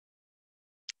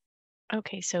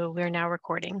Okay, so we're now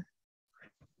recording.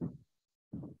 All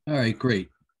right, great.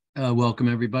 Welcome,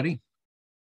 everybody.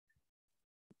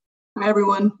 Hi,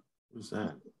 everyone. Who's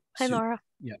that? Hi, Laura.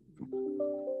 Yeah.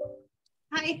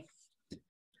 Hi.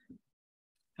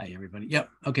 Hi, everybody. Yep.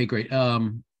 Okay, great.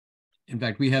 In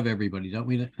fact, we have everybody, don't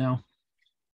we now?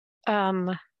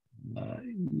 Yeah.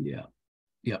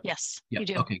 Yeah. Yes, Yeah. you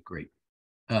do. Okay, great.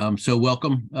 So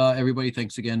welcome, everybody.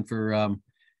 Thanks again for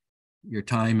your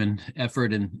time and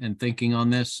effort and thinking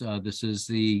on this. This is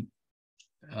the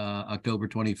October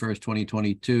 21st,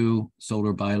 2022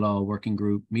 Solar Bylaw Working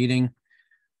Group meeting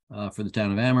for the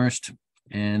town of Amherst,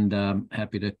 and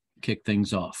happy to kick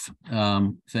things off.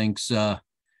 Thanks,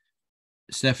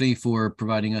 Stephanie, for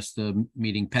providing us the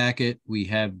meeting packet. We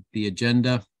have the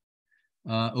agenda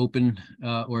open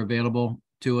or available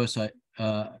to us. I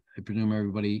presume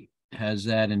everybody has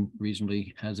that and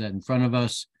reasonably has that in front of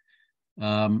us.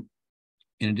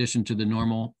 In addition to the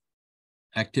normal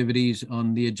activities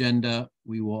on the agenda,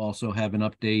 we will also have an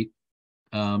update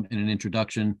and an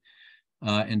introduction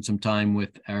and some time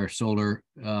with our solar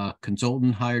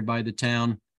consultant hired by the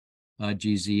town,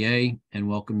 GZA, and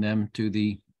welcome them to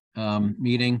the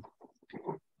meeting.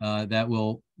 That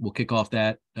we'll kick off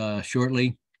that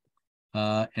shortly,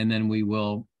 and then we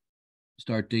will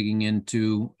start digging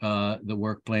into the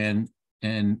work plan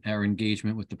and our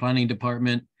engagement with the planning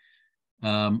department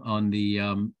on the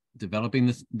developing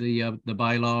the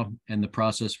bylaw and the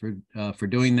process for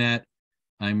doing that.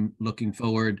 I'm looking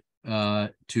forward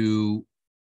to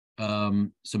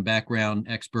some background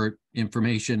expert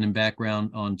information and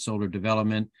background on solar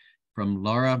development from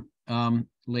Laura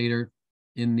later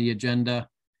in the agenda.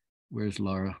 Where's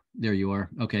Laura? There you are.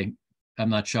 Okay. I'm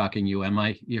not shocking you, am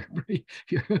I? You're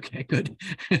okay, good.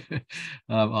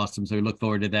 Awesome. So we look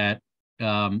forward to that.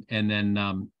 And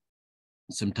then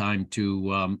some time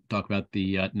to talk about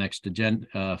the next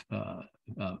agenda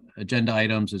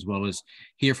items, as well as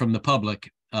hear from the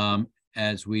public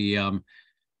as we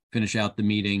finish out the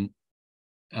meeting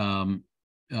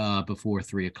before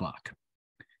 3 o'clock.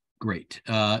 Great.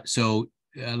 So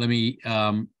let me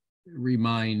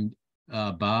remind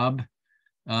Bob,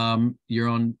 you're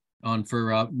on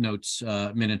for notes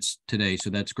minutes today, so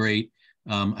that's great.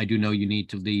 I do know you need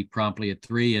to leave promptly at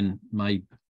 3, and my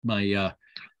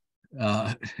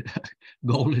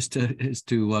goal is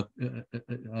to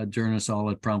adjourn us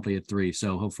all promptly at 3,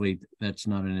 so hopefully that's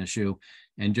not an issue.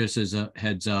 And just as a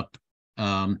heads up,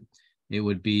 it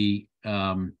would be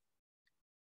Dan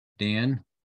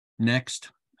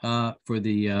next for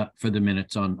the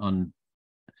minutes on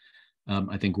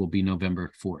I think will be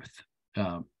November 4th.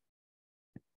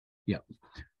 Yeah.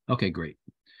 Okay, great.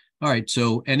 All right.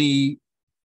 So any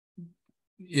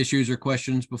issues or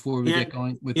questions before we get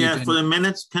going with the agenda? For the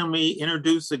minutes, can we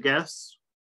introduce the guests?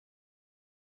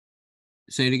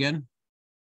 Say it again.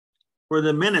 For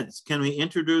the minutes, can we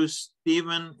introduce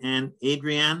Stephen and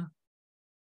Adrienne?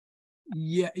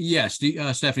 Yeah. Yes.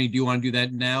 Stephanie, do you want to do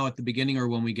that now at the beginning or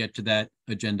when we get to that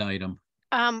agenda item?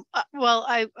 Well,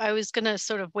 I was going to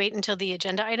sort of wait until the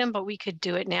agenda item, but we could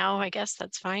do it now. I guess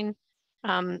that's fine.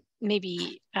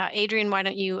 Maybe Adrienne, why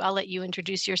don't you, I'll let you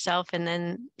introduce yourself, and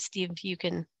then Steve, you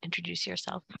can introduce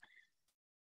yourself.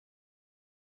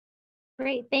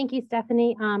 Great, thank you,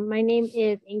 Stephanie. My name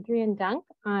is Adrienne Dunk.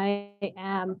 I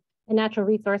am a natural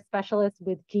resource specialist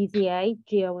with GZA,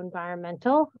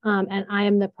 Geoenvironmental, and I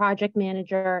am the project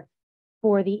manager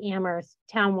for the Amherst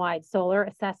townwide solar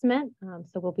assessment.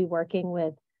 So we'll be working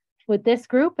with this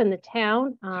group and the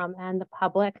town and the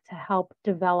public to help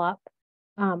develop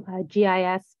a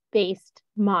GIS-based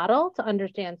model to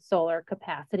understand solar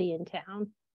capacity in town.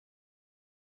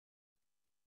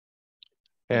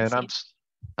 And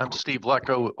I'm Steve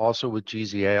Lecco, also with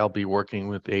GZA. I'll be working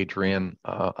with Adrienne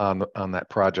on that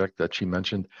project that she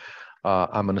mentioned.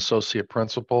 I'm an associate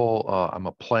principal. I'm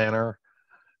a planner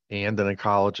and an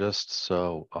ecologist.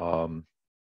 So,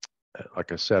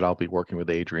 like I said, I'll be working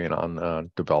with Adrienne on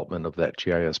development of that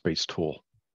GIS-based tool.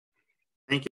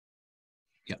 Thank you.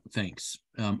 Yeah, thanks.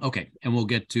 Okay, and we'll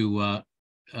get to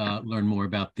learn more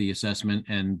about the assessment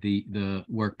and the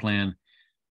work plan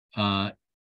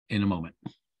in a moment.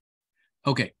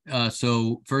 Okay,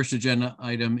 so first agenda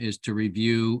item is to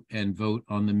review and vote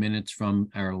on the minutes from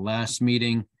our last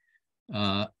meeting,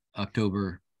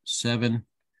 October 7.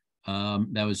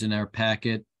 That was in our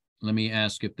packet. Let me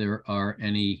ask if there are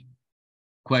any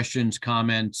questions,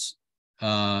 comments,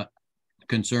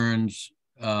 concerns,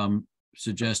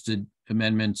 suggested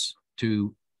amendments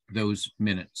to those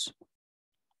minutes.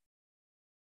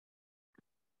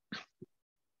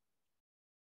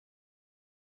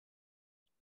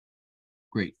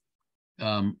 Great.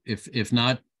 If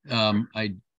not,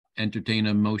 I entertain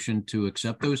a motion to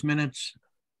accept those minutes.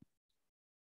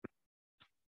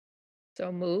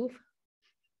 So move.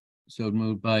 So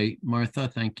moved by Martha,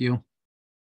 thank you.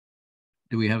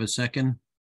 Do we have a second?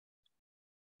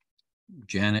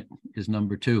 Janet is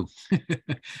number 2.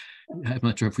 I'm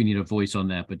not sure if we need a voice on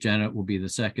that, but Janet will be the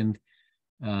second.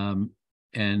 And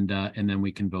then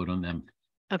we can vote on them.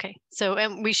 Okay,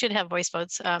 so we should have voice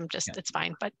votes, just Yeah. it's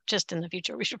fine, but just in the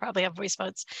future, we should probably have voice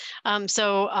votes.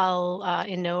 So I'll,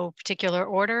 in no particular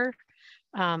order,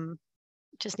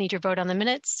 just need your vote on the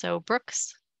minutes. So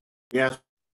Brooks, Yes.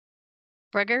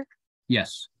 Breger,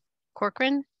 Yes.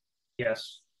 Corcoran,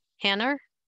 Yes. Hanner,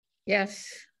 Yes.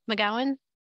 McGowan,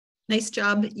 Nice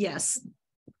job. Yes.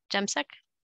 Jemsek,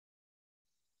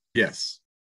 Yes.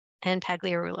 and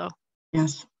Pagliarulo.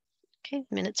 Yes. Okay,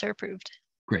 minutes are approved.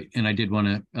 Great. And I did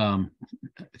want to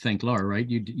thank Laura, right?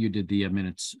 You did the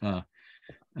minutes. So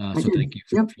did. thank you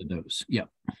for those. Yep.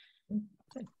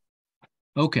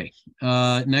 Okay.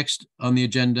 Next on the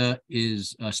agenda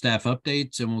is staff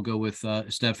updates, and we'll go with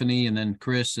Stephanie and then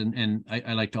Chris. And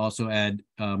I like to also add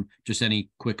just any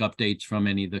quick updates from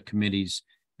any of the committees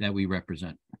that we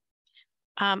represent.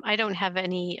 I don't have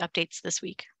any updates this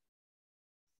week.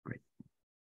 Great.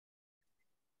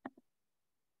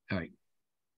 All right.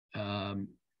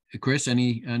 Chris,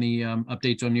 any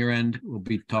updates on your end? We'll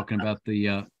be talking about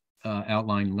the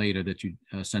outline later that you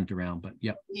sent around, but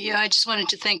yep. Yeah, I just wanted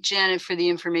to thank Janet for the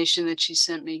information that she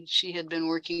sent me. She had been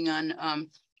working on a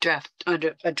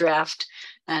draft,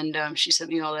 and she sent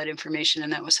me all that information,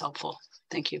 and that was helpful.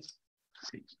 Thank you.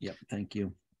 Yep, thank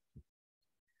you.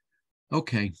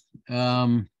 Okay.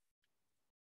 I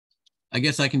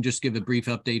guess I can just give a brief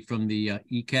update from the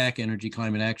ECAC, Energy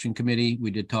Climate Action Committee.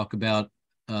 We did talk about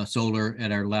solar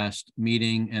at our last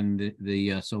meeting and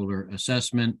the solar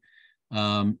assessment.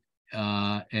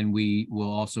 And we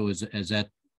will also, as that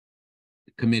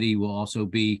committee, will also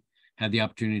have the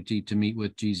opportunity to meet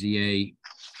with GZA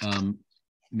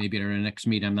maybe at our next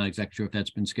meet. I'm not exactly sure if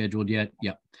that's been scheduled yet.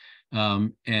 Yep.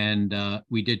 And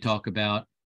we did talk about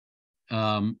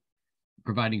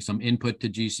providing some input to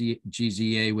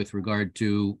GZA with regard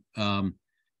to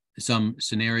some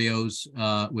scenarios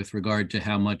with regard to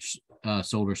how much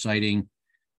solar siting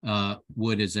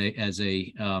would as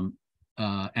a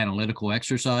analytical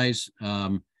exercise,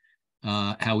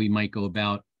 how we might go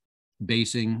about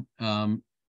basing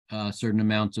certain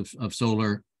amounts of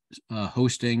solar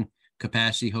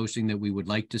capacity hosting that we would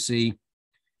like to see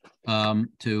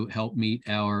to help meet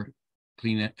our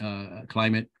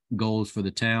climate goals for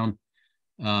the town.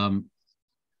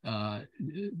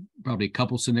 Probably a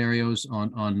couple scenarios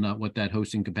on what that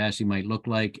hosting capacity might look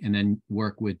like, and then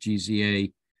work with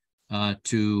GZA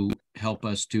to help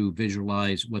us to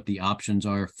visualize what the options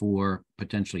are for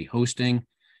potentially hosting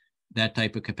that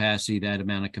type of capacity, that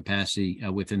amount of capacity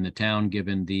within the town,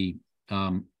 given the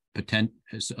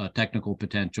technical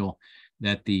potential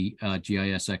that the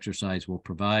GIS exercise will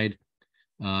provide.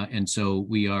 And so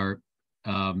we are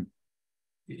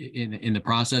in the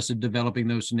process of developing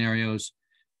those scenarios,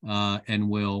 and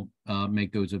we'll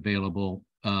make those available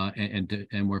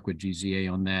and work with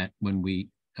GZA on that when we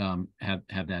have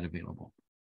that available.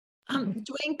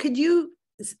 Dwayne, could you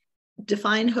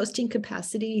define hosting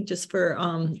capacity just for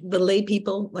the lay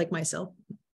people like myself?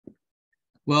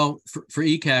 Well, for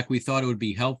ECAC, we thought it would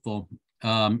be helpful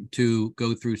to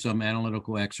go through some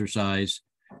analytical exercise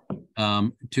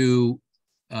to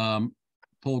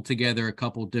pull together a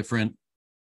couple different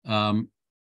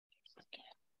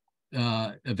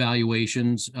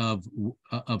evaluations of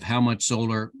how much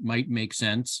solar might make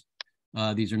sense.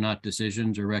 These are not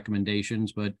decisions or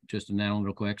recommendations, but just an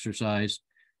analytical exercise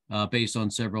based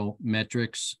on several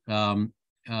metrics to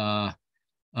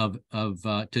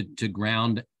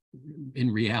ground in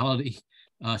reality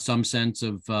some sense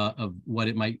of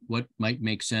what might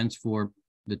make sense for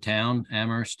the town,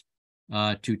 Amherst,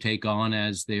 to take on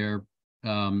as their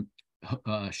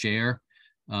share,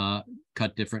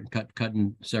 cut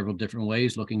in several different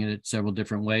ways, looking at it several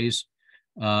different ways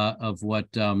of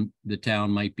what the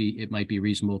town might be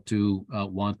reasonable to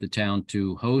want the town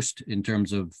to host in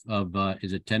terms of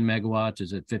is it 10 megawatts,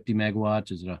 is it 50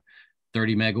 megawatts, is it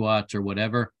 30 megawatts or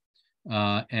whatever.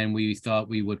 And we thought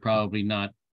we would probably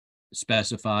not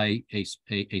specify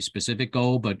a specific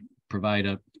goal, but provide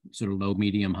a sort of low,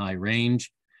 medium, high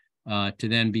range to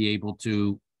then be able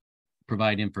to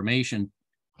provide information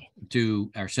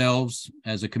to ourselves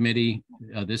as a committee,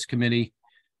 this committee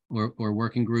or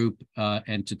working group,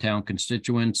 and to town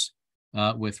constituents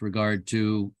with regard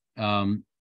to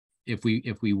if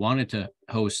we wanted to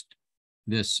host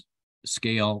this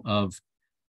scale of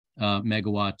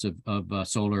megawatts of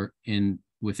solar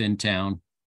within town,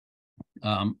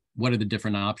 what are the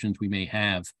different options we may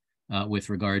have with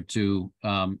regard to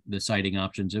the siting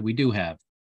options that we do have: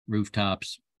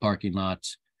 rooftops, parking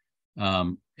lots,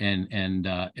 and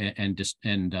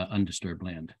undisturbed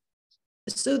land.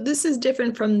 So this is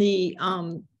different from the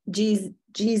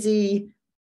GZA,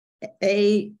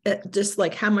 just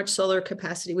like how much solar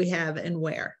capacity we have and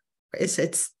where. It's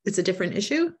a different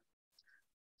issue?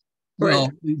 Well,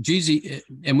 GZ,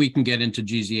 and we can get into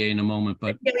GZA in a moment,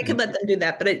 but yeah, we could let them do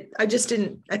that. But I just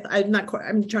didn't. I'm not quite.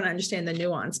 I'm trying to understand the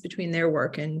nuance between their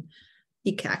work and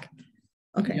ECAC.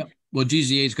 Okay. Yep. Well,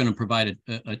 GZA is going to provide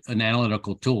an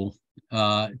analytical tool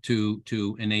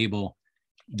to enable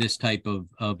this type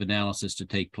of analysis to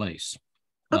take place.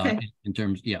 Okay. In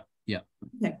terms, yeah.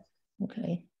 Okay.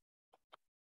 Okay.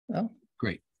 Well,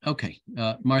 Great. Okay,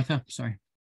 Martha. Sorry.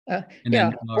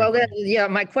 Yeah, well, then, yeah,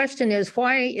 my question is,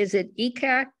 why is it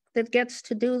ECAC that gets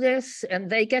to do this and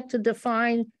they get to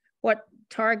define what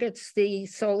targets the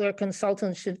solar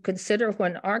consultants should consider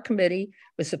when our committee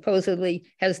was supposedly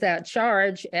has that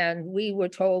charge and we were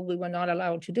told we were not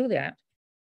allowed to do that?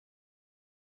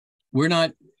 We're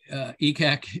not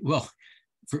ECAC. Well,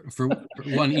 for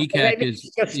one, ECAC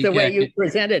is just the way you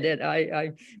presented it.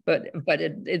 But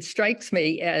it strikes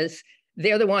me as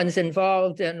they're the ones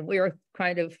involved and we're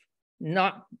kind of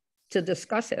not to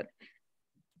discuss it.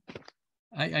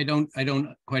 I don't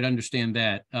quite understand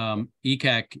that.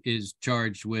 ECAC is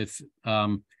charged with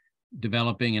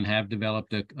developing and have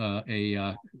developed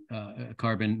a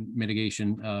carbon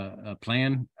mitigation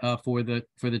plan for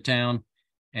the town,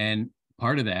 and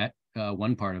part of that,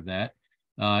 one part of that,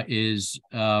 is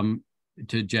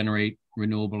to generate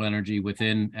renewable energy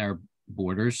within our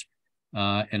borders.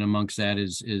 And amongst that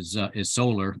is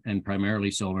solar, and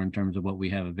primarily solar in terms of what we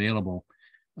have available.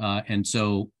 And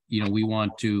so, we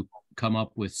want to come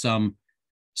up with some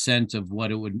sense of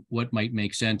what might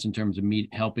make sense in terms of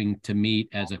helping to meet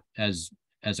as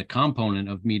a component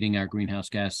of meeting our greenhouse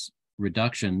gas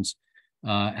reductions.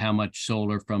 How much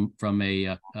solar from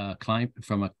our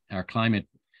climate,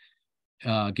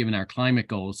 given our climate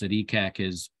goals that ECAC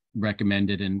has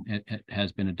recommended and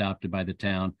has been adopted by the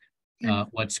town.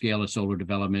 What scale of solar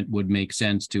development would make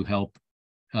sense to help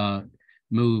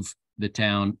move the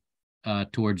town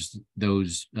towards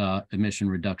those emission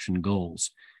reduction goals.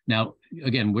 Now,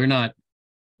 again, we're not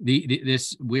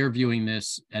we're viewing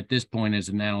this at this point as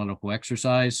an analytical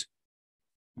exercise,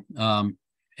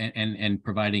 and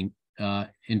providing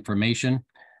information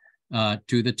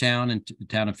to the town and to the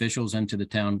town officials and to the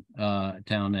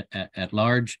town at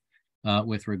large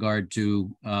with regard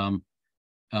to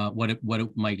what it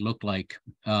might look like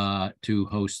to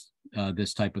host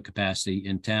this type of capacity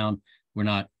in town. We're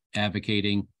not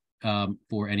advocating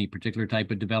for any particular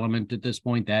type of development at this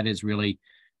point. That is really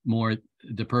more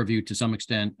the purview to some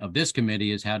extent of this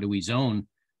committee, is how do we zone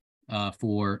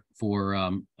for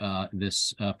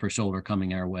solar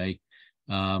coming our way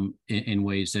in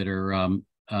ways that are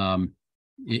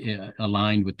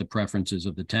aligned with the preferences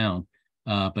of the town.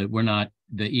 But we're not,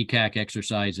 the ECAC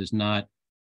exercise is not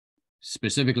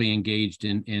specifically engaged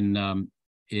in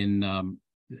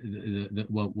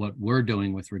what we're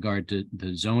doing with regard to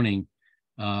the zoning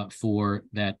for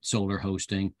that solar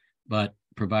hosting, but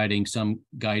providing some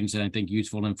guidance and I think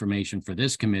useful information for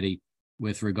this committee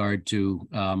with regard to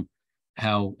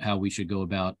how we should go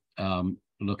about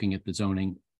looking at the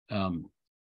zoning that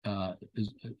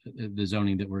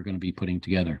we're going to be putting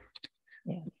together.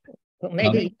 Yeah. Well,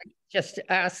 maybe just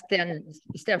ask then,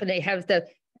 Stephanie,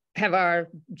 have our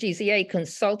GZA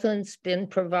consultants been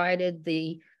provided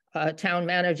the town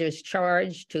manager's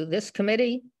charge to this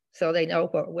committee so they know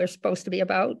what we're supposed to be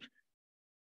about?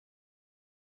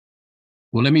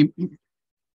 Well, let me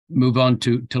move on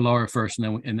to Laura first,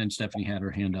 and then Stephanie had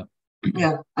her hand up.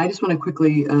 Yeah, I just want to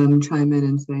quickly chime in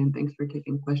and say, and thanks for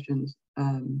taking questions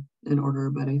in order,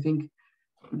 but I think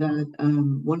that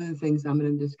one of the things I'm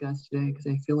going to discuss today, because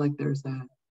I feel like there's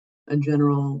a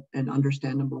general and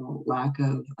understandable lack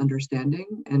of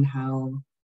understanding and how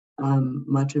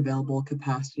much available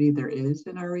capacity there is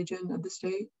in our region of the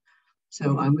state.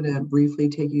 So I'm going to briefly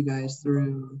take you guys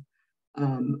through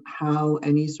how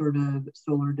any sort of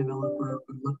solar developer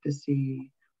would look to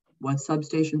see what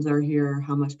substations are here,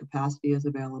 how much capacity is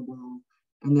available,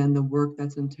 and then the work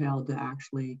that's entailed to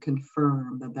actually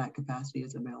confirm that that capacity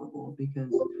is available.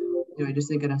 Because I just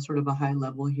think at a sort of a high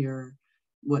level here,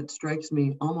 what strikes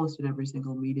me almost at every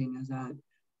single meeting is that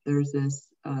there's this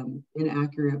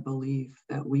inaccurate belief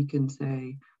that we can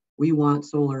say, we want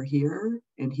solar here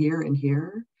and here and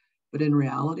here. But in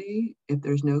reality, if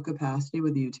there's no capacity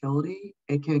with the utility,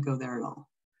 it can't go there at all.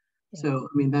 Yeah. So,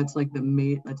 I mean, that's like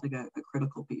that's like a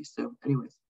critical piece. So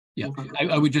anyways. Yeah,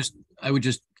 I would just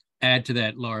add to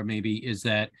that, Laura, maybe, is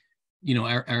that, you know,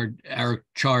 our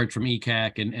charge from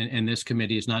ECAC and this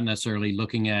committee is not necessarily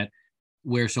looking at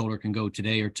where solar can go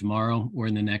today or tomorrow or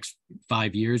in the next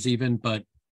 5 years even, but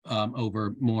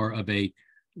over more of a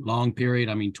long period.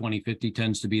 I mean, 2050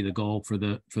 tends to be the goal for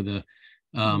the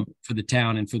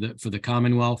town and for the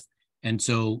Commonwealth. And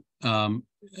so,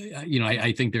 you know,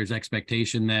 I think there's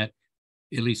expectation that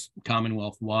at least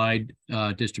Commonwealth-wide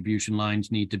distribution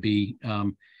lines need to be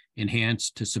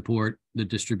enhanced to support the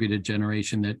distributed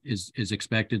generation that is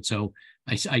expected. So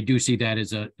I do see that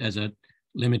as a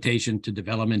limitation to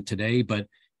development today, but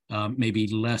maybe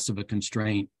less of a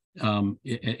constraint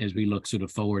as we look sort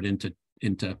of forward into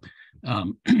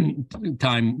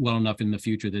time well enough in the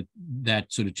future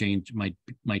that sort of change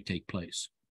might take place.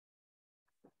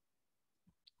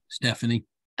 Stephanie?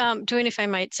 Dwayne, if I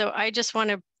might. So I just want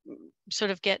to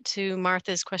sort of get to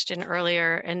Martha's question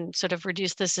earlier and sort of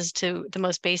reduce this as to the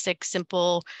most basic,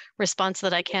 simple response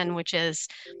that I can, which is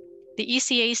the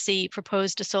ECAC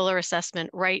proposed a solar assessment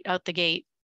right out the gate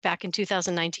back in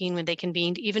 2019 when they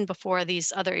convened, even before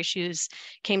these other issues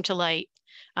came to light.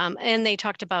 And they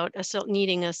talked about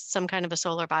needing some kind of a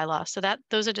solar bylaw. So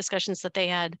those are discussions that they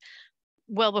had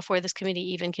well before this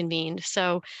committee even convened.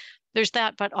 So there's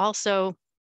that, but also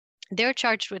they're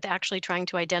charged with actually trying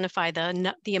to identify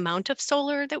the amount of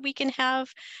solar that we can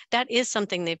have. That is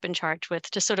something they've been charged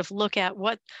with, to sort of look at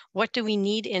what do we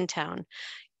need in town.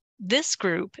 This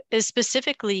group is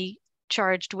specifically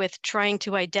charged with trying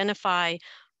to identify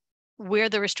where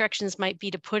the restrictions might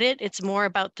be to put it. It's more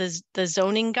about the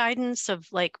zoning guidance of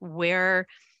like where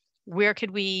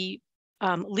could we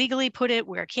legally put it,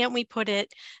 where can't we put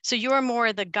it. So you're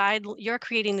more the guide, you're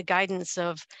creating the guidance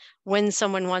of when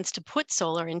someone wants to put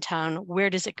solar in town, where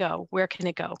does it go? Where can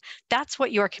it go? That's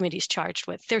what your committee's charged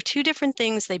with. They're two different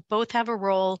things. They both have a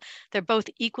role. They're both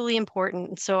equally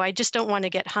important. So I just don't want to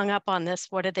get hung up on this.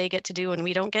 What do they get to do and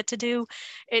we don't get to do?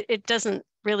 It doesn't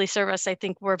really serve us. I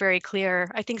think we're very clear.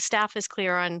 I think staff is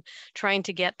clear on trying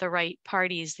to get the right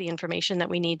parties the information that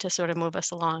we need to sort of move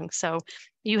us along. So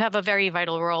you have a very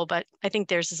vital role, but I think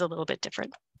theirs is a little bit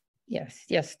different.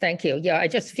 Yes, thank you. Yeah, I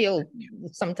just feel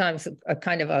sometimes a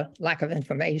kind of a lack of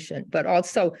information, but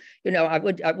also, you know, I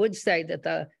would say that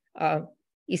the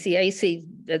ECAC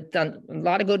have done a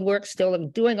lot of good work, still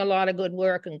doing a lot of good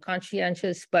work and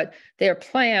conscientious, but their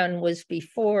plan was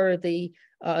before the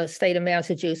state of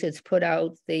Massachusetts put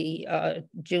out the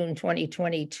June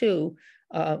 2022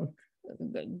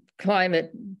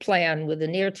 climate plan with the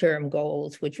near-term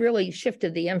goals, which really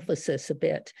shifted the emphasis a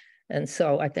bit. And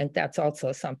so I think that's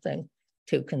also something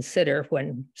to consider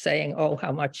when saying, oh,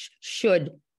 how much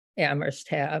should Amherst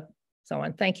have? So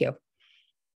on. Thank you.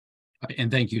 And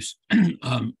thank you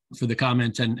for the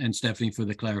comments and Stephanie for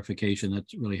the clarification.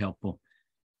 That's really helpful.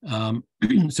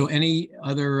 So any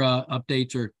other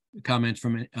updates or comments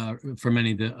from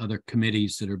any of the other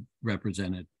committees that are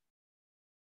represented?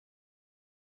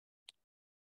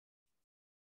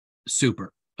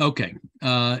 Super. Okay.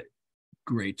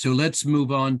 Great. So let's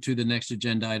move on to the next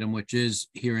agenda item, which is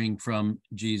hearing from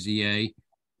GZA.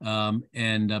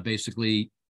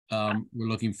 Basically, we're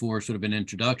looking for sort of an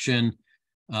introduction,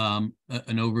 an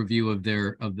overview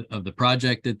of the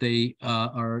project that they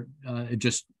are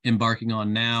just embarking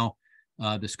on now,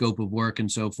 the scope of work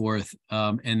and so forth.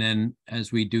 And then,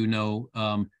 as we do know,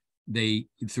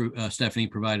 Stephanie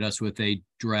provided us with a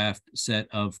draft set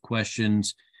of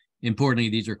questions. Importantly,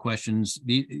 these are questions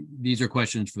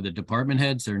for the department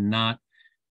heads. They're not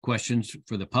questions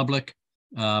for the public.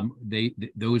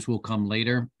 Those will come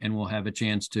later, and we'll have a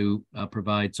chance to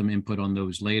provide some input on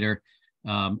those later.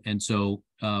 And so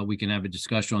we can have a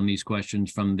discussion on these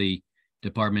questions from the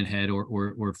department head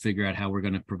or figure out how we're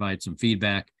going to provide some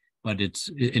feedback. But it's,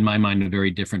 in my mind, a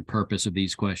very different purpose of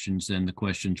these questions than the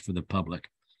questions for the public.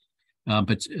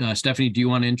 But Stephanie, do you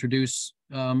want to introduce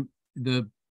the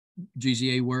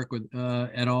GZA work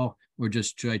at all, or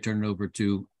should I turn it over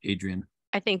to Adrian?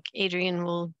 I think Adrian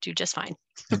will do just fine.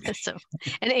 Okay. So,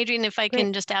 and Adrian, if I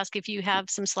can just ask if you have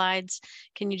some slides,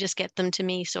 can you just get them to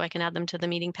me so I can add them to the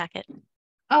meeting packet?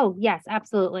 Oh, yes,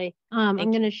 absolutely. I'm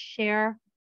going to share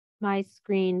my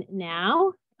screen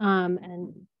now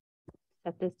and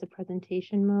set this to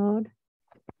presentation mode.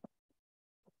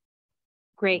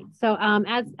 Great. So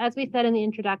as we said in the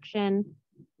introduction,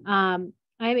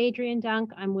 I'm Adrian Dunk.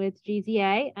 I'm with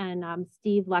GZA, and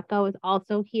Steve Lecko is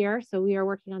also here. So we are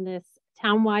working on this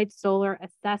townwide solar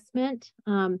assessment.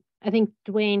 I think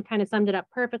Dwayne kind of summed it up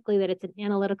perfectly, that it's an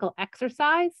analytical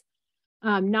exercise,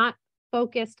 not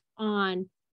focused on,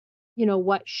 you know,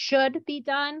 what should be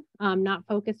done, not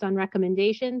focused on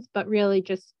recommendations, but really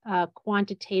just a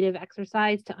quantitative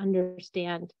exercise to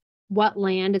understand what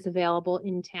land is available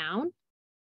in town.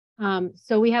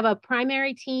 So we have a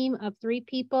primary team of 3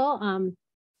 people,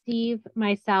 Steve,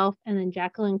 myself, and then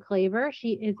Jacqueline Claver.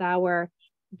 She is our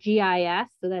GIS,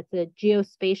 so that's a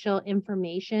Geospatial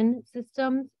Information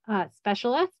Systems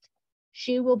specialist.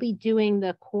 She will be doing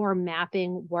the core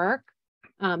mapping work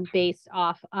based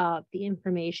off of the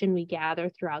information we gather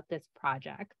throughout this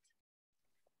project.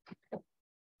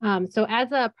 So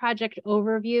as a project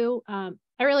overview,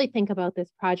 I really think about this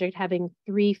project having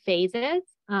 3 phases.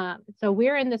 So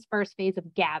we're in this first phase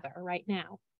of gather right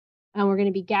now. And we're going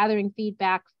to be gathering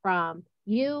feedback from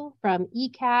you, from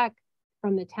ECAC,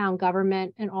 from the town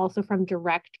government, and also from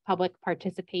direct public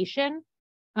participation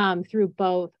through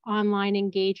both online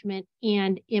engagement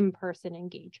and in-person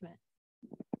engagement.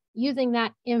 Using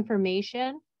that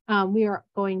information, we are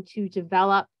going to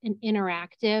develop an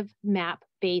interactive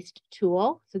map-based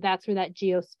tool. So that's where that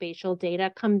geospatial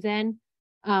data comes in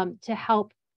to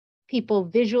help people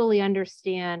visually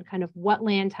understand kind of what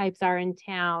land types are in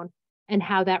town and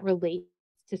how that relates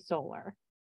to solar.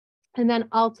 And then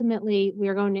ultimately,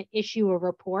 we're going to issue a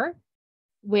report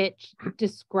which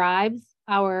describes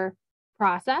our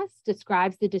process,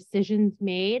 describes the decisions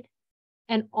made,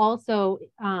 and also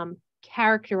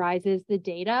characterizes the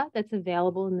data that's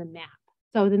available in the map.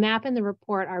 So the map and the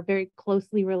report are very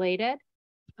closely related,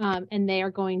 and they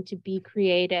are going to be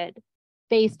created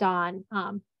based on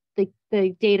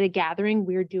the data gathering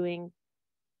we're doing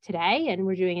today and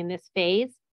we're doing in this phase.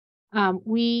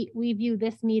 We view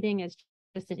this meeting as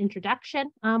just an introduction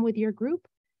with your group,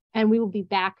 and we will be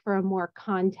back for a more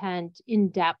content,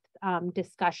 in-depth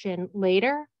discussion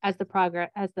later as the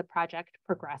project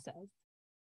progresses.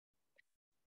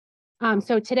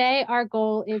 So today our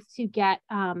goal is to get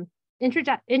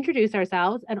introduce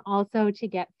ourselves and also to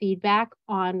get feedback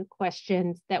on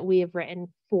questions that we have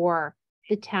written for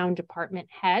the town department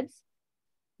heads.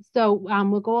 So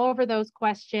we'll go over those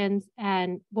questions,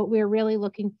 and what we're really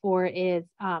looking for is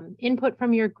input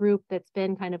from your group that's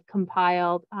been kind of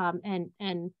compiled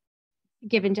and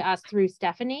given to us through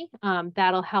Stephanie.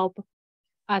 That'll help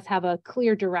us have a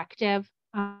clear directive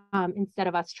instead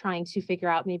of us trying to figure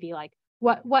out maybe like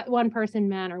what one person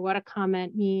meant or what a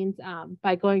comment means.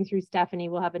 By going through Stephanie,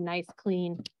 we'll have a nice,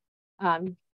 clean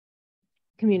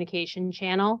communication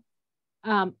channel.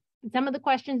 Some of the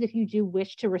questions, if you do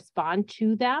wish to respond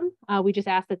to them, we just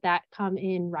ask that come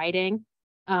in writing,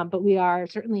 but we are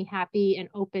certainly happy and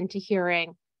open to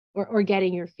hearing or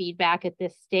getting your feedback at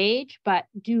this stage. But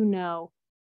do know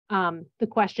the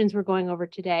questions we're going over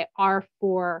today are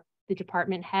for the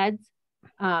department heads,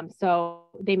 so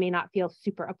they may not feel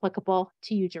super applicable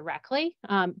to you directly,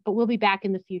 but we'll be back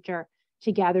in the future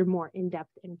to gather more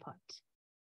in-depth input.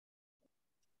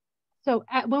 So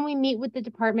when we meet with the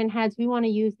department heads, we want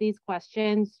to use these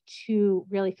questions to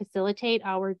really facilitate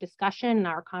our discussion and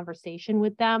our conversation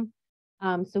with them.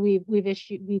 So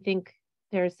we think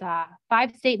there's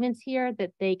 5 statements here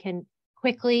that they can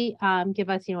quickly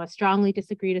give us, a strongly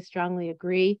disagree to strongly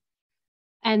agree.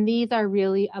 And these are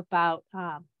really about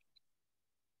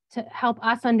to help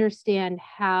us understand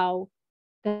how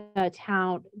the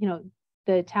town,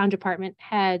 the town department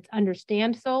heads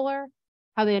understand solar,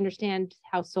 how they understand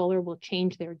how solar will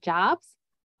change their jobs,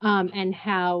 and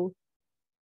how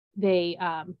they,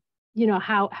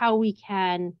 how we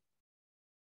can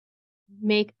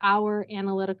make our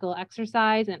analytical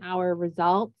exercise and our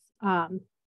results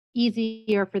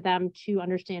easier for them to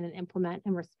understand and implement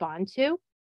and respond to.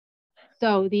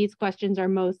 So these questions are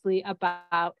mostly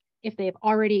about if they've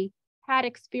already had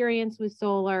experience with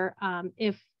solar,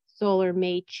 if solar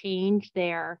may change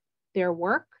their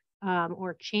work,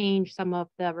 or change some of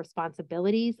the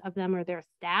responsibilities of them or their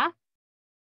staff,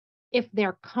 if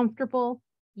they're comfortable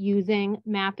using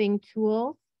mapping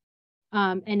tools,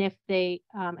 and if they,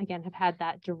 again, have had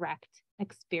that direct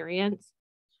experience.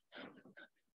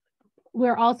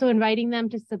 We're also inviting them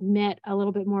to submit a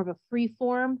little bit more of a free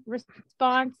form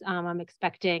response. I'm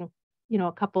expecting,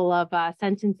 a couple of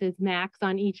sentences max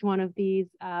on each one of these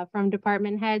from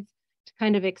department heads to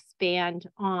kind of expand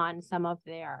on some of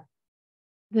the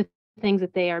things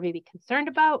that they are maybe concerned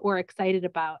about or excited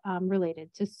about related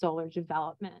to solar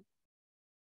development.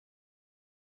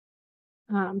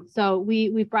 So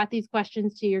we've brought these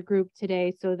questions to your group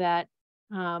today so that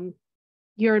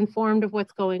you're informed of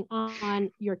what's going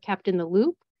on, you're kept in the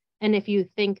loop. And if you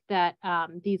think that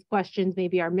these questions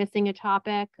maybe are missing a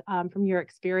topic from your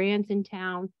experience in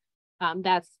town,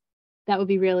 that would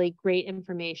be really great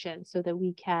information so that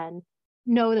we can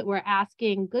know that we're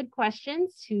asking good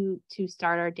questions to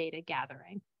start our data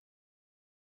gathering.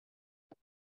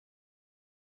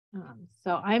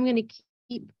 So I'm going to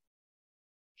keep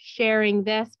sharing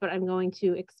this, but I'm going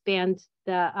to expand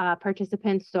the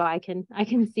participants so I can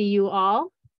see you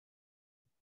all.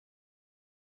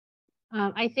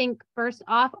 I think first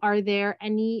off, are there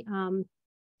any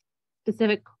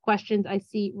specific questions? I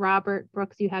see Robert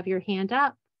Brooks, you have your hand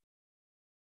up.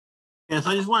 Yes,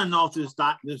 I just want to know if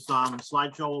this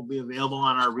slideshow will be available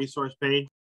on our resource page.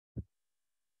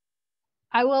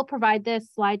 I will provide this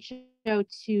slideshow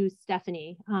to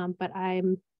Stephanie, but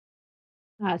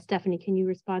Stephanie, can you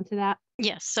respond to that?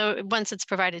 Yes, so once it's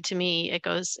provided to me, it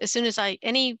goes, as soon as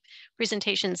any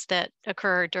presentations that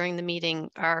occur during the meeting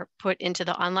are put into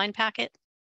the online packet.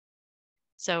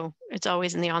 So it's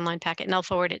always in the online packet, and I'll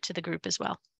forward it to the group as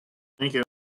well. Thank you.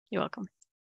 You're welcome.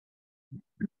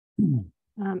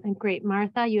 And great,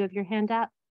 Martha, you have your hand up.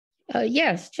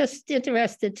 Yes, just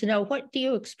interested to know, what do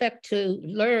you expect to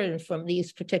learn from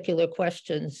these particular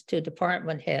questions to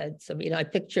department heads? I mean, I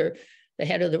picture the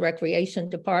head of the recreation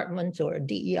department or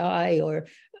DEI or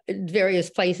various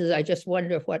places. I just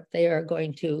wonder what they are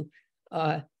going to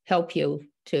help you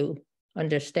to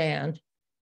understand.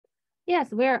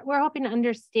 Yes, we're hoping to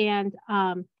understand,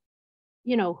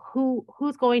 you know,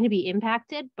 who's going to be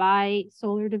impacted by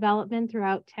solar development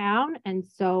throughout town, and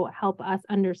so help us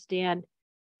understand,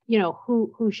 you know,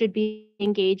 who should be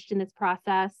engaged in this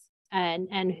process,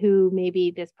 and who maybe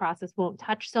this process won't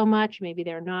touch so much. Maybe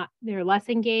they're less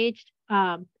engaged.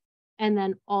 And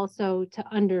then also to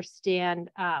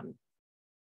understand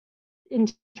in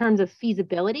terms of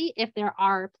feasibility, if there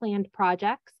are planned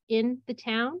projects in the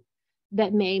town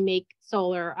that may make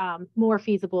solar more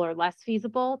feasible or less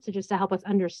feasible, to help us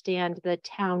understand the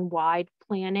town-wide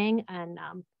planning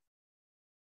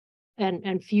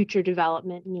and future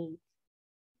development needs.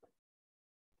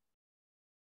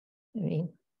 I mean,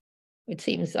 it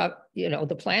seems you know,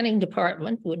 the planning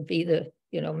department would be the,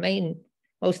 you know,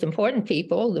 most important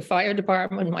people. The fire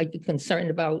department might be concerned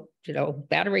about, you know,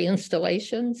 battery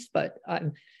installations, but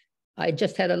I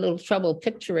just had a little trouble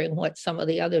picturing what some of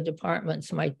the other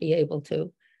departments might be able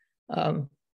to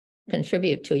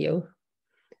contribute to you.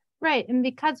 Right, and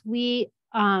because we,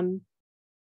 you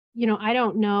know, I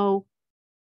don't know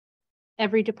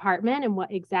every department and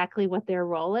exactly what their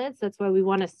role is. That's why we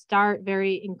want to start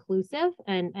very inclusive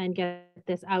and get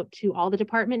this out to all the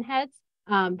department heads.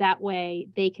 That way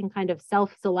they can kind of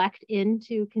self-select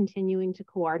into continuing to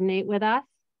coordinate with us,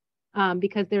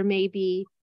 because there may be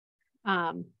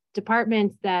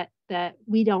departments that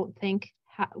we don't think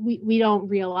we don't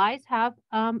realize have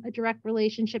a direct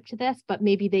relationship to this, but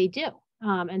maybe they do.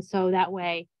 And so that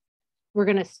way we're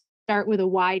going to start with a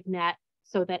wide net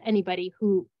so that anybody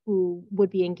who would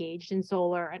be engaged in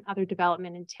solar and other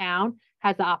development in town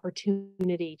has the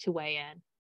opportunity to weigh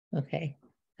in. Okay,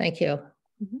 thank you.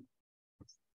 Mm-hmm.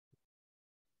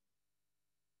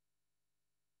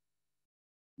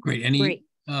 Great.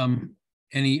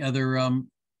 Any other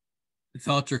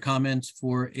thoughts or comments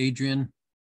for Adrian?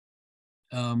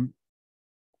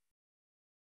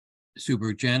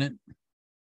 Super, Janet?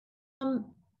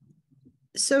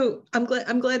 So I'm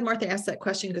glad Martha asked that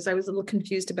question, because I was a little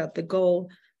confused about the goal,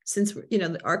 since, you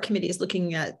know, our committee is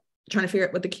looking at trying to figure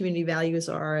out what the community values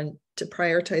are and to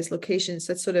prioritize locations.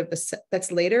 That's sort of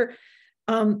that's later.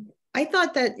 I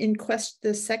thought that in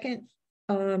the second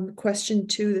question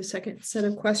 2, the second set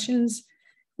of questions,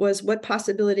 was what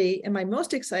possibility am I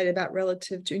most excited about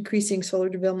relative to increasing solar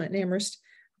development in Amherst,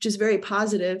 which is very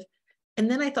positive.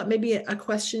 And then I thought maybe a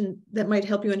question that might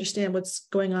help you understand what's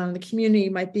going on in the community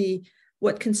might be,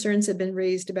 what concerns have been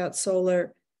raised about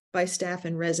solar by staff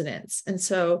and residents. And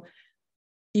so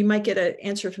you might get an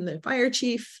answer from the fire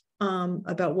chief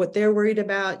about what they're worried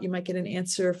about. You might get an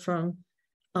answer from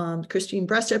Christine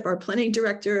Brestrup, our planning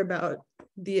director, about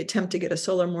the attempt to get a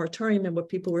solar moratorium and what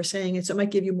people were saying. And so it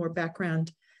might give you more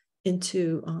background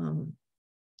into,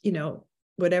 you know,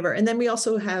 whatever. And then we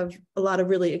also have a lot of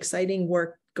really exciting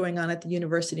work going on at the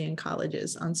university and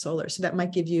colleges on solar. So that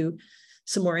might give you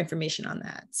some more information on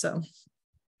that.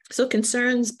 So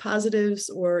concerns, positives,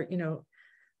 or, you know,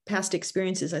 past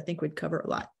experiences, I think would cover a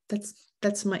lot.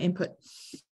 That's my input.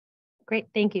 Great,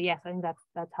 thank you. Yes, I think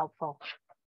that's helpful.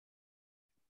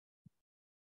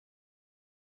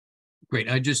 Great.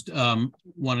 I just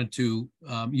wanted to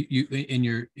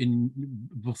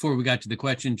before we got to the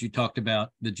questions, you talked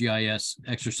about the GIS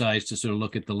exercise to sort of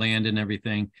look at the land and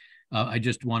everything. I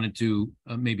just wanted to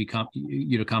maybe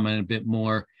you to comment a bit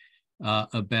more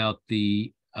about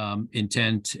the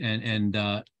intent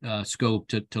and scope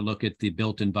to look at the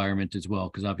built environment as well,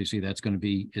 because obviously that's going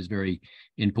to is very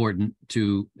important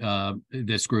to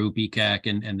this group, ECAC,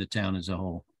 and the town as a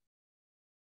whole.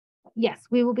 Yes,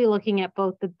 we will be looking at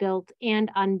both the built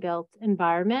and unbuilt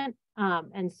environment.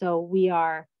 And so we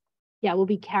are we'll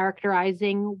be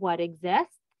characterizing what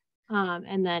exists,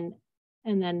 and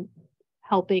then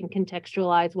helping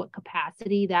contextualize what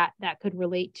capacity that could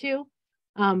relate to.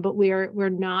 But we're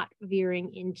not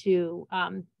veering into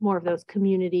more of those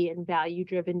community and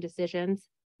value-driven decisions.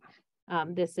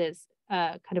 This is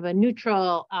kind of a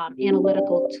neutral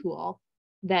analytical tool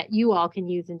that you all can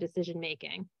use in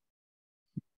decision-making.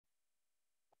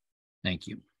 Thank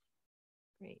you.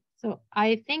 Great. So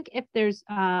I think if there's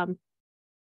no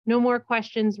more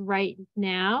questions right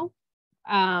now,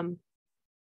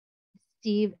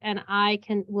 Steve and I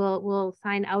will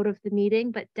sign out of the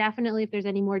meeting, but definitely if there's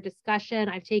any more discussion,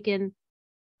 I've taken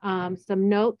some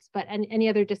notes, but any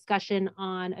other discussion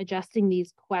on adjusting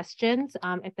these questions,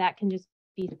 if that can just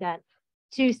be sent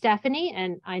to Stephanie,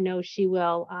 and I know she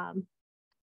will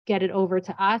get it over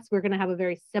to us. We're going to have a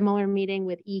very similar meeting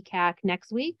with ECAC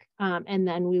next week, and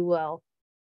then we will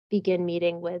begin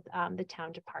meeting with the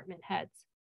town department heads.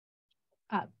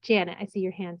 Janet, I see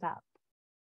your hands up.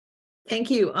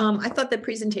 Thank you. I thought the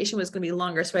presentation was going to be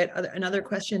longer, so I had another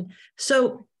question.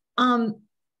 So,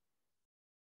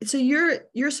 so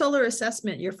your solar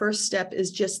assessment, your first step is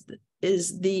just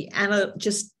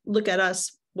look at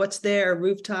us, what's there,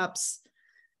 rooftops,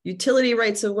 utility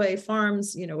rights of way,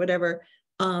 farms, whatever,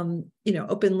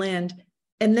 open land,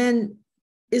 and then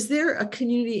is there a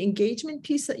community engagement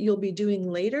piece that you'll be doing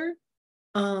later?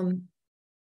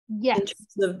 Yes. In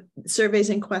terms of surveys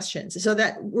and questions, so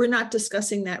that we're not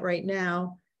discussing that right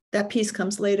now. That piece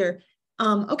comes later.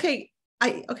 Okay.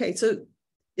 So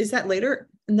is that later?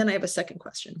 And then I have a second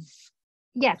question.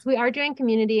 Yes, we are doing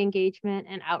community engagement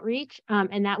and outreach,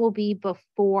 and that will be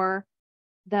before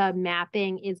the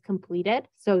mapping is completed.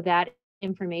 So that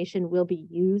information will be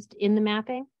used in the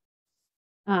mapping.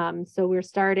 So we're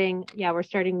starting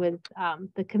with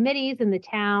the committees in the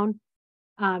town.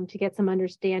 To get some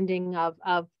understanding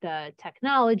of the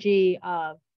technology,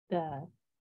 of the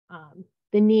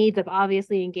needs of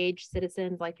obviously engaged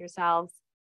citizens like yourselves,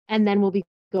 and then we'll be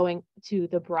going to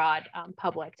the broad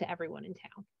public, to everyone in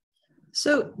town.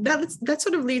 So that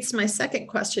sort of leads to my second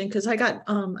question, because I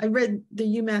read the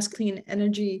UMass Clean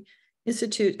Energy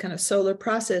Institute kind of solar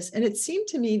process, and it seemed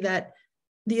to me that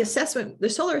the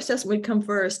solar assessment would come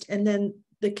first, and then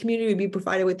the community would be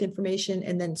provided with information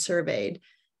and then surveyed.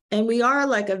 And we are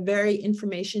like a very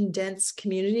information dense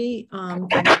community. I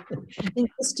think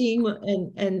Christine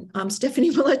and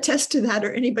Stephanie will attest to that,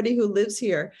 or anybody who lives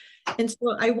here. And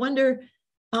so I wonder,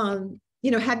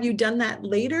 have you done that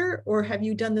later, or have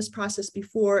you done this process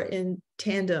before in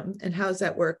tandem, and how's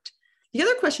that worked? The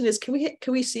other question is,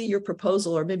 can we see your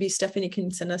proposal, or maybe Stephanie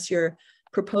can send us your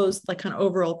proposed, like, kind of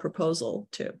overall proposal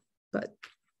too. But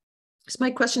so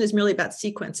my question is merely about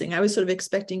sequencing. I was sort of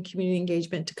expecting community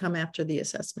engagement to come after the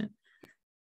assessment.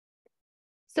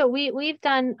 So we've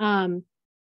done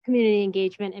community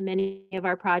engagement in many of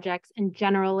our projects, and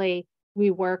generally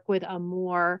we work with a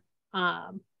more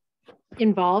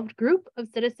involved group of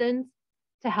citizens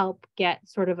to help get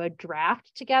sort of a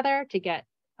draft together, to get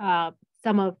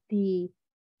some of the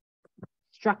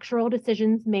structural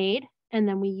decisions made, and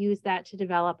then we use that to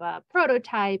develop a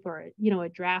prototype or a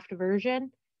draft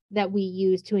version that we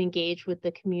use to engage with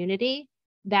the community.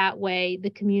 That way the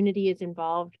community is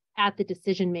involved at the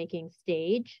decision-making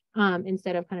stage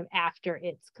instead of kind of after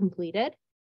it's completed.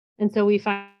 And so we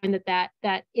find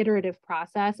that iterative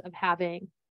process of having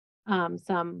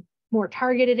some more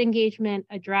targeted engagement,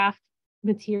 a draft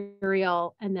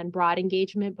material, and then broad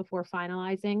engagement before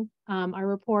finalizing our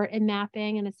report and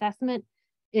mapping and assessment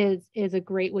is a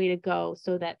great way to go,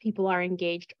 so that people are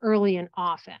engaged early and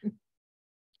often.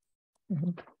 Mm-hmm.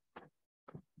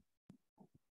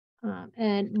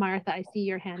 And Martha, I see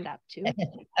your hand up too.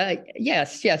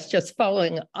 Yes, just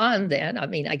following on then. I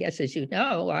mean, I guess, as you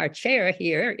know, our chair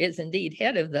here is indeed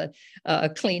head of the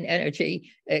Clean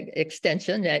Energy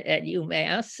Extension at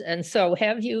UMass. And so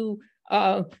have you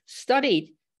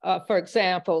studied, for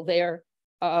example, their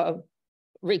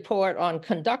report on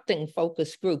conducting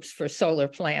focus groups for solar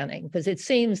planning? Because it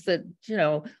seems that,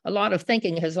 a lot of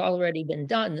thinking has already been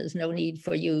done. There's no need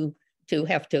for you to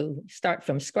have to start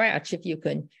from scratch if you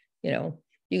can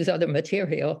use other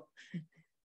material.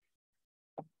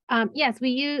 Yes, we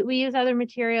use other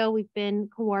material. We've been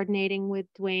coordinating with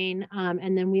Dwayne,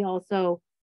 and then we also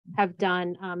have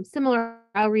done similar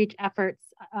outreach efforts,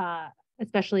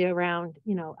 especially around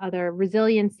other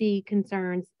resiliency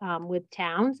concerns with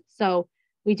towns. So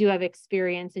we do have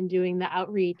experience in doing the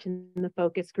outreach and the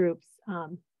focus groups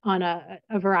on a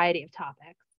variety of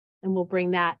topics, and we'll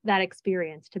bring that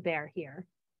experience to bear here.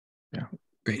 Yeah.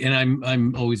 Great. And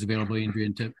I'm always available,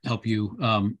 Adrian, to help you,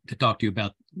 to talk to you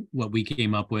about what we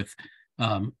came up with.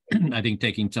 I think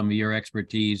taking some of your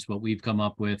expertise, what we've come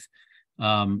up with,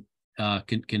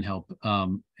 can help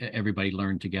everybody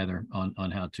learn together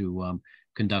on how to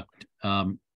conduct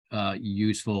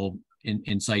useful,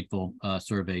 insightful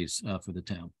surveys for the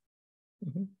town.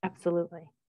 Absolutely.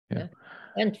 Yeah.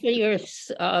 And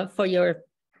for your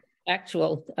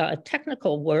actual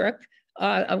technical work,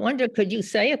 I wonder, could you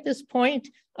say at this point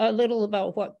a little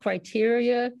about what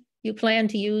criteria you plan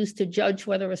to use to judge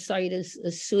whether a site is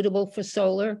suitable for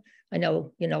solar? I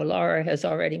know, Laura has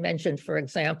already mentioned, for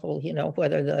example,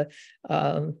 whether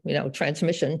the,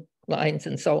 transmission lines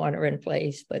and so on are in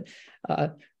place, but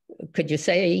could you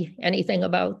say anything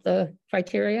about the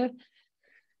criteria?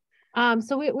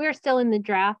 So we're still in the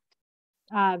draft,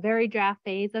 very draft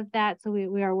phase of that. So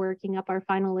we are working up our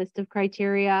final list of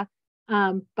criteria.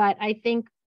 But I think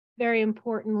very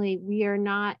importantly, we are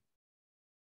not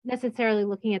necessarily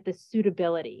looking at the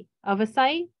suitability of a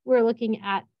site. We're looking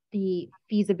at the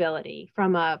feasibility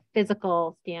from a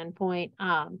physical standpoint.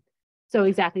 So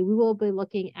exactly, we will be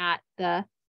looking at the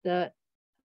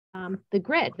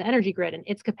grid, the energy grid, and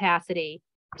its capacity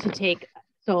to take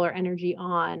solar energy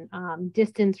on,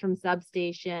 distance from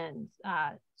substations,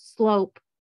 slope,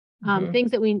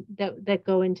 things that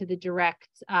go into the direct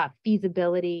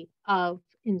feasibility of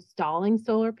installing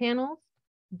solar panels.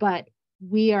 But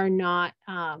we are not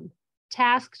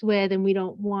tasked with, and we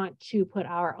don't want to put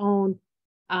our own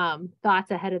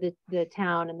thoughts ahead of the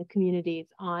town and the communities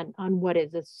on what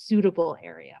is a suitable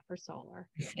area for solar.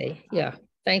 Okay. Yeah,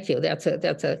 thank you. That's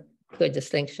a good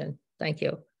distinction. Thank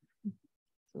you.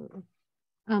 Absolutely.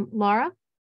 Laura?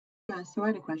 Yeah, so I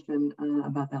had a question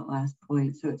about that last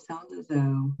point. So it sounds as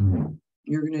though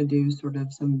you're going to do sort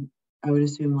of some, I would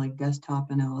assume, like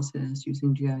desktop analysis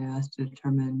using GIS to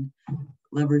determine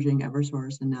leveraging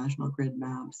Eversource and national grid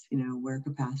maps, where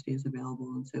capacity is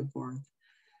available and so forth.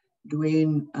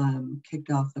 Dwayne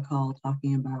kicked off the call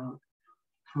talking about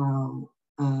how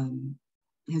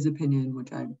his opinion,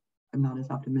 which I'm not as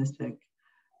optimistic,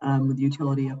 with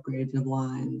utility upgrades of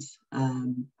lines.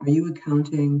 Are you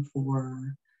accounting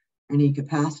for any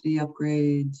capacity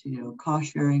upgrades,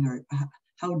 cost sharing, or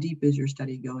how deep is your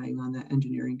study going on the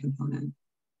engineering component?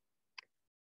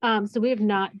 So we have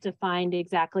not defined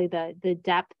exactly the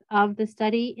depth of the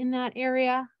study in that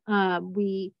area.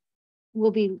 We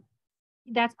will be,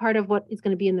 that's part of what is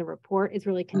going to be in the report, is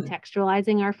really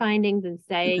contextualizing our findings and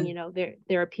saying,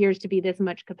 there appears to be this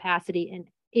much capacity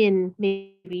in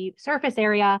maybe surface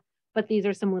area, but these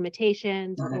are some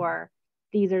limitations, or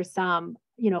these are some,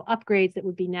 upgrades that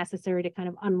would be necessary to kind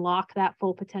of unlock that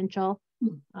full potential.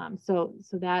 So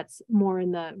that's more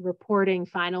in the reporting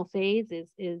final phase,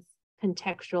 is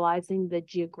contextualizing the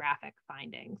geographic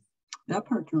findings. That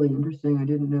part's really interesting. I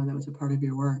didn't know that was a part of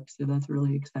your work, so that's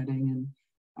really exciting.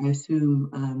 And I assume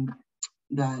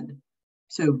that,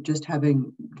 so just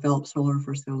having developed solar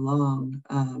for so long,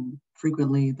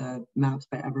 frequently the maps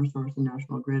by Eversource and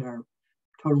National Grid are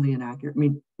totally inaccurate. I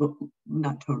mean, well,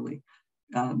 not totally,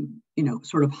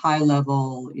 sort of high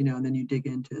level, and then you dig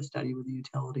into a study with the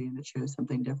utility and it shows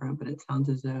something different, but it sounds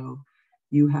as though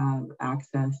you have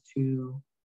access to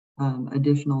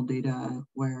additional data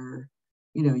where,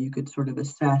 you could sort of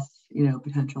assess,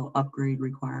 potential upgrade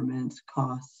requirements,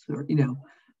 costs, or,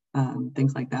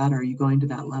 things like that. Are you going to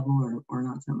that level or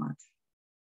not so much?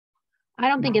 I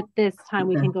don't think at this time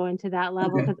we can go into that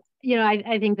level, because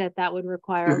I think that would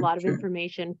require a lot of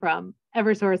information from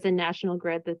Eversource and National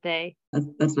Grid that they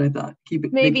that's what I thought.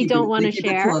 Maybe don't want to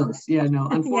share. Close. Yeah, no,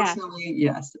 unfortunately,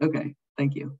 yes. Okay,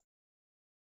 thank you.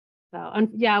 So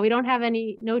we don't have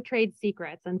no trade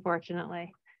secrets,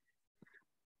 unfortunately.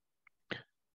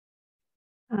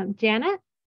 Janet?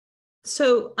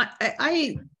 So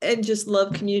I just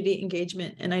love community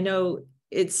engagement, and I know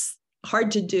it's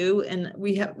hard to do, and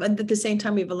we have, at the same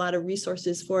time, we have a lot of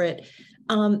resources for it.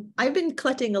 I've been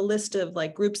collecting a list of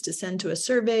like groups to send to a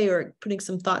survey, or putting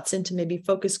some thoughts into maybe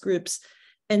focus groups.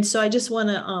 And so I just want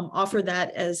to offer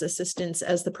that as assistance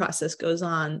as the process goes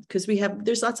on, because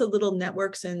there's lots of little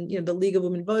networks, and the League of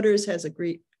Women Voters has a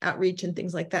great outreach and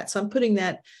things like that. So I'm putting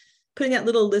that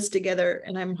little list together,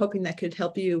 and I'm hoping that could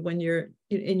help you when you're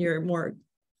in your more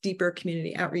deeper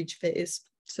community outreach phase.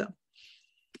 So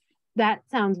that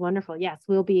sounds wonderful. Yes,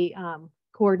 we'll be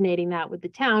coordinating that with the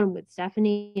town, with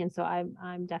Stephanie, and so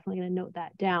I'm definitely going to note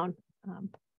that down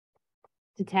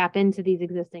to tap into these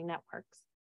existing networks.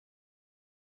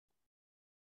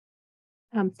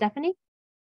 Stephanie?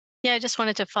 Yeah, I just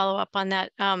wanted to follow up on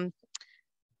that.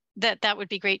 That would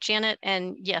be great, Janet.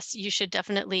 And yes, you should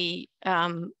definitely,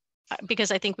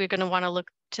 because I think we're going to want to look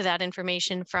to that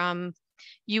information from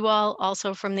You all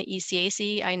also from the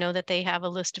ECAC, I know that they have a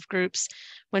list of groups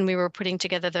when we were putting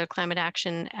together the climate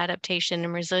action adaptation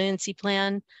and resiliency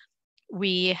plan.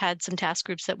 We had some task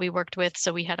groups that we worked with.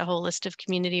 So we had a whole list of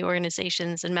community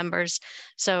organizations and members.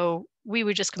 So we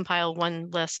would just compile one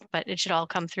list, but it should all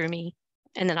come through me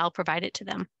and then I'll provide it to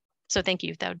them. So thank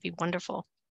you. That would be wonderful.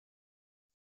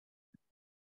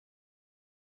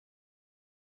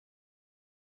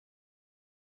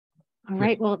 All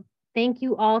right. Well, thank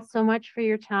you all so much for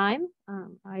your time.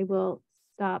 I will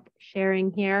stop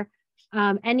sharing here.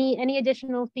 Any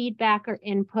additional feedback or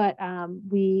input,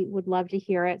 we would love to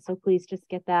hear it. So please just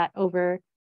get that over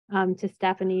to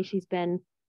Stephanie. She's been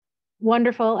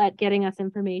wonderful at getting us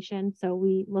information. So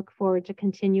we look forward to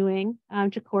continuing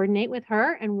to coordinate with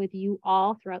her and with you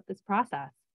all throughout this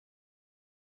process.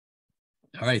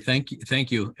 All right. Thank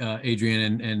you,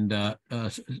 Adrian and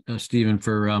Stephen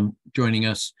for joining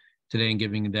us today and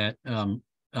giving that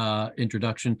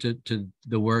introduction to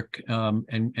the work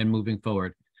and moving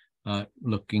forward.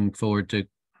 Looking forward to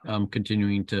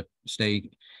continuing to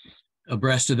stay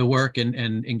abreast of the work and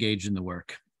engage in the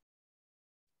work.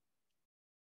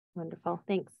 Wonderful.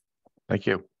 Thanks. Thank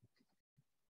you.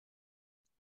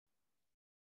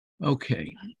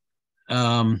 Okay.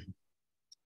 I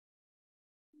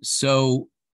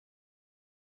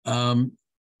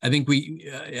think we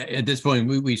at this point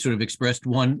we sort of expressed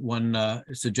one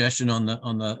suggestion on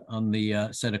the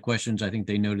set of questions. I think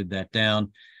they noted that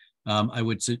down. I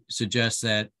would suggest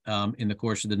that in the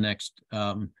course of the next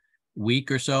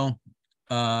week or so,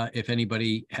 if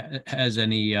anybody has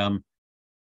any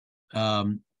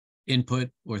input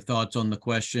or thoughts on the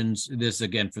questions, this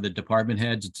again for the department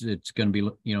heads, it's going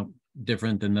to be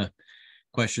different than the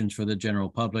questions for the general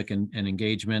public and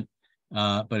engagement.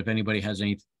 But if anybody has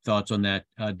any thoughts on that,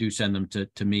 do send them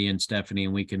to me and Stephanie,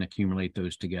 and we can accumulate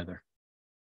those together.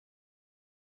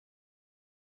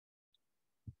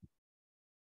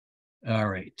 All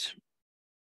right.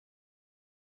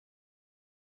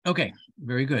 Okay,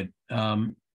 very good.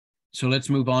 So let's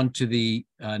move on to the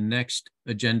next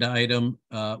agenda item,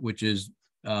 which is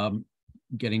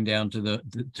getting down to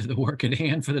the work at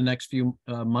hand for the next few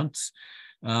months,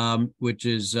 which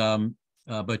is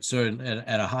but sort of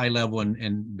at a high level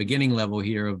and beginning level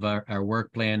here of our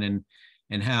work plan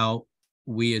and how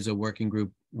we as a working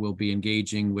group will be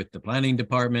engaging with the planning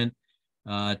department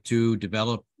to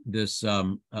develop this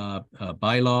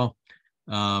bylaw.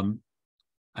 I'm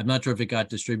not sure if it got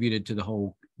distributed to the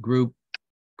whole group,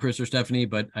 Chris or Stephanie,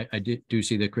 but I do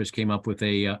see that Chris came up with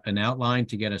an outline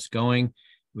to get us going,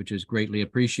 which is greatly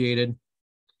appreciated.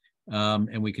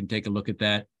 And we can take a look at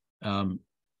that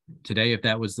today if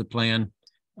that was the plan.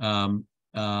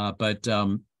 But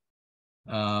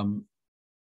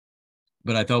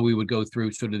I thought we would go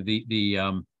through sort of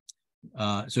the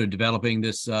sort of developing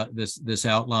this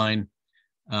outline,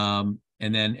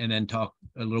 and then talk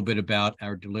a little bit about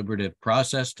our deliberative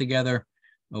process together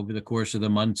over the course of the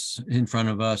months in front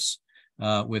of us.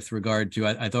 With regard to,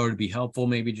 I thought it'd be helpful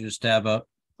maybe just to have a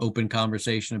open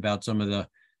conversation about some of the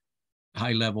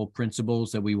high level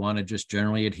principles that we want to just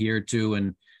generally adhere to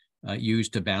and use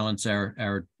to balance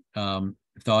our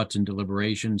thoughts and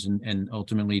deliberations and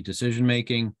ultimately decision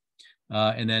making,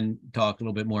 and then talk a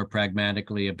little bit more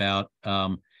pragmatically about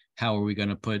how are we going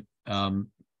to put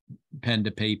pen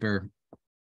to paper,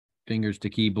 fingers to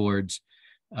keyboards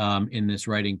in this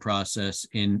writing process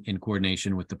in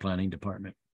coordination with the planning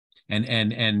department,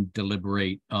 and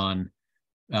deliberate on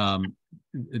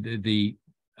the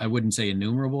I wouldn't say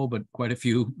innumerable, but quite a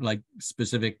few like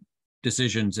specific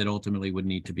decisions that ultimately would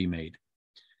need to be made.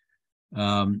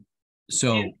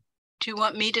 So do you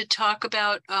want me to talk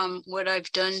about what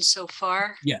I've done so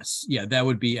far? Yes, yeah, that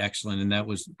would be excellent. And that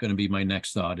was going to be my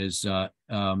next thought is,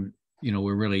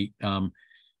 we're really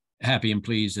happy and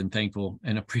pleased and thankful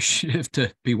and appreciative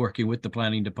to be working with the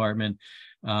planning department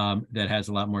that has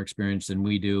a lot more experience than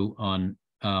we do on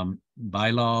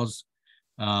bylaws.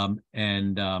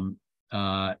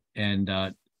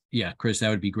 Yeah, Chris, that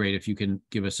would be great if you can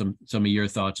give us some of your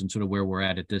thoughts and sort of where we're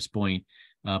at this point.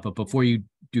 But before you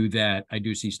do that, I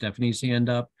do see Stephanie's hand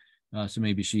up. So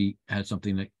maybe she has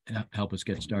something to help us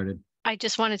get started. I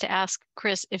just wanted to ask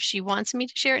Chris if she wants me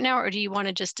to share it now, or do you want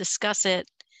to just discuss it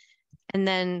and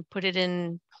then put it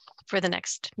in for the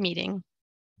next meeting?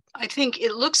 I think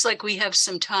it looks like we have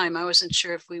some time. I wasn't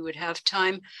sure if we would have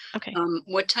time. Okay.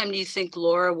 What time do you think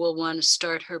Laura will want to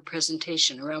start her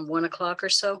presentation? Around 1 o'clock or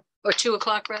so? Or 2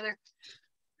 o'clock rather?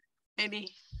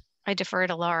 Maybe. I defer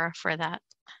to Laura for that.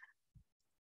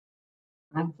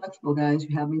 I'm flexible, guys.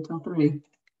 You have me till 3.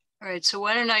 All right. So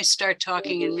why don't I start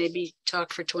talking and maybe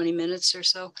talk for 20 minutes or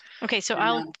so? Okay. So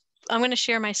I'm going to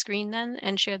share my screen then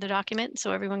and share the document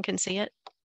so everyone can see it.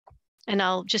 And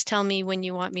I'll just tell me when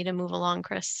you want me to move along,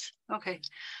 Chris. Okay,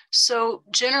 so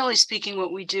generally speaking,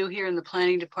 what we do here in the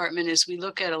planning department is we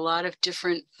look at a lot of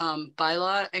different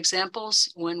bylaw examples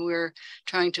when we're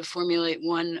trying to formulate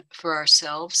one for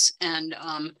ourselves, and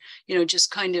you know,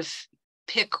 just kind of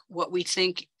pick what we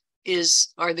think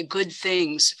are the good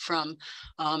things from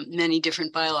many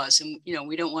different bylaws. And you know,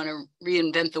 we don't want to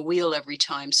reinvent the wheel every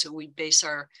time, so we base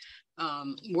our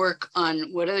work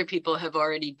on what other people have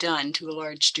already done to a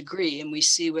large degree, and we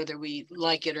see whether we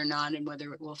like it or not, and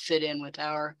whether it will fit in with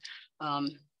our,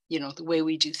 you know, the way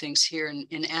we do things here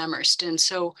in Amherst. And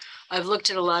so I've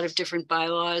looked at a lot of different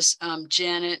bylaws.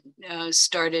 Janet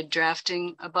started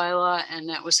drafting a bylaw, and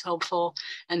that was helpful.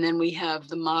 And then we have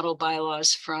the model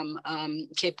bylaws from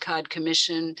Cape Cod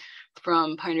Commission,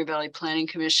 from Pioneer Valley Planning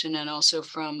Commission, and also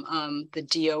from the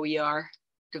DOER,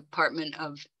 Department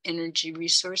of Energy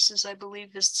Resources, I believe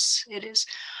it is.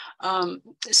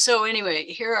 So anyway,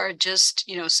 here are just,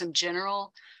 you know, some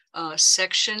general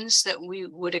sections that we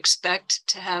would expect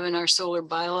to have in our solar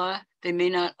bylaw. They may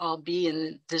not all be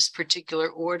in this particular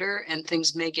order, and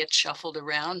things may get shuffled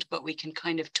around, but we can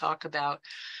kind of talk about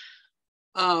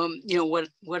you know,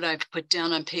 what I've put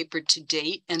down on paper to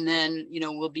date, and then, you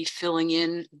know, we'll be filling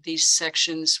in these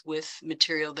sections with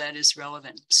material that is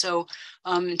relevant. So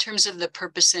in terms of the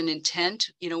purpose and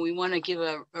intent, you know, we want to give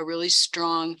a really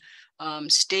strong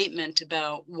statement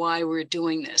about why we're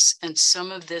doing this, and some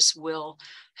of this will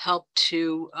help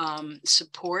to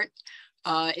support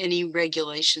any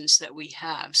regulations that we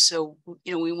have. So,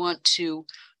 you know, we want to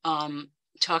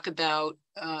talk about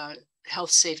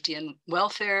health, safety, and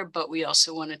welfare, but we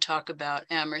also want to talk about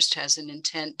Amherst has an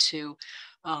intent to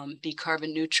be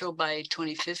carbon neutral by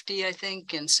 2050, I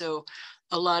think. And so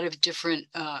a lot of different,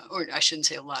 or I shouldn't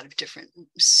say a lot of different,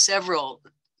 several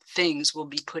things will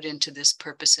be put into this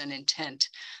purpose and intent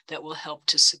that will help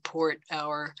to support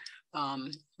our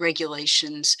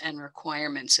regulations and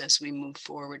requirements as we move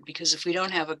forward. Because if we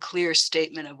don't have a clear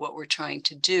statement of what we're trying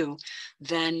to do,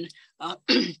 then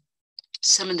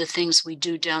some of the things we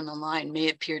do down the line may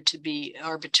appear to be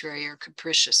arbitrary or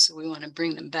capricious. So we want to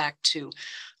bring them back to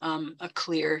a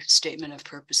clear statement of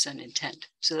purpose and intent.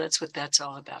 So that's what that's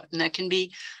all about. And that can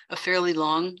be a fairly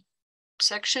long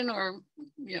section, or,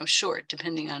 you know, short,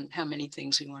 depending on how many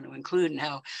things we want to include and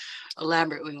how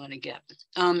elaborate we want to get.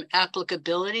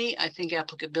 Applicability, I think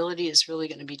applicability is really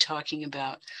going to be talking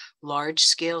about large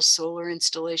scale solar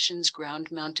installations,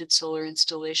 ground mounted solar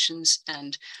installations.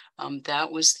 And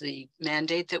that was the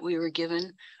mandate that we were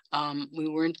given. We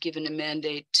weren't given a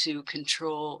mandate to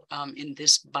control in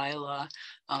this bylaw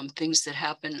things that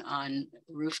happen on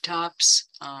rooftops.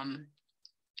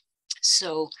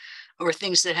 Or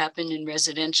things that happen in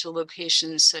residential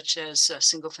locations, such as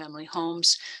single family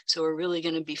homes. So we're really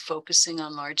going to be focusing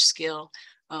on large scale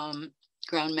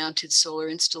ground mounted solar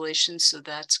installations. So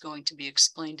that's going to be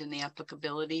explained in the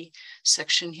applicability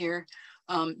section here.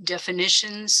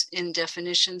 Definitions,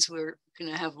 we're going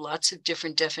to have lots of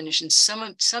different definitions.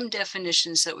 Some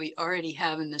definitions that we already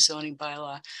have in the zoning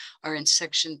bylaw are in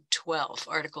section 12,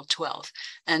 article 12,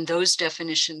 and those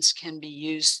definitions can be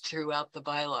used throughout the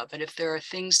bylaw. But if there are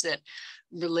things that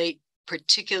relate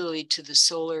particularly to the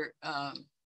solar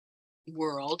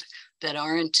world that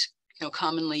aren't, you know,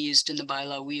 commonly used in the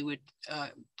bylaw, we would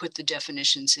put the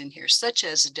definitions in here, such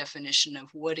as a definition of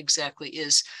what exactly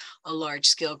is a large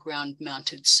scale ground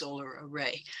mounted solar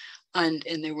array. And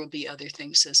there will be other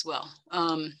things as well.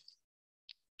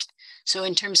 So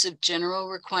in terms of general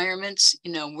requirements,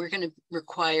 you know, we're going to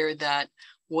require that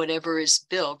whatever is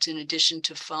built, in addition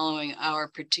to following our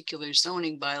particular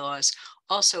zoning bylaws,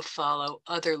 also follow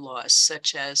other laws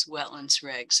such as wetlands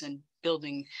regs and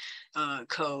building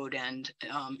code and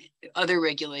other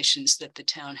regulations that the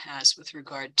town has with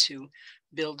regard to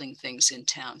building things in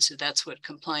town. So that's what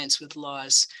compliance with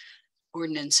laws,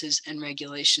 ordinances, and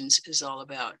regulations is all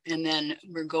about. And then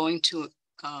we're going to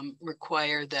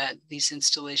require that these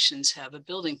installations have a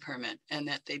building permit and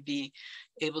that they be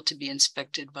able to be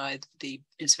inspected by the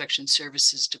Inspection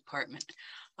Services Department.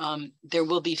 There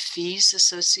will be fees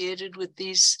associated with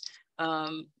these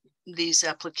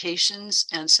applications,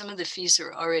 and some of the fees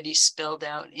are already spelled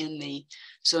out in the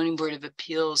Zoning Board of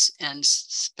Appeals and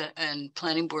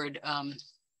Planning Board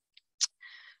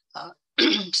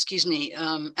excuse me,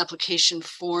 application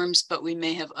forms, but we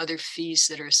may have other fees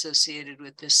that are associated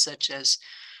with this, such as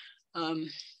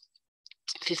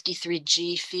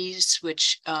 53G fees,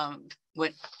 which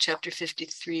what Chapter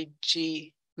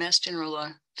 53G, Mass General Law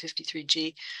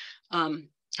 53G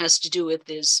has to do with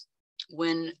is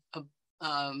when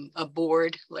a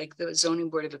board like the Zoning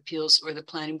Board of Appeals or the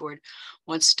Planning Board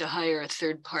wants to hire a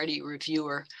third-party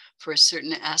reviewer for a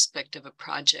certain aspect of a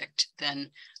project,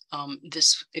 then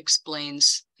this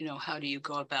explains, how do you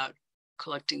go about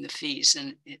collecting the fees.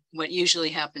 And what usually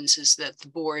happens is that the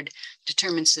board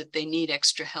determines that they need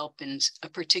extra help in a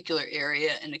particular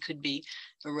area, and it could be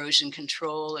erosion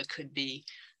control, it could be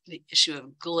the issue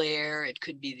of glare, it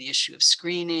could be the issue of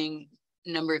screening,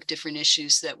 number of different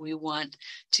issues that we want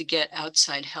to get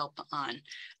outside help on.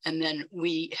 And then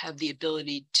we have the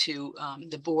ability to,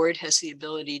 the board has the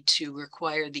ability to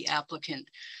require the applicant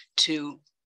to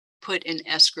put in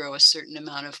escrow a certain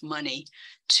amount of money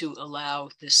to allow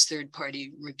this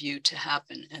third-party review to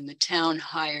happen. And the town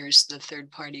hires the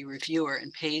third-party reviewer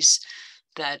and pays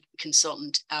that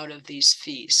consultant out of these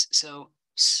fees. So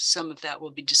some of that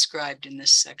will be described in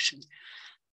this section.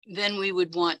 Then we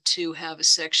would want to have a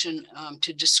section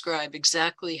to describe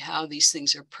exactly how these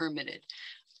things are permitted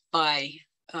by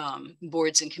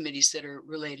boards and committees that are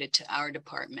related to our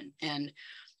department. And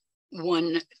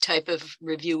one type of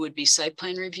review would be site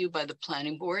plan review by the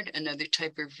planning board. Another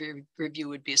type of review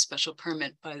would be a special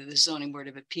permit by the Zoning Board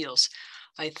of Appeals.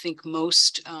 I think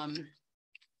most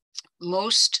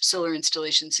solar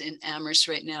installations in Amherst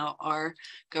right now are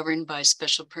governed by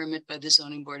special permit by the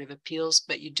Zoning Board of Appeals,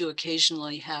 but you do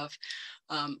occasionally have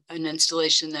an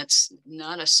installation that's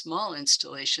not a small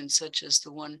installation, such as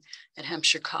the one at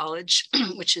Hampshire College,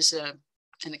 which is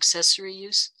an accessory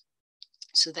use.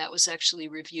 So that was actually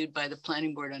reviewed by the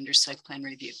planning board under site plan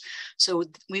review. So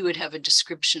we would have a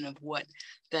description of what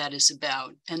that is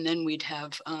about. And then we'd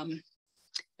have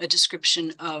a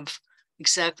description of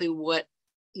exactly what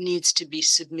needs to be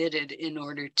submitted in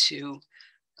order to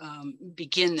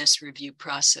begin this review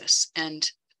process.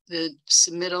 And the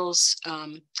submittals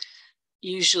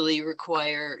usually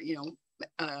require,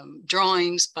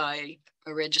 drawings by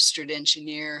a registered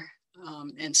engineer,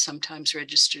 and sometimes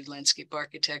registered landscape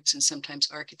architects, and sometimes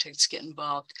architects get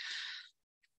involved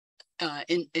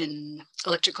in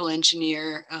electrical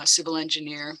engineer, civil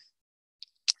engineer.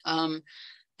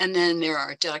 And then there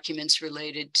are documents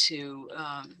related to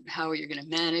how you're going to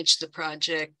manage the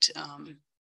project,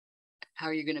 how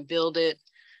you're going to build it.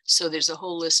 So there's a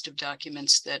whole list of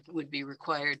documents that would be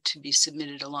required to be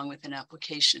submitted along with an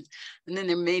application. And then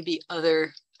there may be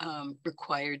other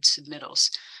required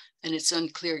submittals. And it's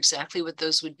unclear exactly what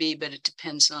those would be, but it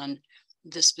depends on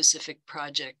the specific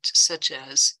project, such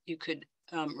as you could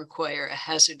require a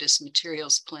hazardous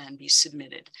materials plan be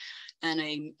submitted and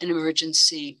an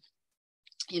emergency,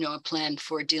 a plan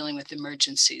for dealing with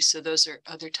emergencies. So those are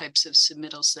other types of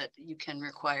submittals that you can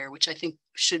require, which I think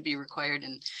should be required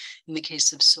in the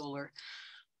case of solar.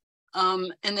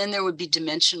 And then there would be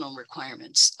dimensional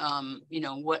requirements.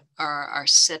 What are our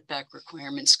setback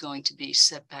requirements going to be?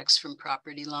 Setbacks from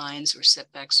property lines or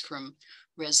setbacks from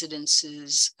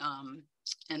residences,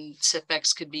 and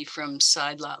setbacks could be from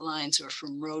side lot lines or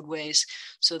from roadways.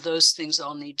 So those things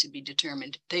all need to be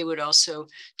determined.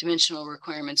 Dimensional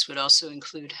requirements would also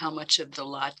include how much of the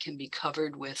lot can be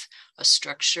covered with a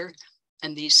structure.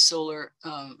 And these solar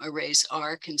arrays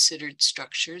are considered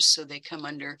structures, so they come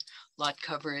under lot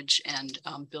coverage and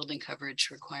building coverage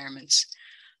requirements.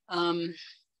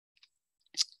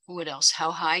 What else?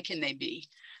 How high can they be?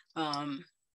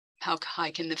 How high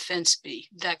can the fence be?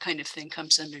 That kind of thing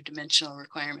comes under dimensional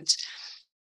requirements.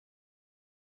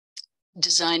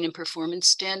 Design and performance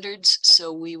standards.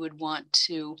 So we would want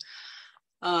to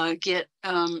get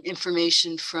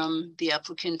information from the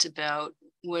applicant about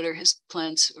what are his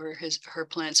plans or her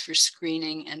plans for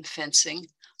screening and fencing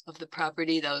of the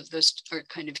property. Those are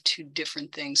kind of two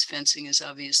different things. Fencing is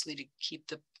obviously to keep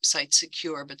the site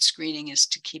secure, but screening is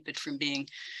to keep it from being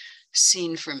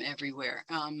seen from everywhere.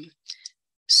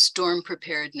 Storm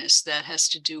preparedness, that has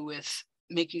to do with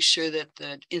making sure that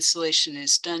the installation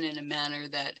is done in a manner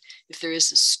that if there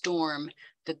is a storm,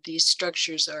 that these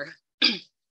structures are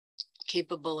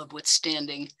capable of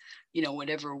withstanding,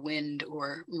 whatever wind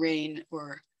or rain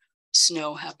or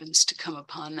snow happens to come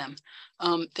upon them.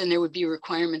 Then there would be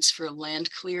requirements for land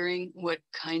clearing. What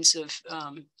kinds of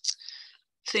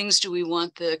things do we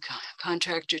want the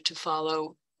contractor to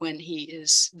follow when he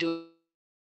is doing,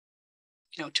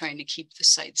 trying to keep the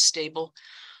site stable?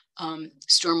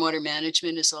 Stormwater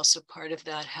management is also part of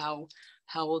that. How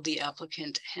will the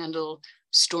applicant handle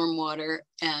stormwater?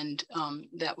 And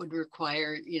that would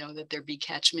require, that there be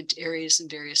catchment areas in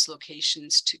various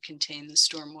locations to contain the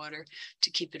stormwater,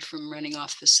 to keep it from running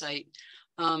off the site.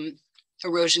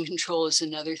 Erosion control is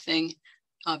another thing.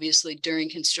 Obviously, during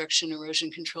construction,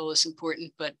 erosion control is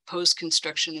important, but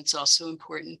post-construction, it's also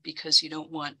important because you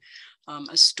don't want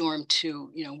a storm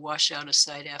to, wash out a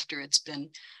site after it's been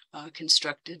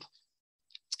constructed.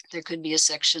 There could be a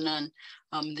section on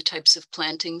the types of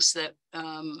plantings that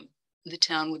the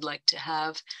town would like to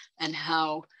have and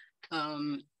how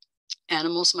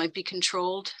animals might be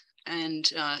controlled.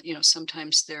 And,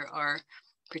 sometimes there are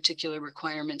particular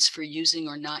requirements for using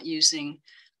or not using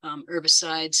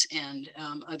herbicides and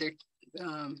other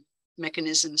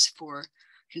mechanisms for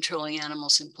controlling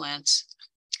animals and plants.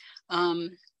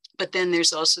 But then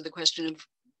there's also the question of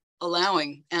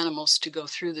allowing animals to go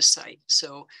through the site.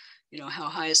 So, how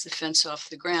high is the fence off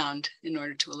the ground in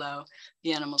order to allow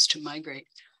the animals to migrate?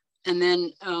 And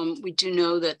then we do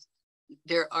know that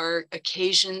there are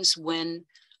occasions when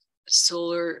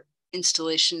solar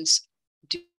installations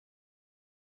do.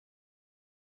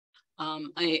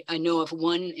 I know of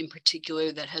one in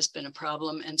particular that has been a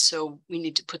problem. And so we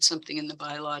need to put something in the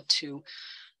bylaw to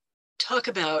talk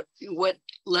about what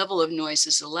level of noise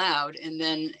is allowed. And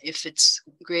then if it's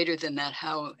greater than that,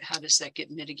 how does that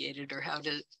get mitigated, or how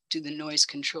do the noise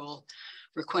control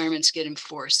requirements get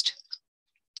enforced?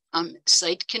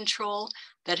 Site control,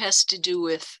 that has to do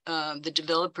with the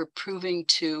developer proving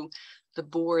to the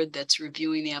board that's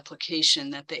reviewing the application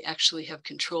that they actually have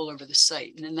control over the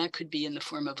site. And then that could be in the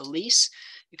form of a lease.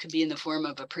 It could be in the form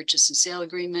of a purchase and sale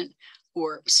agreement,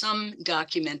 or some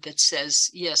document that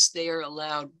says, yes, they are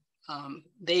allowed.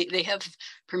 They have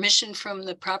permission from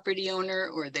the property owner,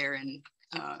 or they're in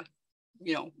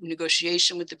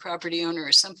negotiation with the property owner,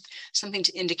 or something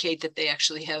to indicate that they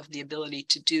actually have the ability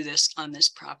to do this on this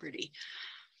property.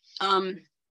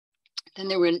 Then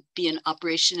there would be an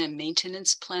operation and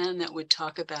maintenance plan that would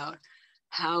talk about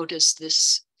how is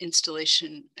this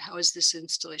installation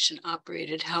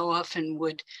operated? How often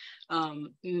would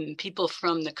people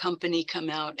from the company come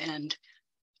out and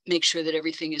make sure that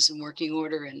everything is in working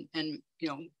order and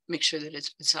make sure that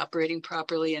it's operating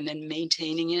properly, and then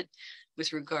maintaining it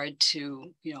with regard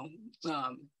to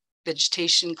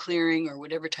vegetation clearing or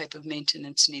whatever type of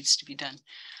maintenance needs to be done.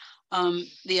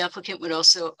 The applicant would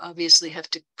also obviously have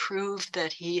to prove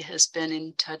that he has been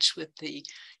in touch with the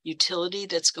utility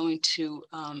that's going to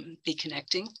be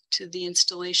connecting to the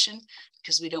installation,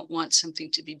 because we don't want something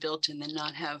to be built and then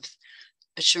not have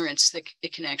assurance that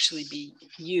it can actually be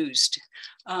used.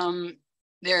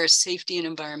 There are safety and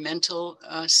environmental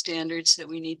standards that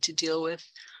we need to deal with,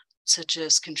 such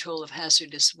as control of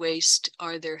hazardous waste.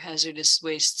 Are there hazardous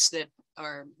wastes that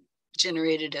are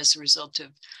generated as a result of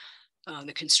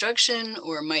the construction,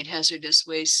 or might hazardous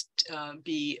waste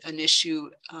be an issue,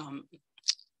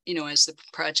 as the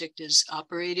project is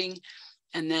operating?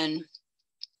 And then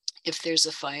if there's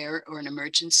a fire or an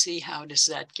emergency, how does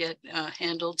that get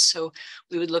handled? So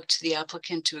we would look to the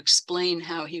applicant to explain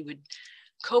how he would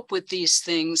cope with these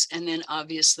things, and then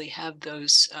obviously have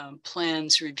those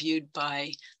plans reviewed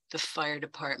by the fire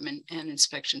department and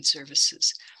inspection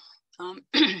services.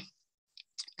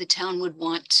 The town would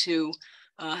want to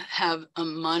have a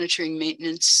monitoring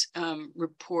maintenance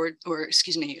report, or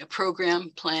a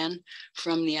program plan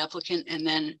from the applicant, and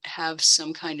then have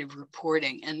some kind of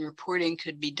reporting. And reporting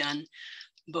could be done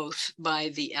both by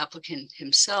the applicant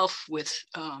himself with,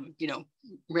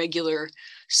 regular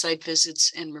site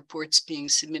visits and reports being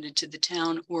submitted to the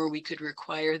town, or we could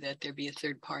require that there be a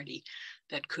third party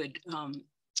that could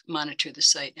monitor the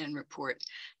site and report.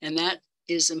 And that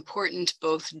is important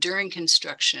both during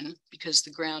construction, because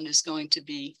the ground is going to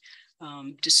be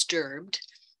disturbed,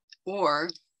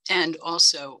 and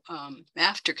also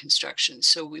after construction.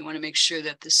 So we want to make sure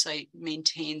that the site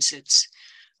maintains its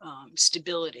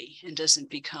stability and doesn't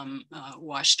become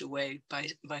washed away by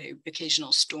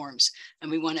occasional storms. And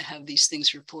we want to have these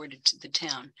things reported to the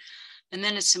town. And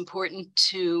then it's important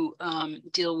to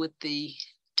deal with the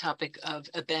topic of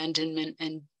abandonment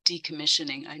and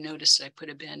decommissioning. I noticed I put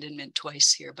abandonment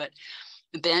twice here, but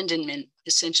abandonment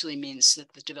essentially means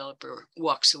that the developer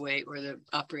walks away, or the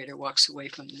operator walks away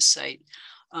from the site.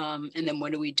 And then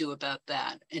what do we do about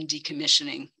that? And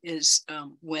decommissioning is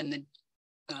when the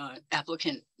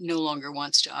applicant no longer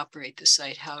wants to operate the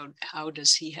site. How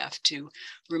does he have to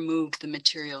remove the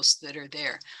materials that are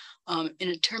there?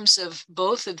 In terms of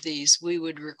both of these, we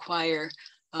would require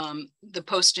the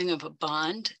posting of a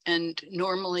bond. And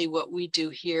normally what we do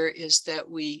here is that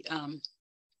we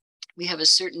have a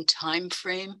certain time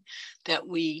frame that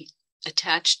we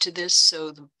attach to this.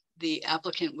 So the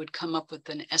applicant would come up with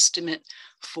an estimate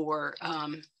for how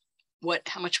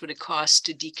much would it cost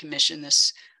to decommission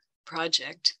this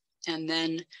project. And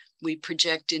then we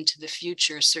project into the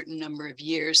future a certain number of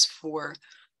years for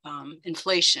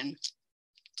inflation.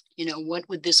 you know, what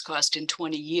would this cost in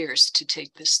 20 years to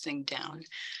take this thing down?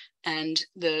 And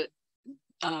the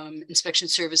inspection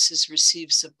services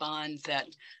receives a bond that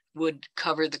would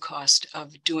cover the cost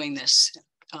of doing this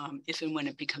if and when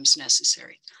it becomes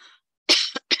necessary.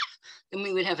 Then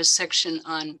we would have a section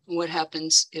on what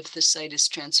happens if the site is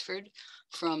transferred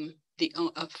from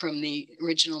the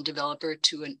original developer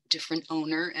to a different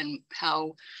owner and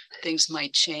how things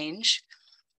might change.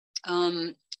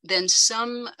 Then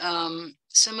some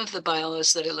of the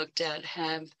bylaws that I looked at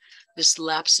have this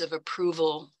lapse of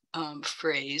approval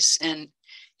phrase, and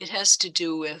it has to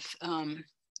do with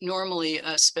normally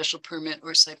a special permit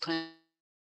or site plan.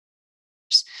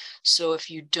 So if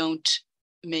you don't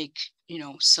make, you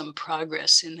know, some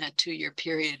progress in that 2-year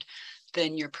period,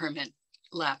 then your permit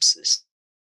lapses.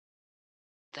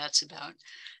 That's about.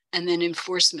 And then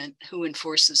enforcement, who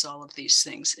enforces all of these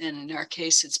things? And in our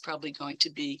case, it's probably going to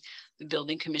be the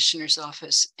building commissioner's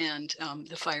office and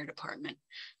the fire department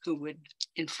who would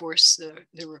enforce the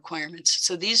requirements.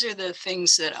 So these are the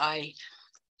things that I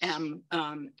am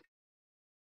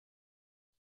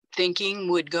thinking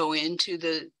would go into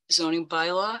the zoning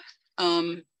bylaw.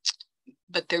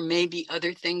 But there may be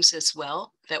other things as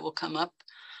well that will come up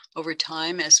over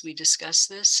time as we discuss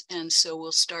this. And so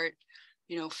we'll start,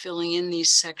 you know, filling in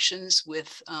these sections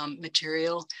with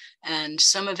material, and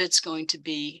some of it's going to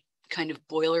be kind of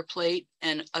boilerplate,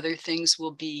 and other things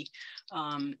will be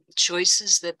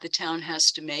choices that the town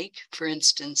has to make. For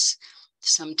instance,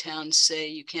 some towns say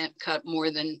you can't cut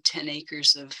more than 10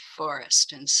 acres of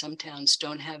forest, and some towns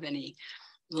don't have any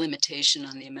limitation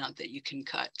on the amount that you can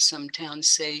cut. Some towns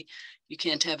say you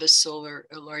can't have a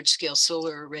large-scale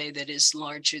solar array that is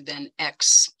larger than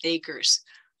X acres.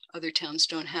 Other towns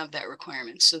don't have that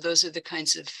requirement. So those are the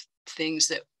kinds of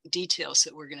things, details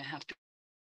that we're going to have to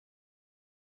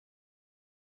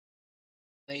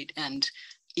and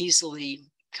easily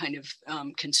kind of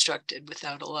constructed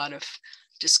without a lot of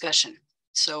discussion.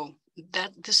 So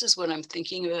this is what I'm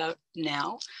thinking about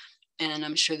now. And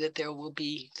I'm sure that there will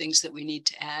be things that we need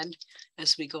to add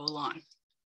as we go along.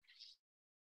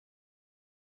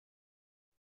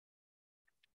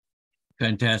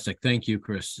 Fantastic. Thank you,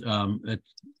 Chris.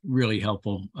 That's really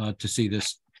helpful to see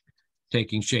this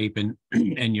taking shape and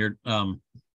your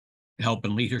help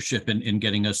and leadership in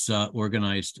getting us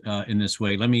organized in this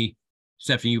way. Let me,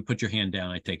 Stephanie, you put your hand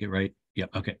down, I take it, right? Yeah,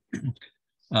 okay.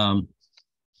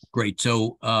 Great.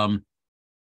 So I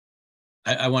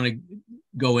want to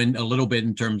go in a little bit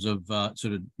in terms of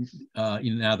sort of,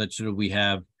 you know, now that sort of we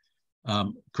have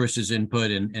Chris's input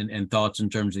and thoughts in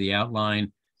terms of the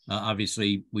outline.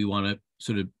 Obviously, we want to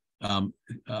sort of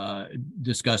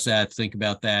discuss that, think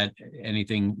about that,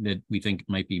 anything that we think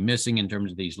might be missing in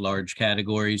terms of these large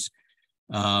categories.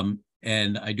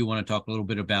 And I do want to talk a little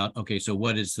bit about, okay, so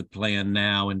what is the plan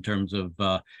now in terms of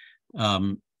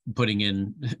putting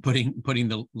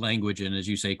the language in, as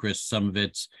you say, Chris, some of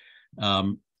it's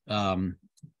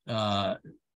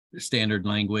standard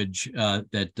language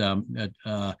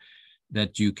that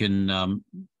you can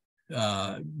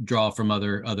draw from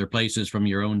other places, from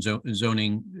your own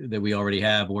zoning that we already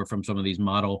have, or from some of these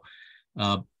model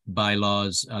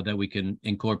bylaws that we can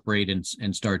incorporate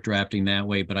and start drafting that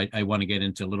way. But I want to get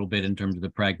into a little bit in terms of the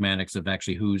pragmatics of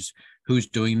actually who's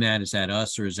doing that. Is that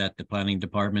us, or is that the planning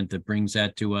department that brings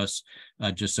that to us,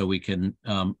 just so we can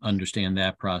understand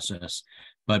that process.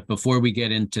 But before we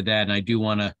get into that, and I do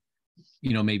want to,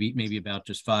 you know, maybe about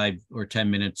just 5 or 10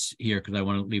 minutes here, because I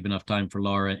want to leave enough time for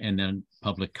Laura and then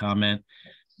public comment.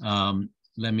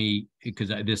 Let me, because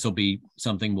this will be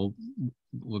something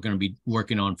we're going to be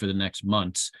working on for the next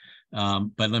months.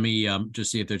 But let me just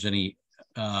see if there's any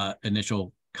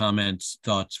initial comments,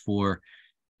 thoughts for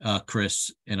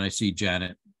Chris, and I see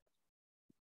Janet.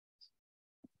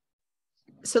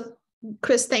 So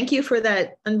Chris, thank you for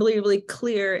that unbelievably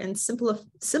clear and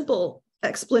simple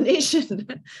explanation.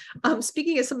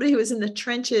 Speaking as somebody who was in the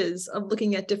trenches of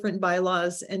looking at different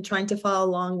bylaws and trying to follow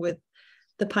along with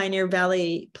the Pioneer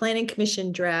Valley Planning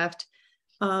Commission draft,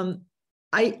 the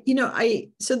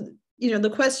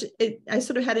question, I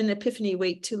sort of had an epiphany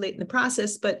way too late in the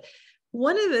process, but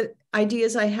one of the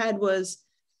ideas I had was,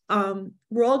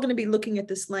 we're all going to be looking at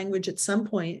this language at some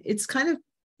point. It's kind of,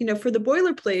 you know, for the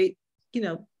boilerplate,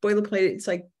 it's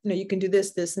like, you know, you can do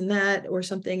this, this, and that, or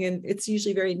something. And it's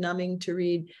usually very numbing to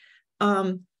read,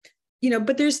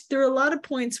 but there are a lot of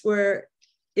points where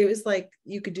it was like,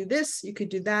 you could do this, you could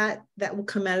do that, that will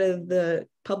come out of the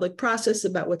public process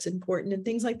about what's important and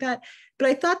things like that. But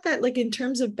I thought that, like, in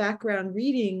terms of background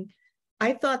reading,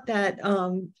 I thought that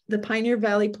the Pioneer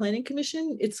Valley Planning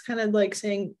Commission, it's kind of like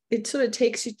saying, it sort of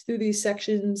takes you through these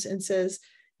sections and says,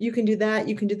 you can do that,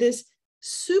 you can do this.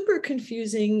 super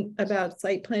confusing about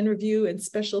site plan review and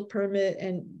special permit.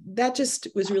 And that just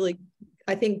was really,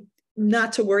 I think,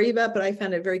 not to worry about, but I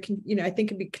found it very, I think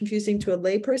it'd be confusing to a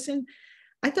layperson.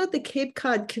 I thought the Cape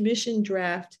Cod Commission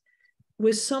draft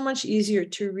was so much easier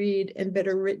to read and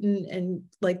better written, and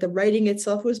like the writing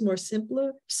itself was more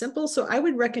simple. So I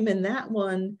would recommend that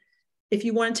one if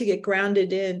you wanted to get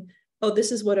grounded in, oh,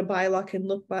 this is what a bylaw can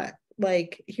look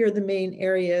like, here are the main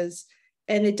areas.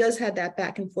 And it does have that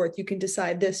back and forth. You can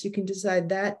decide this, you can decide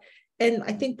that. And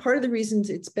I think part of the reasons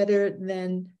it's better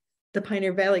than the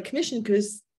Pioneer Valley Commission,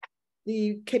 because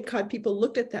the Cape Cod people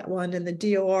looked at that one and the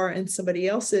DOR and somebody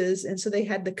else's. And so they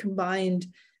had the combined,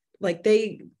 like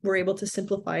they were able to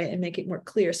simplify it and make it more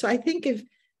clear. So I think if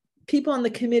people on the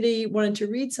committee wanted to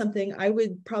read something, I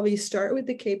would probably start with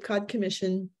the Cape Cod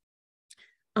Commission.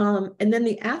 And then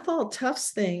the Athol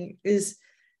Tufts thing is,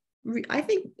 I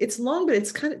think it's long, but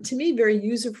it's kind of, to me, very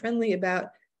user-friendly about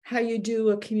how you do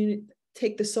a community,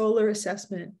 take the solar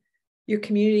assessment, your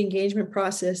community engagement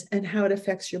process, and how it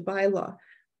affects your bylaw.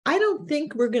 I don't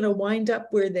think we're going to wind up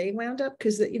where they wound up,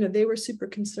 because they were super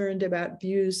concerned about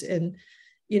views and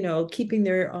keeping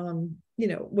their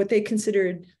what they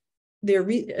considered their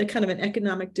kind of an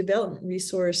economic development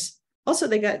resource. Also,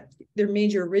 they got their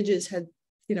major ridges had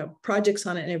projects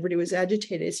on it, and everybody was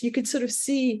agitated. So you could sort of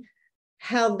see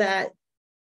how that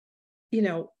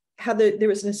there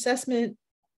was an assessment,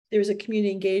 there was a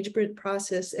community engagement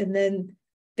process, and then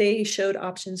they showed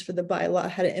options for the bylaw,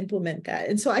 how to implement that.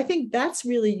 And so I think that's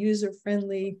really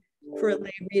user-friendly for a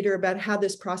lay reader about how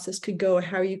this process could go, or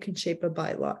how you can shape a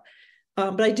bylaw.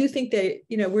 But I do think that,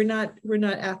 we're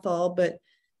not Athol, but,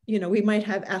 we might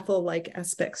have Athol-like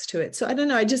aspects to it. So I don't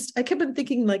know. I kept on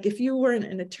thinking, like, if you weren't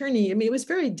an attorney, I mean, it was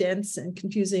very dense and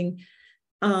confusing.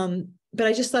 But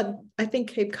I just thought, I think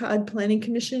Cape Cod Planning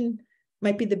Commission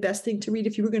might be the best thing to read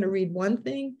if you were going to read one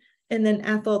thing. And then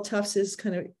Athol Tufts is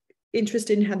kind of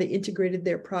interested in how they integrated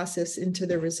their process into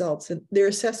their results and their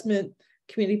assessment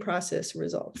community process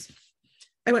results.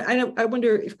 I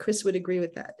wonder if Chris would agree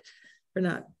with that or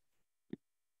not.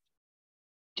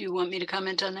 Do you want me to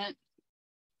comment on that?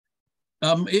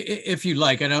 If you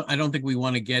like. I don't think we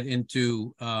want to get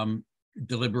into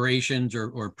deliberations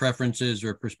or preferences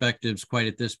or perspectives quite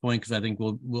at this point, because I think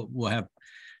we'll have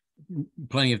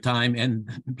plenty of time and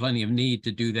plenty of need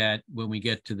to do that when we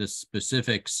get to the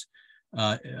specifics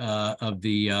of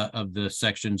the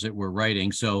sections that we're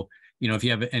writing. So, if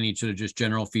you have any sort of just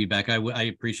general feedback, I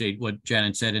appreciate what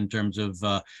Janet said in terms of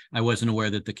I wasn't aware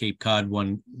that the Cape Cod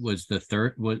one was the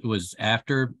third was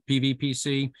after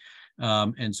PVPC.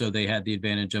 And so they had the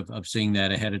advantage of seeing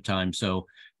that ahead of time. So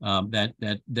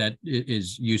that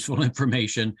is useful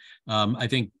information. I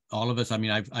think all of us, I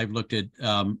mean, I've looked at,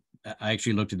 I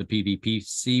actually looked at the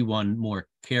PVPC one more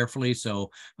carefully. So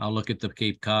I'll look at the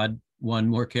Cape Cod one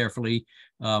more carefully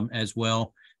as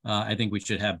well. I think we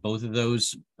should have both of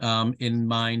those in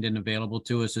mind and available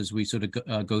to us as we sort of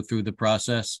go through the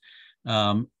process.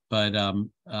 But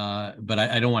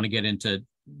I don't want to get into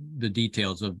the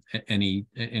details of any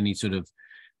sort of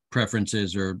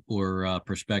preferences or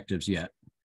perspectives yet.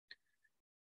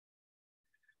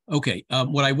 Okay,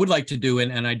 what I would like to do,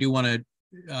 and I do want to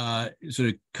sort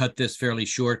of cut this fairly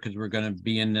short because we're going to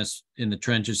be in the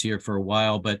trenches here for a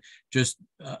while, but just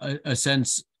a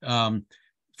sense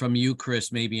from you,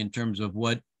 Chris, maybe in terms of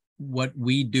what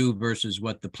we do versus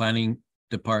what the planning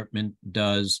department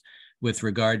does with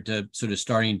regard to sort of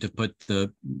starting to put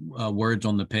the words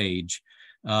on the page.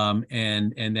 And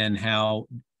then how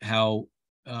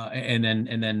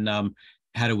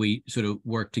do we sort of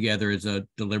work together as a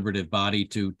deliberative body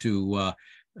to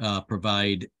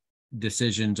provide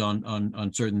decisions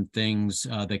on certain things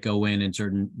that go in and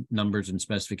certain numbers and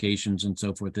specifications and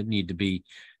so forth that need to be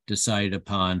decided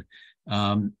upon.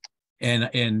 And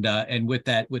with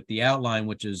that, with the outline,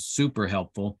 which is super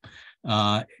helpful,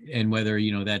 and whether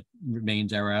that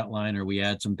remains our outline or we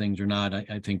add some things or not,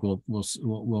 I think we'll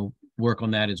work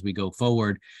on that as we go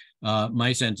forward.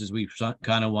 My sense is we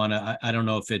kind of want to, I don't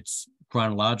know if it's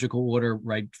chronological order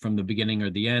right from the beginning or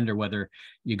the end, or whether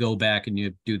you go back and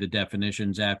you do the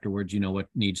definitions afterwards, what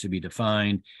needs to be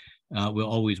defined. We'll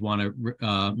always want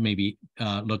to maybe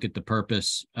look at the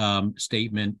purpose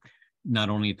statement, not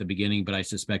only at the beginning, but I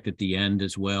suspect at the end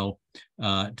as well,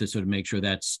 to sort of make sure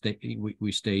that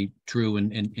we stay true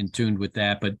and tuned with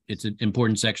that. But it's an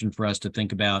important section for us to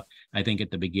think about, I think,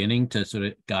 at the beginning to sort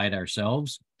of guide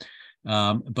ourselves.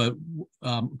 But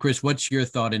Chris, what's your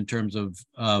thought in terms of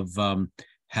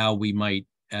how we might,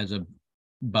 as a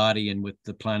body and with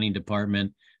the planning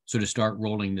department, sort of start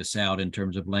rolling this out in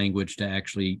terms of language to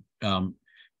actually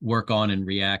work on and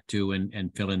react to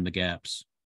and fill in the gaps?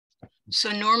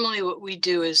 So normally what we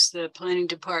do is the planning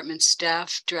department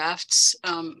staff drafts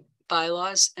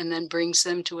bylaws and then brings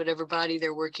them to whatever body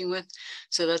they're working with.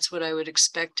 So that's what I would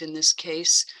expect in this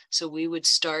case. So we would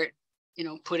start, you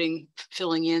know,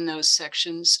 filling in those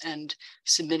sections and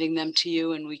submitting them to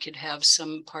you, and we could have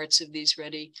some parts of these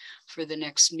ready for the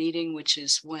next meeting, which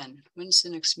is when? When's the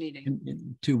next meeting?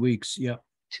 In 2 weeks, yeah.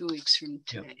 2 weeks from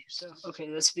today. Yep. So, okay,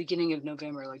 that's the beginning of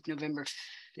November, like November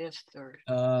 5th or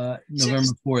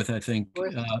November 4th, I think.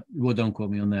 4th? Well, don't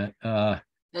quote me on that.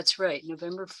 That's right,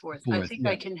 November 4th. I 4th, think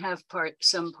yeah. I can have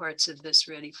some parts of this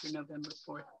ready for November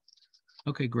 4th.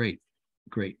 Okay, great.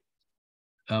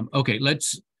 Okay,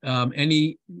 let's,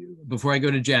 before I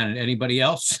go to Janet, anybody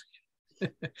else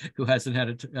who hasn't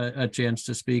had a chance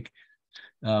to speak?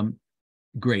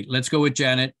 Great, let's go with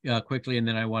Janet quickly, and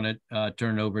then I want to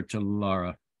turn it over to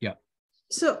Laura. Yeah.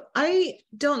 So I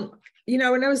don't, you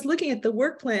know, when I was looking at the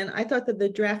work plan, I thought that the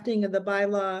drafting of the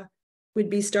bylaw would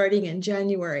be starting in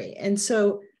January. And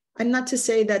so I'm not to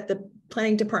say that the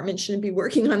planning department shouldn't be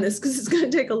working on this, because it's going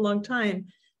to take a long time.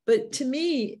 But to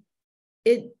me,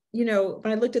 it, you know,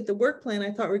 when I looked at the work plan,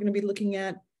 I thought we were going to be looking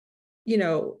at, you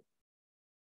know,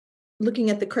 looking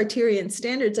at the criteria and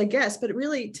standards, I guess. But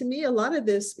really, to me, a lot of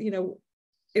this, you know,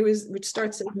 which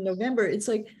starts in November, it's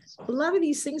like a lot of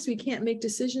these things we can't make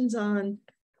decisions on,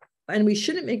 and we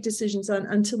shouldn't make decisions on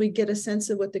until we get a sense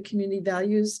of what the community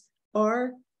values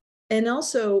are. And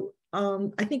also,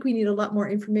 I think we need a lot more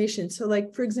information. So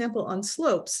like, for example, on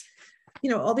slopes, you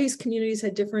know, all these communities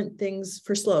had different things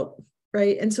for slope,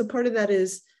 right? And so part of that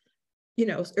is, you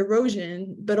know,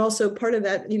 erosion, but also part of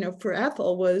that, you know, for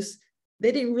Athol was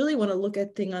they didn't really want to look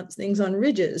at things on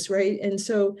ridges, right? And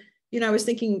so, you know, I was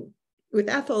thinking with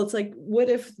Athol, it's like, what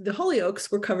if the Hollyoaks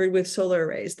were covered with solar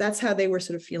arrays? That's how they were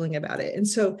sort of feeling about it. And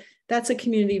so that's a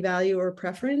community value or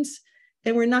preference.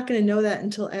 And we're not going to know that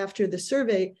until after the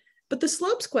survey. But the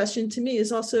slopes question to me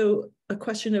is also a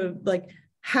question of like,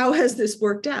 how has this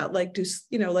worked out? Like, do,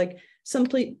 you know, like some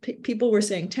people were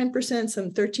saying 10%,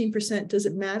 some 13%, does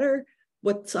it matter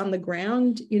what's on the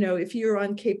ground? You know, if you're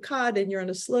on Cape Cod and you're on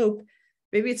a slope,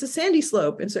 maybe it's a sandy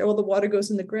slope and so all the water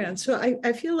goes in the ground. So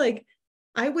I feel like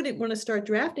I wouldn't want to start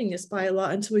drafting this bylaw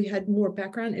until we had more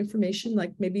background information,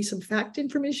 like maybe some fact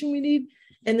information we need,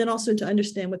 and then also to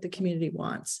understand what the community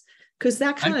wants. Because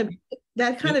that kind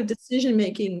of decision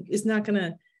making is not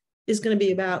going to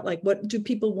be about like, what do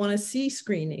people want to see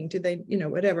screening? Do they, you know,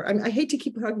 whatever. I mean, I hate to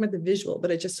keep talking about the visual, but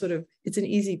it just sort of, it's an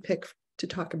easy pick to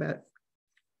talk about.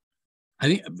 I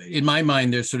think in my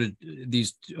mind, there's sort of,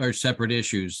 these are separate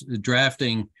issues. The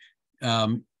drafting,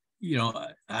 you know,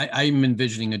 I'm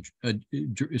envisioning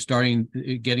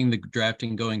getting the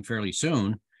drafting going fairly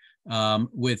soon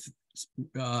with,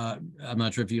 I'm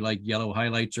not sure if you like yellow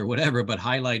highlights or whatever, but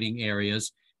highlighting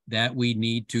areas that we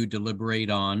need to deliberate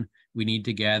on. We need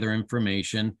to gather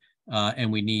information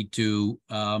and we need to,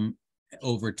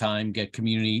 over time, get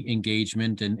community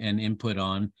engagement and input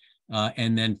on,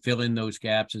 and then fill in those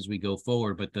gaps as we go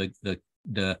forward. But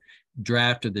the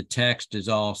draft of the text is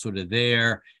all sort of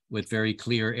there with very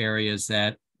clear areas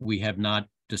that we have not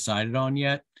decided on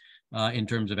yet. In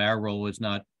terms of our role is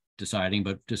not deciding,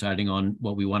 but deciding on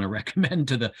what we want to recommend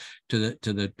to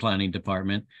the planning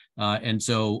department. And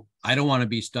so I don't want to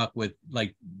be stuck with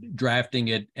like drafting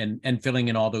it and filling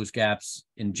in all those gaps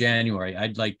in January.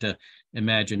 I'd like to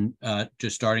imagine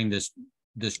just starting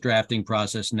this drafting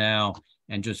process now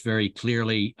and just very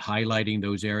clearly highlighting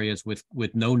those areas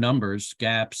with no numbers,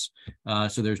 gaps.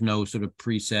 So there's no sort of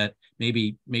preset.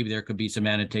 Maybe there could be some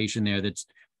annotation there that's,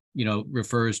 you know,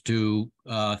 refers to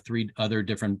 3 other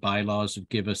different bylaws that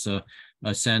give us a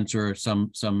sense or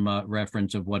some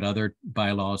reference of what other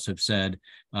bylaws have said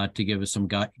to give us some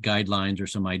guidelines or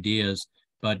some ideas,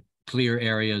 but clear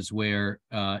areas where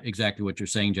exactly what you're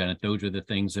saying, Janet, those are the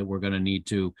things that we're going to need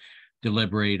to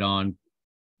deliberate on,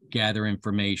 gather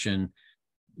information,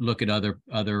 look at other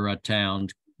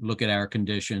towns, look at our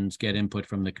conditions, get input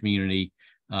from the community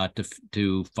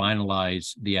to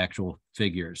finalize the actual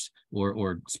figures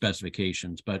or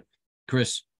specifications. But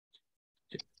Chris?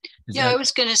 Yeah, I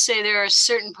was going to say there are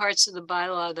certain parts of the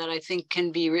bylaw that I think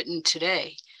can be written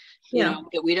today. You know,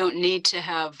 that we don't need to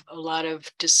have a lot of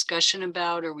discussion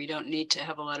about, or we don't need to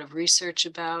have a lot of research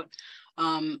about.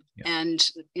 And,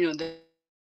 you know, that.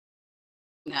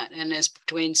 And as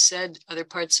Dwayne said, other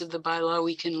parts of the bylaw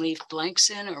we can leave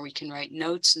blanks in, or we can write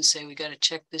notes and say, we got to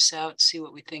check this out, see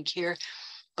what we think here.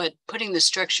 But putting the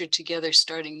structure together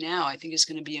starting now, I think is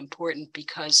going to be important,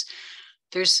 because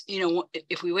there's, you know,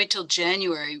 if we wait till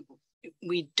January,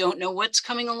 we don't know what's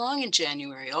coming along in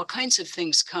January. All kinds of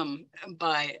things come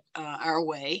by our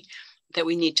way. that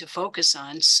we need to focus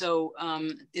on. So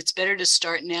it's better to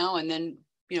start now and then,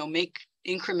 make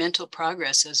incremental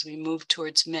progress as we move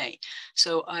towards May.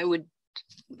 So I would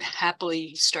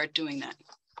happily start doing that.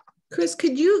 Chris,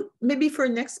 could you maybe for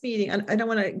next meeting, I don't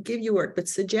want to give you work, but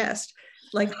suggest,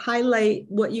 like, highlight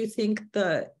what you think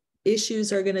the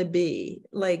issues are going to be,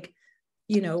 like,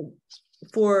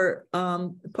 for,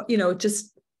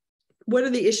 just what are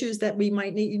the issues that we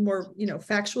might need more,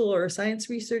 factual or science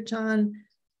research on,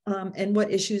 and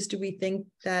what issues do we think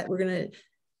that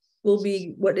we'll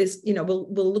be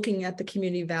looking at the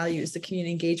community values, the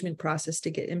community engagement process to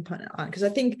get input on, because I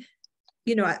think,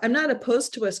 I'm not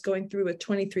opposed to us going through a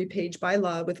 23-page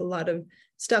bylaw with a lot of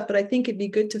stuff, but I think it'd be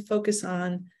good to focus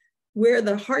on where are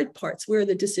the hard parts, where are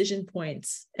the decision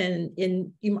points. And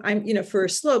for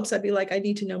slopes, I'd be like, I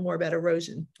need to know more about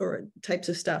erosion or types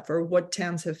of stuff, or what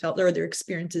towns have felt or their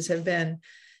experiences have been,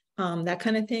 that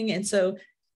kind of thing. And so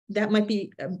that might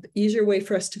be an easier way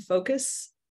for us to focus.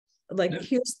 Like,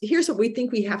 here's what we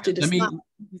think we have to decide.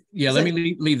 Let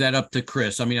me leave that up to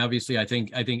Chris. I mean, obviously, I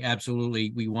think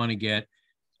absolutely we want to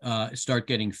start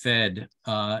getting fed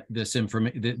this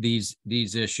information,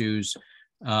 these issues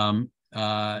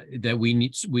that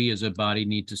we as a body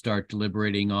need to start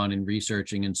deliberating on and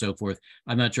researching and so forth.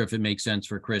 I'm not sure if it makes sense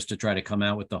for Chris to try to come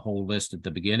out with the whole list at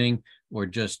the beginning, or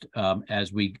just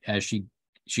as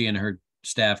she and her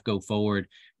staff go forward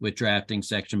with drafting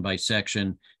section by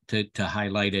section to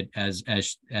highlight it as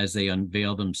they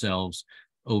unveil themselves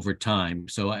over time.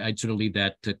 So I'd sort of leave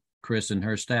that to Chris and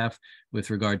her staff with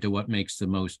regard to what makes the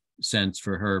most sense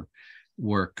for her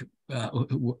work,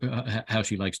 how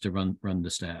she likes to run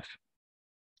the staff.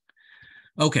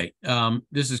 Okay,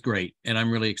 this is great, and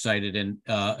I'm really excited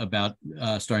about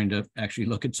starting to actually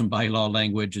look at some bylaw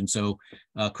language. And so,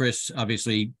 Chris,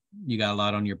 obviously you got a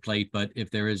lot on your plate, but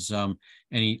if there is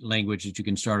any language that you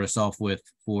can start us off with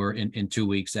for in 2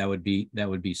 weeks, that would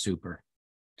be super.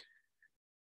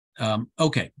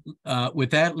 Okay,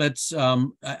 with that, let's.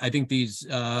 I think these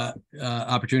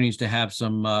opportunities to have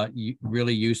some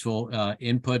really useful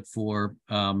input for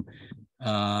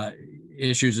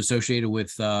issues associated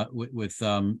with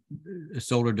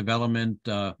solar development,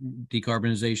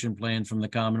 decarbonization plans from the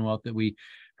Commonwealth that we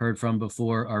heard from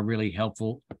before are really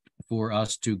helpful for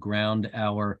us to ground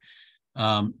our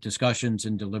discussions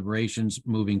and deliberations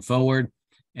moving forward.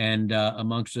 And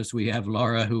amongst us, we have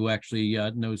Laura, who actually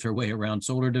knows her way around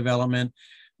solar development,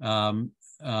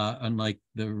 unlike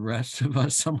the rest of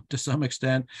us to some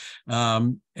extent.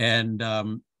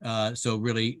 So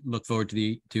really look forward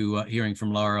to hearing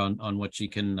from Laura on what she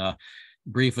can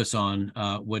brief us on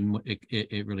when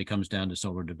it really comes down to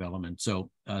solar development. So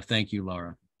thank you,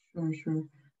 Laura. Sure.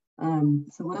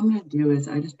 So what I'm going to do is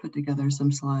I just put together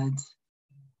some slides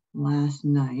last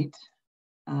night.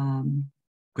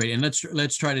 Great, and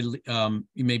let's try to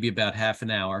maybe about half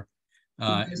an hour,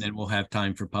 and then we'll have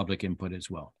time for public input as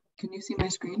well. Can you see my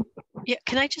screen? Yeah,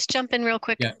 can I just jump in real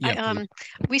quick? Yeah,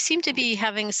 we seem to be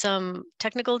having some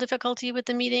technical difficulty with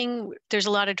the meeting. There's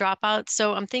a lot of dropouts.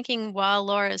 So I'm thinking while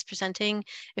Laura is presenting,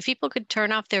 if people could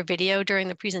turn off their video during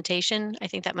the presentation, I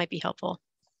think that might be helpful.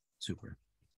 Super.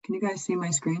 Can you guys see my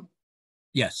screen?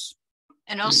 Yes.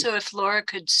 And also if Laura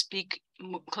could speak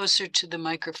closer to the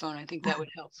microphone, I think that would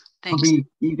help. Thanks.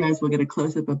 You guys will get a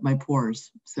close-up of my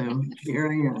pores. So here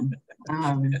I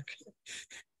am.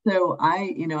 So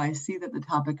I see that the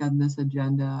topic on this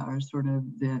agenda are sort of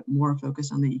the more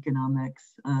focused on the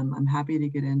economics. I'm happy to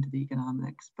get into the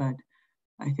economics, but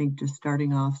I think just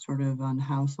starting off sort of on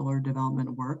how solar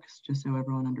development works, just so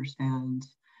everyone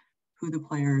understands who the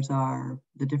players are,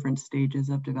 the different stages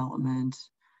of development,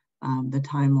 the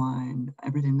timeline,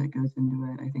 everything that goes into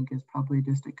it, I think is probably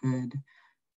just a good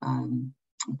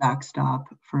backstop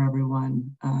for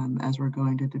everyone as we're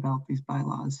going to develop these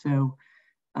bylaws. So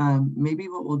maybe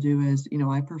what we'll do is,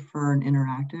 I prefer an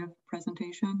interactive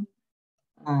presentation.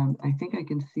 I think I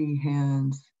can see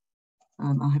hands.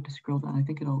 I'll have to scroll down. I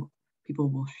think people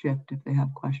will shift if they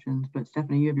have questions, but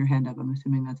Stephanie, you have your hand up. I'm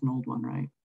assuming that's an old one, right?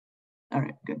 All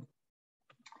right, good.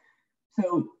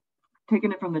 So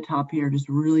taking it from the top here, just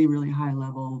really, really high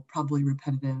level, probably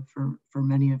repetitive for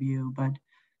many of you, but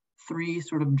 3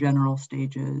 sort of general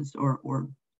stages or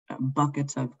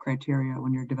buckets of criteria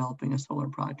when you're developing a solar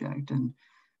project. And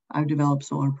I've developed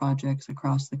solar projects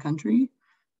across the country,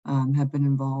 have been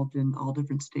involved in all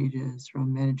different stages,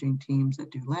 from managing teams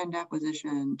that do land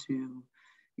acquisition to,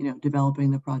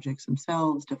 developing the projects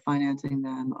themselves, to financing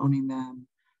them, owning them,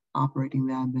 operating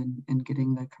them, and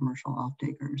getting the commercial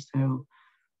off-takers. So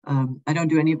I don't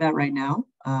do any of that right now,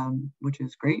 which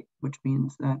is great, which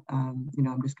means that, I'm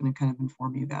just going to kind of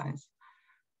inform you guys.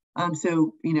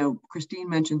 So, Christine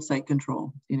mentioned site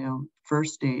control,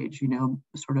 first stage,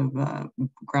 sort of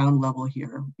ground level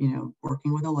here,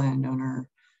 working with a landowner,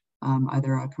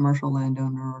 either a commercial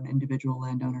landowner or an individual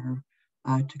landowner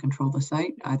to control the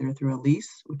site, either through a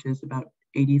lease, which is about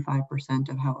 85%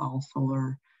 of how all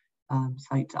solar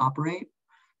sites operate,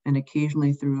 and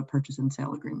occasionally through a purchase and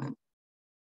sale agreement.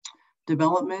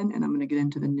 Development, and I'm going to get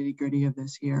into the nitty-gritty of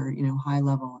this here, high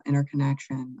level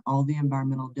interconnection, all the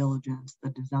environmental diligence,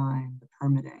 the design, the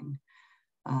permitting.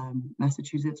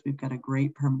 Massachusetts, we've got a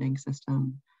great permitting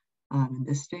system in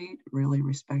this state, really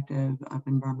respective of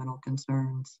environmental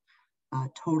concerns,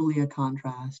 totally a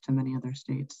contrast to many other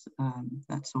states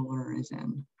that solar is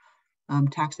in.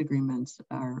 Tax agreements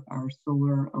are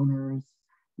solar owners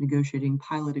negotiating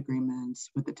pilot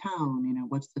agreements with the town,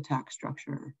 what's the tax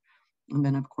structure? And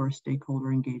then, of course,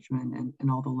 stakeholder engagement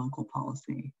and all the local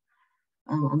policy.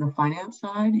 On the finance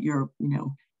side,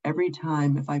 every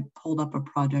time if I pulled up a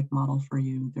project model for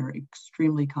you, they're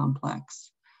extremely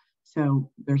complex. So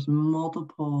there's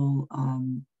multiple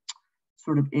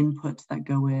sort of inputs that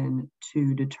go in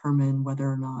to determine whether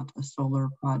or not a solar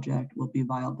project will be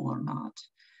viable or not.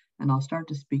 And I'll start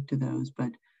to speak to those,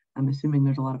 but I'm assuming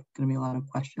there's going to be a lot of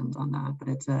questions on that. But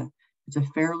it's a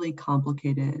fairly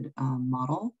complicated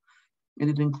model. And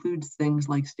it includes things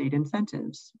like state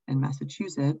incentives. In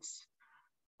Massachusetts,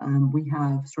 we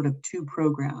have sort of two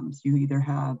programs. You either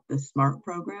have the SMART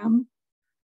program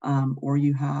or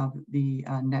you have the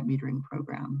net metering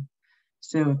program.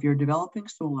 So if you're developing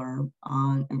solar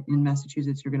in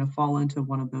Massachusetts, you're going to fall into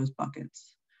one of those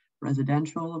buckets.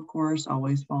 Residential, of course,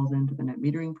 always falls into the net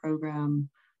metering program,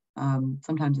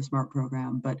 sometimes the SMART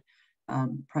program, but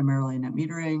primarily net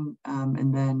metering.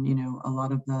 And then, a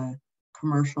lot of the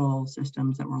commercial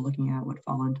systems that we're looking at would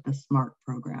fall into the SMART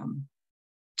program.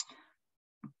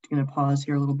 I'm going to pause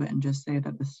here a little bit and just say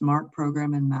that the SMART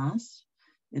program in Mass,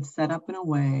 it's set up in a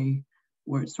way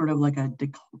where it's sort of like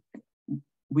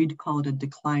we'd call it a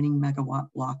declining megawatt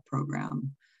block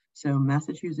program. So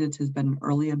Massachusetts has been an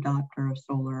early adopter of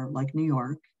solar like New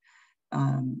York.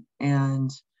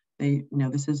 And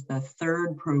this is the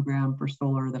third program for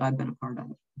solar that I've been a part of.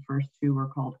 The first two were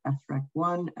called SREC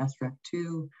 1, SREC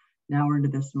 2. Now we're into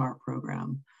the SMART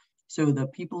program. So the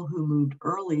people who moved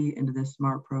early into the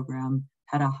SMART program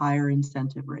had a higher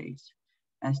incentive rate.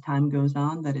 As time goes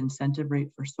on, that incentive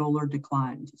rate for solar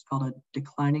declines. It's called a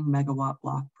declining megawatt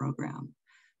block program.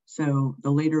 So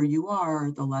the later you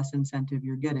are, the less incentive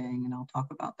you're getting, and I'll talk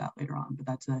about that later on, but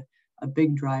that's a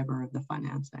big driver of the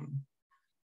financing.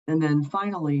 And then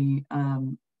finally,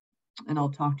 and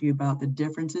I'll talk to you about the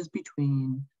differences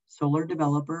between solar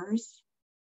developers,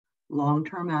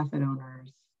 long-term asset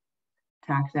owners,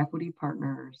 tax equity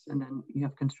partners, and then you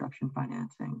have construction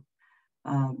financing.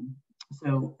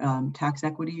 Tax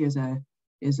equity is a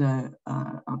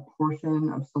portion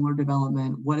of solar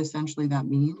development. What essentially that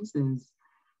means is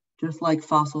just like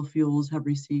fossil fuels have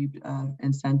received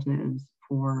incentives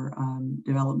for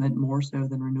development more so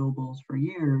than renewables for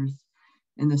years,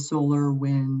 in the solar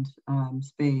wind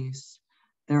space,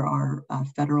 there are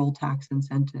federal tax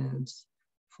incentives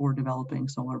for developing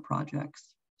solar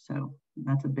projects. So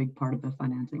that's a big part of the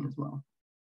financing as well.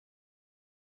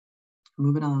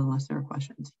 Moving on, unless there are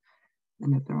questions.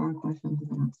 And if there are questions, I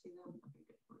don't see them.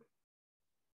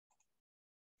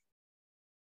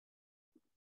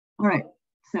 All right,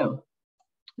 so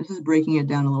this is breaking it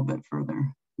down a little bit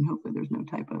further, and hopefully there's no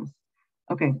typos.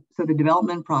 Okay, so the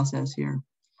development process here.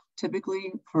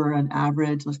 Typically for an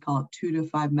average, let's call it 2 to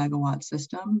 5 megawatt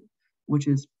system, which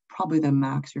is probably the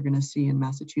max you're going to see in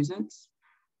Massachusetts.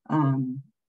 2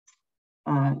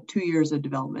 years of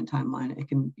development timeline. It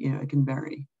can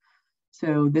vary.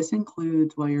 So this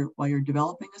includes while you're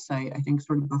developing a site, I think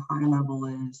sort of the high level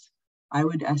is, I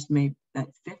would estimate that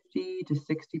 50 to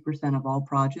 60% of all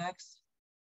projects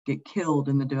get killed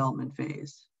in the development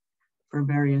phase for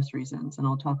various reasons, and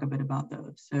I'll talk a bit about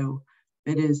those. So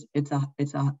it's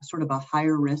a sort of a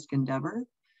higher risk endeavor,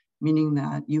 meaning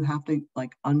that you have to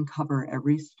uncover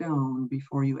every stone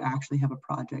before you actually have a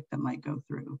project that might go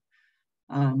through.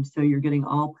 So you're getting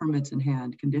all permits in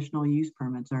hand. Conditional use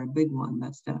permits are a big one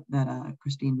that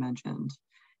Christine mentioned.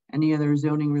 Any other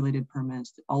zoning related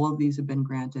permits, all of these have been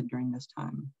granted during this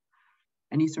time.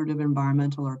 Any sort of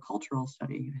environmental or cultural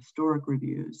study, historic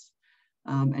reviews,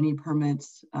 any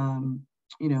permits,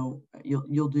 you'll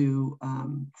do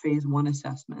phase 1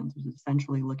 assessments, which is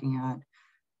essentially looking at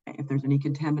if there's any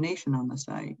contamination on the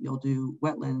site. You'll do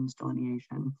wetlands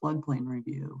delineation, floodplain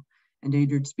review,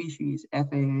 endangered species,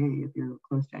 FAA, if you're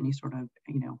close to any sort of,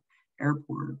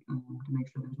 airport, to make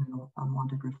sure there's no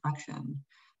unwanted reflection.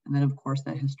 And then of course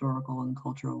that historical and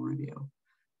cultural review.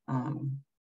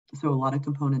 So a lot of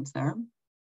components there.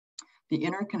 The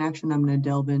interconnection I'm going to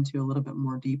delve into a little bit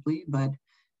more deeply, but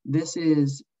this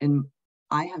is, and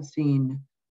I have seen,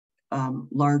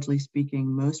 largely speaking,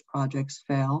 most projects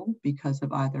fail because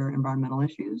of either environmental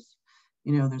issues.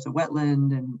 You know, there's a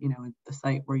wetland and, you know, the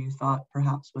site where you thought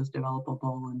perhaps was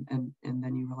developable and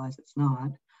then you realize it's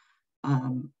not.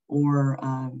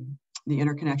 The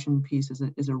interconnection piece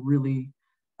is a really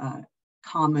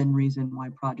common reason why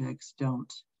projects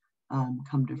don't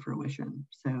come to fruition.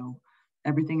 So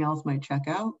everything else might check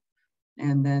out,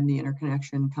 and then the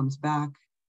interconnection comes back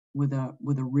with a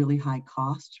really high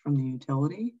cost from the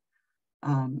utility,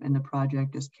 and the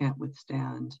project just can't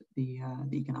withstand the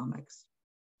economics.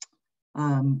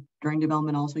 During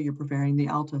development, also you're preparing the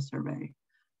ALTA survey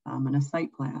and a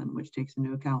site plan, which takes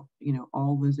into account, you know,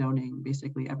 all the zoning,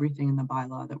 basically everything in the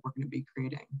bylaw that we're going to be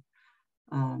creating.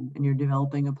 And you're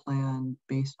developing a plan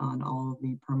based on all of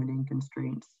the permitting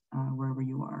constraints wherever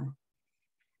you are.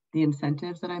 The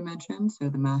incentives that I mentioned, so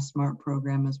the Mass Smart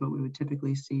program is what we would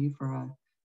typically see for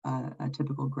a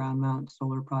typical ground mount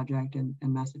solar project in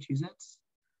Massachusetts.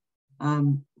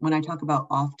 When I talk about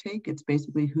offtake, it's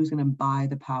basically who's going to buy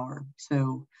the power.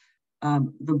 So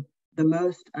the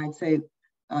most, I'd say,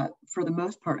 for the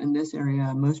most part in this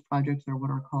area, most projects are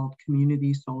what are called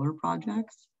community solar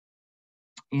projects.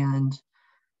 And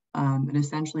it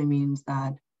essentially means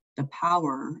that the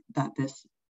power that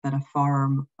a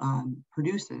farm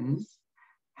produces,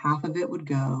 half of it would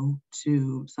go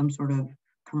to some sort of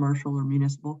commercial or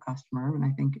municipal customer. And I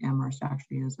think Amherst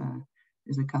actually is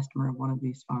a customer of one of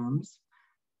these farms.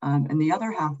 And the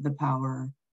other half of the power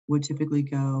would typically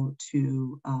go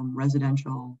to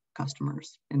residential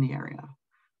customers in the area.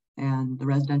 And the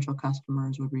residential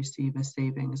customers would receive a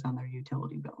savings on their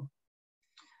utility bill.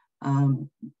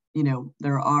 You know,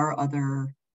 there are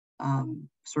other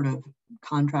sort of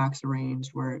contracts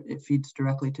arranged where it feeds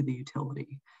directly to the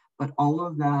utility, but all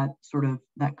of that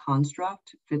that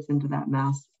construct fits into that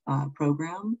mass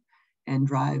program and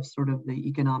drives sort of the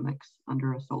economics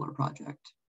under a solar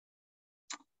project.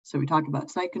 So we talked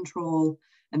about site control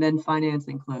and then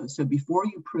financing close. So before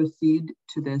you proceed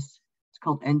to this, it's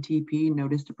called NTP,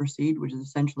 notice to proceed, which is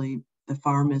essentially the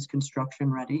farm is construction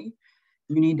ready.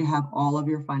 You need to have all of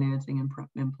your financing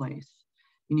in place.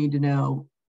 You need to know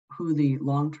who the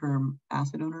long-term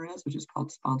asset owner is, which is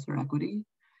called sponsor equity.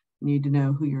 You need to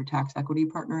know who your tax equity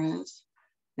partner is.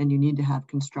 Then you need to have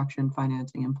construction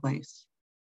financing in place.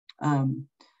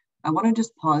 I want to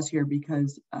just pause here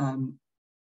because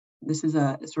this is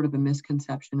a sort of a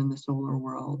misconception in the solar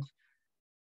world.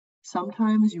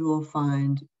 Sometimes you will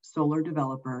find solar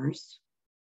developers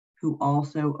who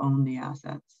also own the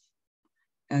assets.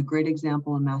 A great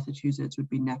example in Massachusetts would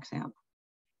be Nexamp.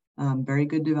 Very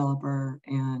good developer,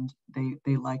 and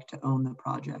they like to own the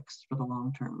projects for the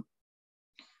long term.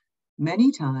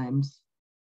 Many times,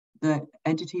 the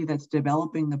entity that's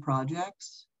developing the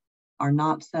projects are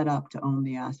not set up to own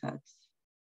the assets.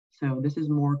 So this is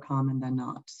more common than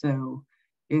not. So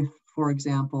if, for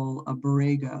example, a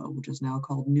Borrego, which is now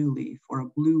called New Leaf, or a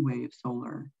Blue Wave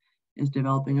Solar, is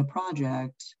developing a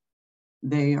project,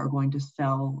 they are going to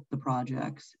sell the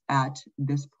projects at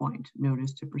this point,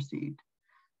 notice to proceed.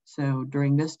 So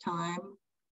during this time,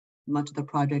 much of the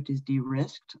project is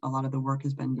de-risked, a lot of the work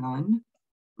has been done,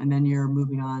 and then you're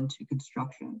moving on to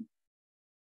construction,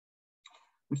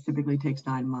 which typically takes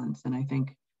 9 months. And I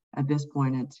think at this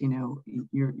point, it's, you know,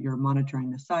 you're monitoring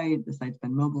the site's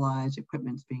been mobilized,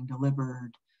 equipment's being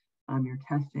delivered, you're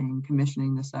testing,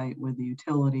 commissioning the site with the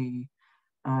utility,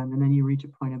 and then you reach a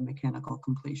point of mechanical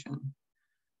completion.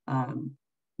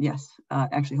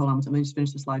 Actually, hold on, let me just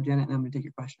finish the slide, Janet, and I'm gonna take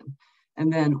your question.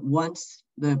 And then once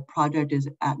the project is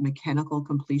at mechanical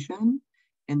completion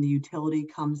and the utility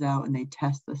comes out and they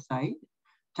test the site,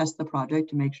 test the project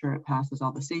to make sure it passes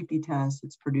all the safety tests,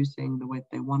 it's producing the way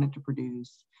they want it to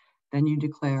produce, then you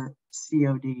declare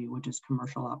COD, which is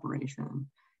commercial operation.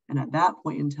 And at that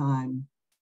point in time,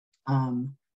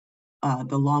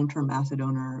 the long-term asset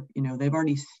owner, you know, they've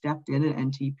already stepped in at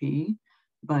NTP,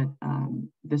 but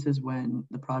this is when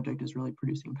the project is really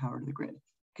producing power to the grid.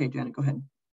 Okay, Janet, go ahead.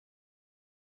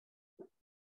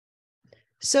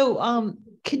 So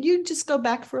can you just go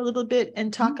back for a little bit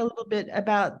and talk a little bit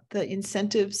about the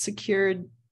incentives secured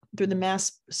through the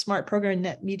Mass Smart program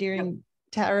net metering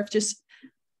tariff? Just,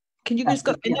 can you just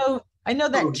go, I know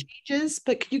that changes,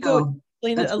 but can you go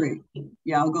explain it? That's great.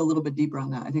 Yeah, I'll go a little bit deeper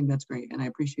on that. I think that's great. And I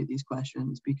appreciate these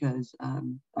questions because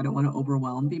I don't want to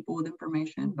overwhelm people with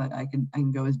information, but I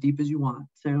can go as deep as you want.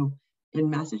 So in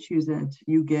Massachusetts,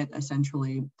 you get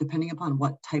essentially, depending upon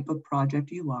what type of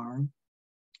project you are,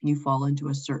 you fall into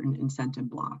a certain incentive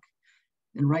block.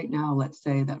 And right now, let's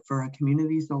say that for a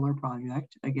community solar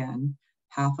project, again,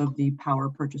 half of the power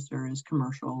purchaser is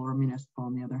commercial or municipal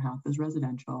and the other half is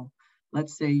residential.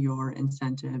 Let's say your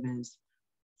incentive is,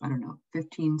 I don't know,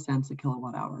 15 cents a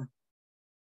kilowatt hour.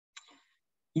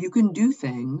 You can do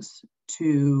things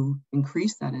to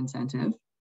increase that incentive.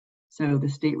 So the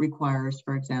state requires,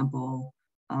 for example,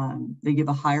 they give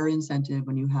a higher incentive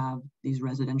when you have these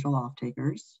residential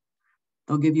off-takers.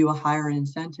 They'll give you a higher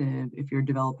incentive if you're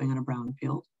developing on a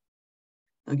brownfield.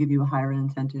 They'll give you a higher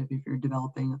incentive if you're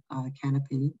developing a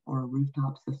canopy or a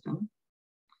rooftop system.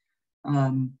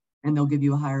 And they'll give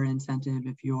you a higher incentive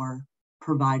if you're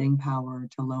providing power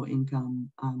to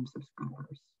low-income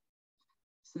subscribers.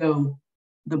 So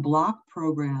the block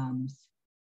programs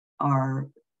are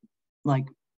like,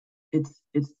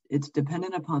 it's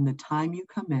dependent upon the time you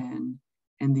come in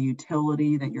and the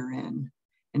utility that you're in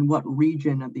and what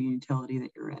region of the utility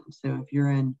that you're in. So if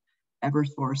you're in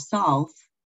Eversource South,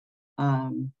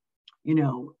 you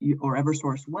know, or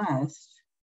Eversource West,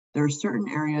 there are certain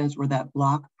areas where that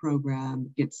block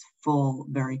program gets full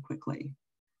very quickly.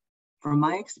 From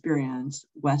my experience,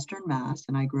 Western Mass,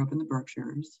 and I grew up in the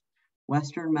Berkshires,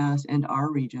 Western Mass and our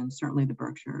region, certainly the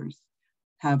Berkshires,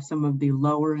 have some of the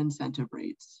lower incentive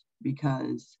rates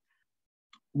because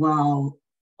while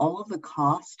all of the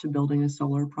costs to building a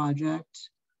solar project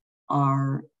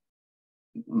are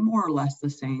more or less the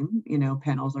same, you know,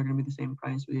 panels are going to be the same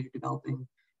price whether you're developing,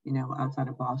 you know, outside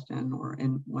of Boston or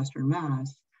in Western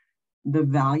Mass, the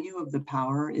value of the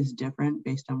power is different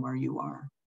based on where you are.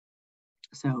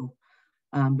 So,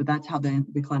 but that's how the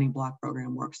declining block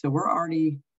program works. So we're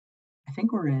already, I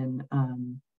think we're in,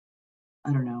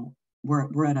 I don't know,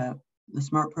 we're at the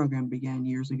SMART program began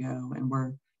years ago and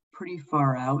we're pretty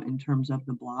far out in terms of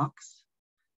the blocks.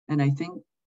 And I think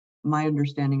my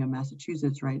understanding of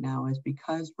Massachusetts right now is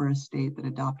because we're a state that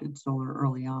adopted solar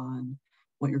early on,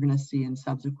 what you're going to see in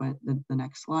subsequent, the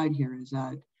next slide here is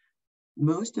that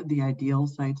most of the ideal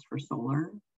sites for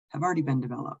solar have already been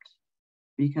developed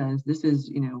because this is,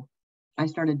 you know, I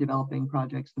started developing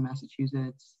projects in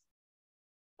Massachusetts,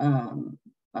 I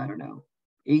don't know,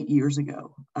 8 years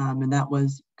ago. And that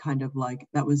was kind of like,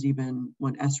 that was even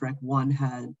when SREC 1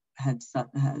 had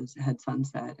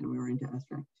sunset and we were into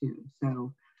SREC 2.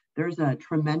 So there's a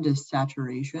tremendous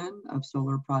saturation of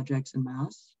solar projects in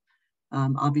Mass.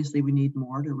 Obviously, we need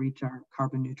more to reach our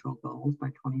carbon neutral goals by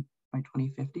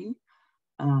 2050.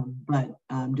 But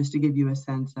just to give you a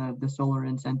sense of the solar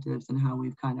incentives and how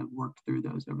we've kind of worked through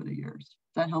those over the years.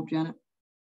 Does that help, Janet?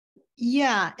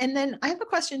 Yeah. And then I have a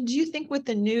question. Do you think with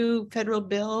the new federal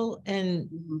bill and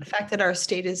the fact that our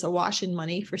state is awash in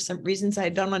money for some reasons I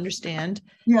don't understand,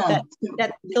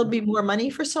 that there'll be more money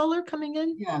for solar coming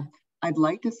in? Yeah, I'd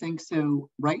like to think so.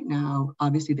 Right now,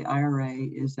 obviously the IRA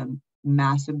is a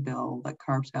massive bill that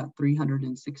carves out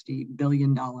 $360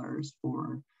 billion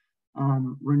for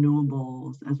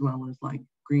renewables, as well as like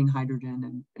green hydrogen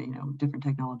and, you know, different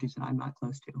technologies that I'm not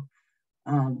close to.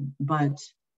 But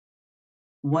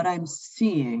what I'm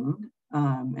seeing,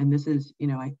 and this is, you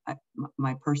know,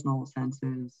 my personal sense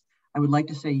is I would like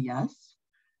to say yes,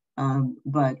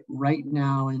 but right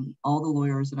now, and all the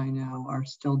lawyers that I know are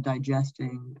still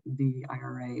digesting the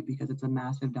IRA because it's a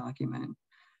massive document.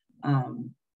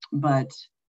 But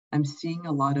I'm seeing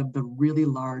a lot of the really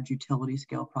large utility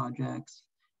scale projects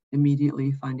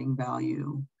immediately finding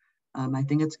value. I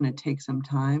think it's going to take some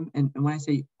time. And when I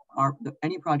say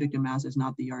any project in Mass is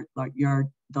not the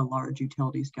large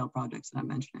utility scale projects that I'm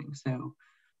mentioning. So,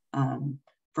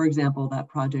 for example, that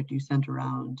project you sent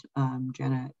around,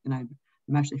 Janet, and I'm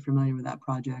actually familiar with that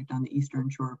project on the Eastern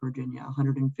Shore of Virginia,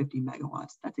 150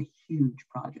 megawatts. That's a huge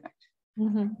project.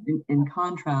 Mm-hmm. In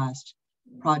contrast,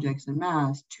 projects in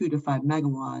Mass, 2 to 5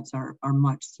 megawatts are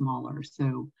much smaller.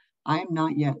 So I'm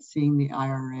not yet seeing the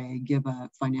IRA give a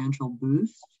financial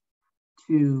boost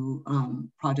to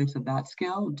projects of that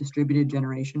scale. Distributed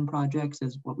generation projects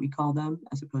is what we call them,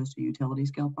 as opposed to utility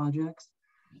scale projects.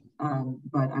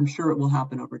 But I'm sure it will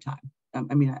happen over time.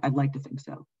 I mean, I'd like to think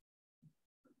so.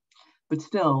 But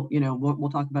still, you know, we'll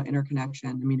talk about interconnection.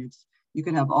 I mean, you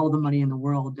can have all the money in the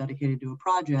world dedicated to a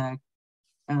project,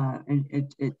 and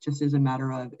it just is a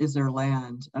matter of, is there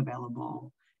land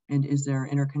available? And is there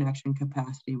interconnection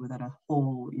capacity without a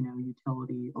whole, you know,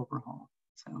 utility overhaul?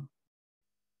 So.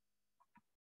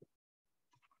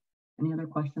 Any other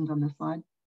questions on this slide?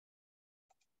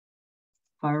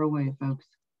 Fire away, folks.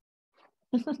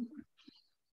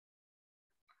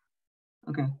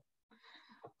 Okay.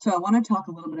 So I want to talk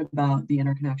a little bit about the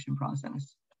interconnection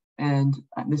process. And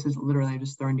this is literally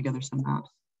just throwing together some maps.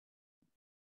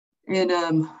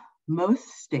 In most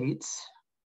states,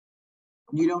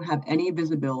 you don't have any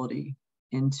visibility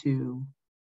into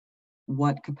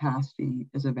what capacity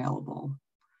is available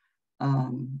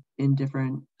in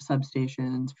different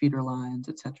substations, feeder lines,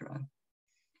 etc.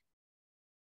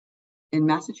 In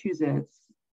Massachusetts,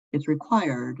 it's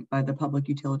required by the Public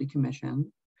Utility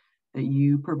Commission that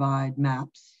you provide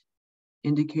maps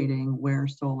indicating where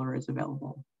solar is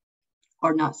available,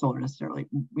 or not solar necessarily,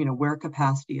 you know, where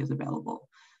capacity is available.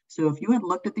 So if you had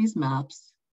looked at these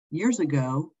maps years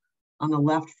ago, on the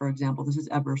left, for example, this is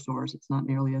Eversource, it's not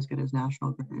nearly as good as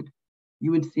National Grid,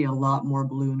 you would see a lot more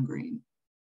blue and green.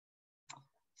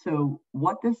 So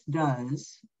what this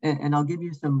does, and I'll give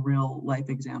you some real life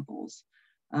examples.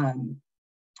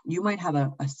 You might have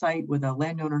a site with a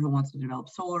landowner who wants to develop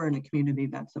solar in a community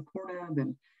that's supportive,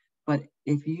 but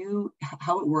if you,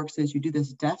 how it works is you do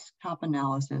this desktop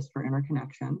analysis for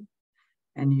interconnection,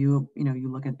 and you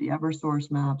look at the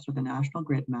Eversource maps or the National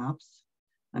Grid maps.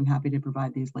 I'm happy to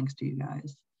provide these links to you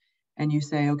guys. And you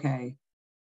say, okay,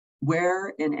 where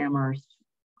in Amherst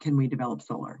can we develop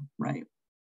solar, right?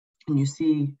 And you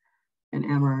see in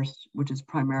Amherst, which is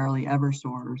primarily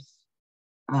Eversource,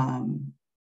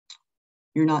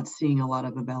 you're not seeing a lot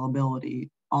of availability.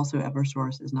 Also,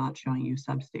 Eversource is not showing you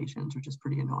substations, which is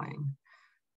pretty annoying.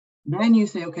 Then you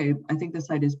say, okay, I think the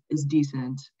site is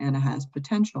decent and it has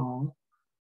potential.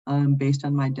 Based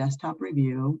on my desktop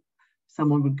review,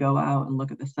 someone would go out and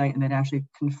look at the site and they'd actually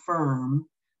confirm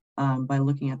by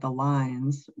looking at the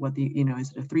lines, what the,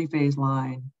 is it a 3-phase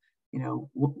line?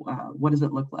 What does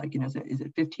it look like? Is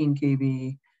it 15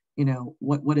 kV?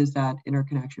 What is that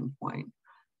interconnection point?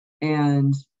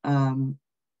 And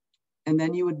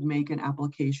then you would make an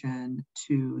application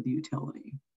to the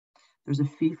utility. There's a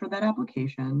fee for that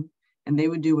application, and they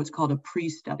would do what's called a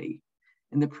pre-study.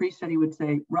 And the pre-study would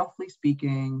say, roughly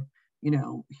speaking,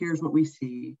 here's what we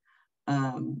see.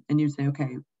 And you'd say,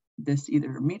 okay, this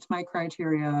either meets my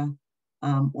criteria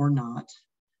or not.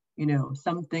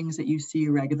 Some things that you see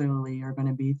regularly are going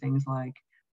to be things like,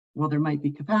 well, there might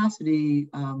be capacity.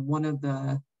 One of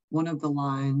the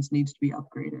lines needs to be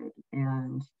upgraded.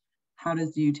 And how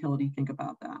does the utility think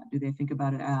about that? Do they think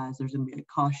about it as there's going to be a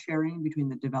cost sharing between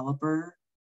the developer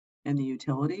and the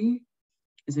utility?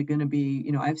 Is it going to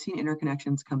be, I've seen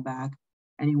interconnections come back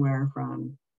anywhere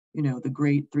from, the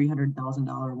great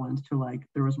 $300,000 ones to like,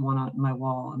 there was one on my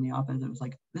wall in the office that was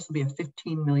like, this will be a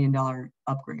 $15 million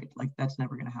upgrade. Like, that's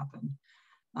never going to happen.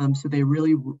 So they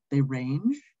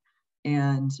range.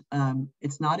 And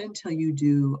it's not until you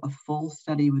do a full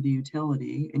study with the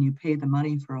utility and you pay the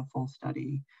money for a full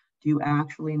study, do you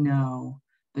actually know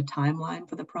the timeline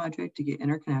for the project to get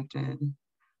interconnected,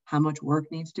 how much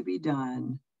work needs to be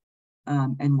done,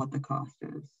 and what the cost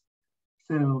is.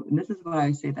 So, and this is why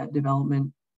I say that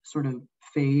development sort of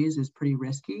phase is pretty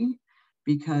risky,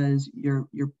 because you're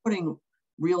putting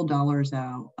real dollars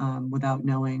out without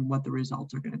knowing what the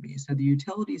results are going to be. So the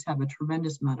utilities have a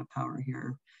tremendous amount of power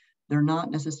here. They're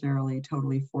not necessarily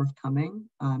totally forthcoming,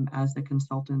 as the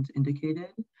consultant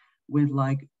indicated, with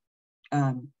like,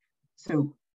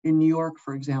 so in New York,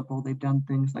 for example, they've done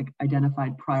things like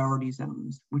identified priority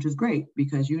zones, which is great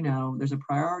because, there's a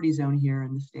priority zone here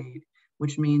in the state,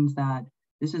 which means that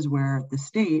this is where the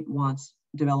state wants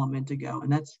development to go.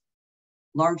 And that's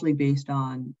largely based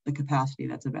on the capacity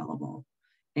that's available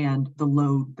and the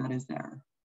load that is there.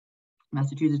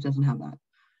 Massachusetts doesn't have that.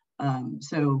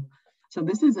 So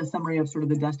this is a summary of sort of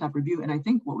the desktop review. And I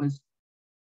think what was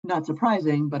not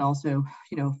surprising, but also,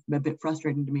 a bit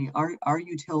frustrating to me, our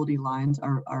utility lines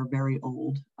are very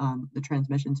old. The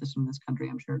transmission system in this country,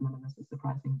 I'm sure none of this is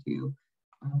surprising to you,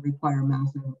 require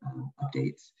massive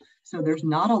updates. So there's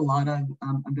not a lot of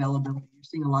availability. You're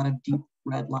seeing a lot of deep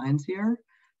red lines here,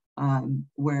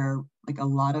 where like a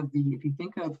lot of if you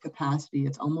think of capacity,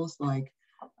 it's almost like,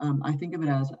 I think of it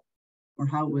as, or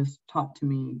how it was taught to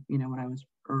me, when I was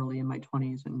early in my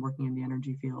 20s and working in the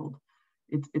energy field,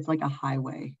 it's like a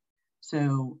highway.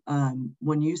 So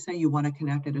when you say you want to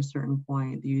connect at a certain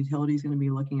point, the utility is going to be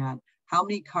looking at how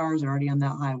many cars are already on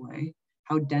that highway,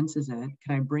 how dense is it,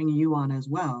 can I bring you on as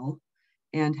well,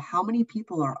 and how many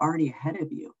people are already ahead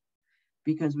of you?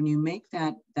 Because when you make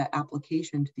that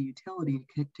application to the utility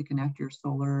to connect your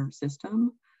solar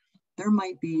system, there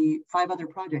might be 5 other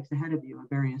projects ahead of you of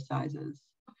various sizes.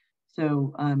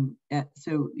 So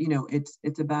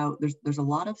it's about, there's a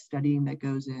lot of studying that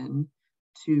goes in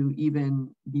to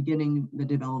even beginning the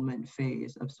development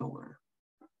phase of solar.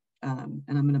 And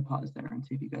I'm going to pause there and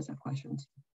see if you guys have questions.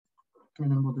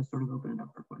 And then we'll just sort of open it up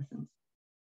for questions.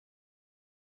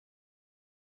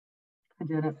 Hi,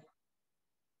 Janet.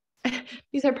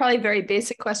 These are probably very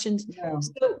basic questions. Yeah.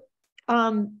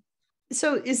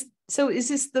 So is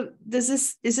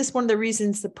this one of the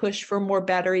reasons the push for more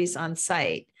batteries on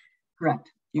site? Correct.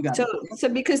 You got So, it. so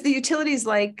because the utility's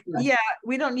like, Yes. yeah,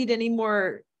 we don't need any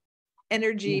more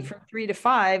energy Yeah. from 3 to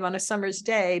 5 on a summer's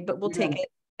day, but we'll You take got it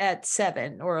at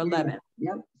 7 or 11.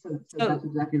 Yep. So that's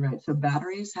exactly right. So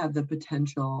batteries have the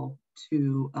potential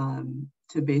to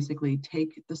basically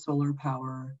take the solar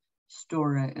power,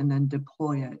 store it, and then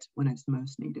deploy it when it's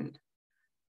most needed.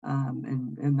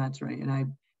 And that's right.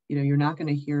 And you're not going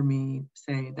to hear me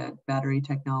say that battery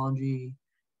technology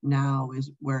now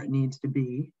is where it needs to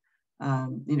be.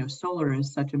 Solar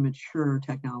is such a mature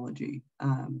technology.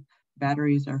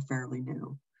 Batteries are fairly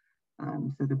new.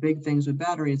 So the big things with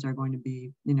batteries are going to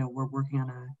be, we're working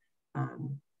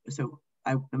on so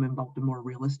I'm involved in more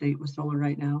real estate with solar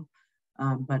right now.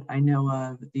 But I know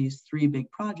of these 3 big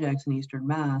projects in Eastern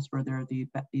Mass where there are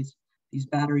these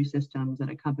battery systems that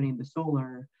accompany the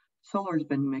solar. Solar's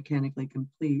been mechanically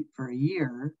complete for a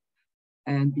year.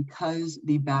 And because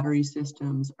the battery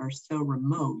systems are so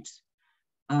remote,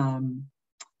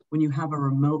 when you have a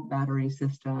remote battery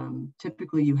system,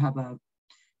 typically you have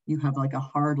like a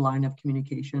hard line of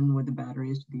communication with the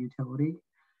batteries to the utility.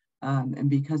 And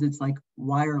because it's like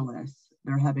wireless,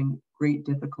 they're having great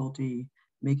difficulty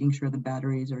making sure the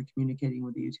batteries are communicating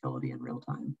with the utility in real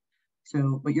time.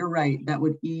 So, but you're right, that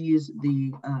would ease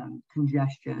the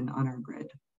congestion on our grid.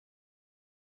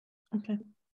 Okay.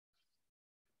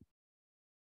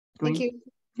 Dwayne? Thank you.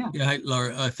 Yeah, hi,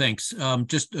 Laura. Thanks.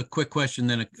 Just a quick question,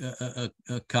 then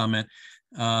a comment.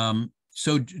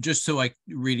 So just so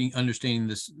understanding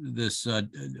this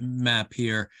map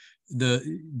here,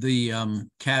 the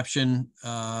caption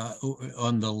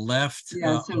on the left, so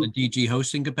on the DG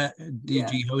hosting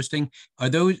hosting, are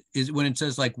those, when it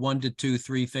says like 1 to 2,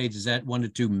 3 phase, is that 1 to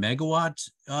 2 megawatts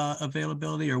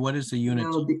availability, or what is the unit?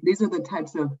 No, these are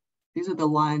the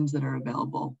lines that are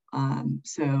available.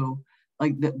 So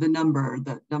like the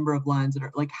number of lines that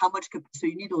are like how much, so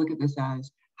you need to look at this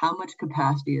as how much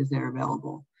capacity is there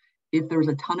available. If there was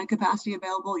a ton of capacity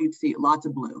available, you'd see lots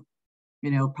of blue,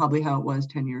 probably how it was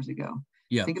 10 years ago.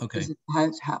 Yeah, think of okay. this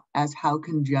as how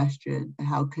congested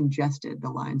the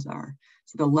lines are.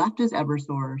 So the left is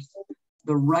Eversource,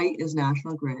 the right is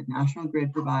National Grid. National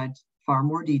Grid provides far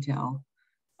more detail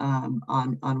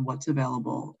on what's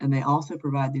available. And they also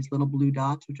provide these little blue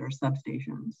dots, which are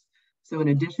substations. So in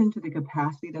addition to the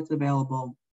capacity that's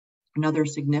available, another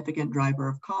significant driver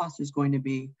of cost is going to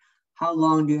be how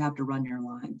long do you have to run your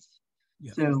lines?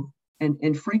 Yeah. So,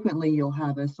 and frequently you'll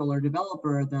have a solar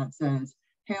developer that says,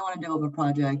 hey, I want to develop a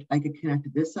project. I could connect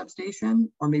to this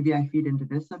substation, or maybe I feed into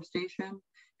this substation.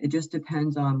 It just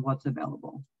depends on what's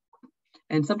available.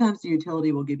 And sometimes the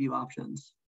utility will give you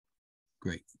options.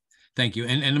 Great. Thank you.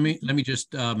 And let me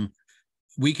just,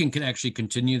 we can actually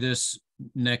continue this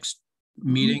next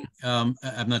meeting. I'm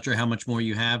not sure how much more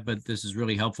you have, but this is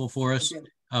really helpful for us. Okay.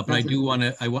 But I do want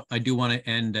to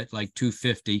end at like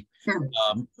 2:50.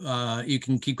 Sure. You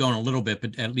can keep going a little bit,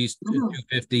 but at least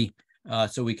 2:50,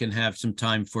 so we can have some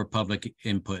time for public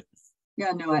input.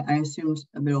 Yeah, no, I assumed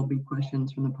there'll be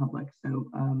questions from the public. So,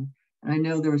 and I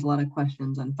know there was a lot of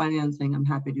questions on financing. I'm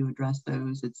happy to address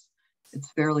those.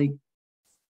 It's fairly,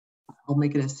 I'll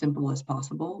make it as simple as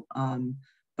possible.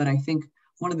 But I think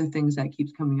one of the things that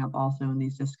keeps coming up also in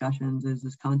these discussions is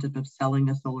this concept of selling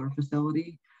a solar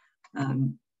facility.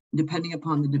 Depending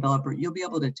upon the developer, you'll be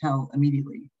able to tell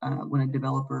immediately when a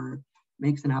developer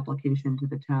makes an application to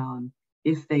the town,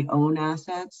 if they own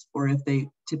assets, or if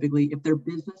their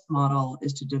business model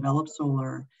is to develop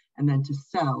solar and then to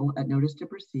sell at notice to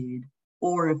proceed,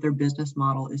 or if their business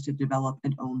model is to develop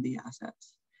and own the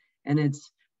assets. And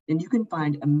you can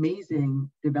find amazing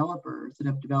developers that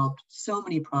have developed so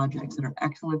many projects that are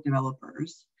excellent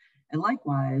developers. And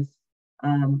likewise,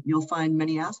 you'll find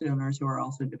many asset owners who are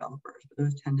also developers, but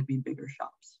those tend to be bigger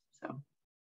shops. So,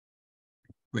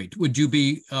 great. Would you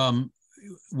be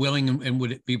willing, and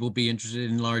would people be interested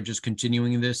in Laura just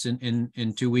continuing this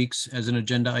in 2 weeks as an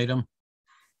agenda item?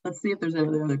 Let's see if there's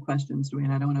any other questions, Dwayne.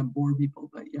 I don't want to bore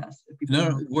people, but yes.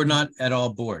 No, we're not at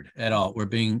all bored at all. We're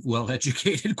being well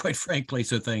educated, quite frankly.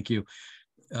 So thank you.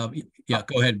 Yeah,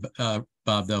 go ahead,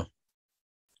 Bob, though.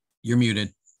 You're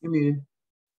muted. You're muted.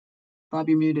 Bob,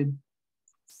 you're muted.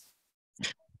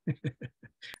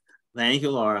 Thank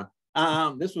you, Laura.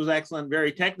 This was excellent,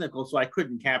 very technical, so I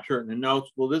couldn't capture it in the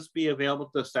notes. Will this be available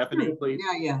to Stephanie, please?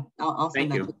 Yeah. I'll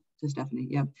send that to Stephanie.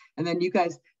 Yeah. And then you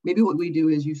guys, maybe what we do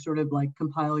is you sort of like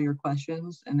compile your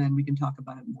questions, and then we can talk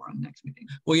about it more on the next meeting.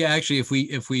 Well, yeah, actually,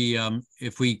 if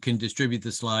we can distribute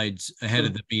the slides ahead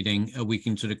of the meeting, we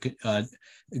can sort of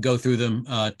go through them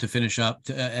to finish up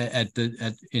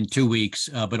in 2 weeks,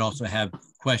 but also have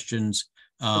questions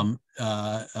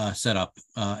set up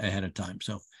ahead of time.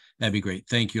 So that'd be great.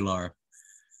 Thank you, Laura.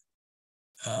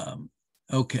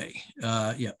 Okay,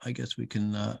 yeah, I guess we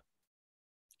can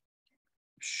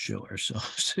show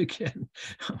ourselves again.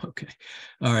 Okay,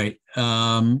 all right.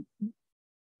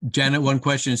 Janet, one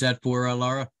question, is that for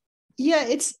Laura? Yeah,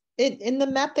 it's in the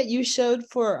map that you showed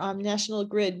for National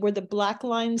Grid, were the black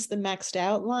lines the maxed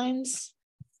out lines?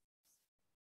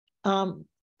 I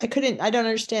don't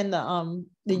understand the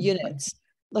units.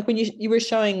 Like when you were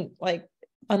showing, like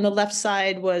on the left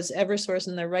side was Eversource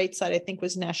and the right side I think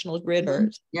was National Grid. Or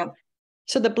Yep.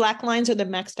 So the black lines are the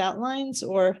maxed out lines,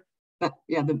 or?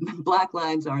 Yeah, the black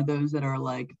lines are those that are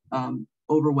like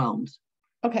overwhelmed.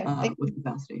 Okay. With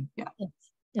capacity. Yeah.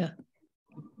 Yeah.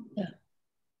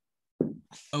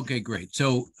 Okay, great.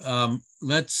 So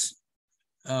let's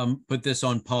put this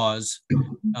on pause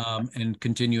and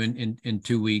continue in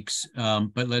 2 weeks.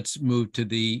 But let's move to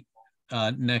the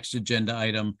next agenda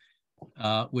item,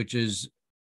 which is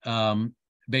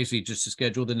basically just to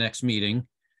schedule the next meeting.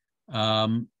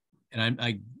 And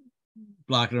I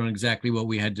blocked it on exactly what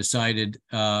we had decided.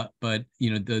 But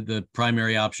you know, the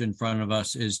primary option in front of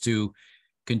us is to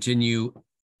continue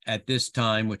at this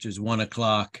time, which is 1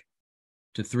 o'clock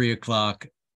to 3 o'clock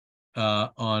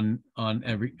on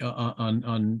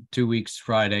 2 weeks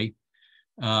Friday.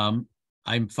 I'm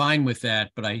fine with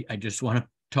that, but I just want to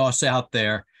toss out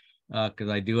there because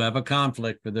I do have a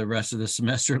conflict for the rest of the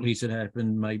semester. At least it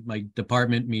happened. My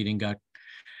department meeting got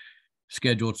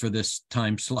scheduled for this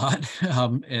time slot,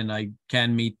 and I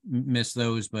can miss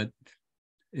those, but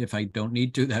if I don't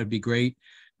need to, that would be great.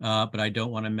 But I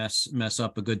don't want to mess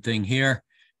up a good thing here.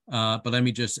 But let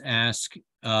me just ask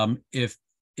if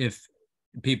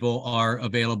people are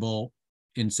available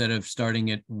instead of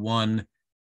starting at 1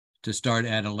 to start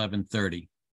at 11:30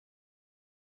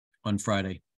 on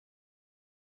Friday.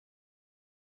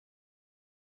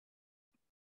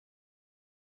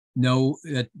 No,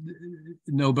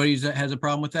 nobody has a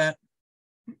problem with that.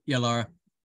 Yeah, Laura.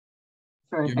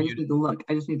 Sorry, I just need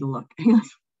to look.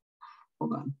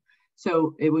 Hold on.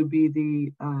 So it would be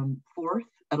the 4th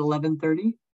at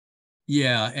 11:30.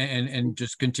 Yeah, and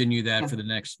just continue that for the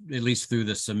next, at least through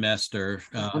the semester.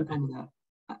 I'm fine with that.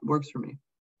 That works for me.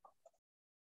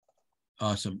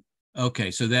 Awesome.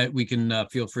 Okay, so that we can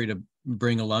feel free to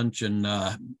bring a lunch and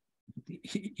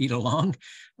eat along.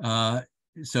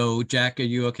 So Jack, are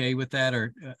you okay with that,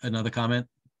 or another comment?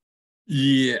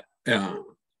 Yeah.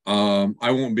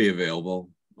 I won't be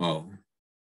available. Oh,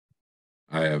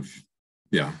 I have,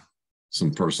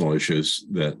 some personal issues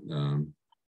that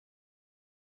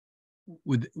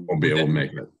won't be able to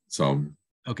make it. So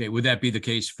okay, would that be the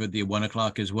case for the 1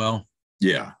 o'clock as well?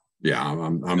 Yeah.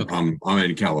 I'm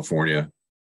in California.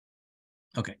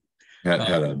 Okay. Had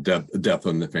a death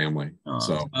in the family.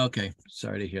 So okay,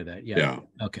 sorry to hear that. Yeah.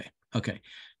 Okay.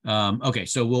 Okay,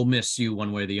 so we'll miss you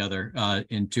one way or the other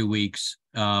in 2 weeks.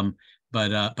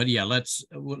 But yeah, let's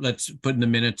put in the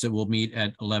minutes that we'll meet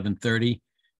at 11:30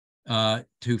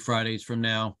 2 Fridays from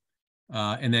now,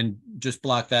 and then just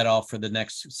block that off for the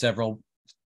next several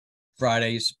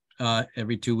Fridays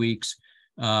every 2 weeks,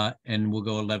 and we'll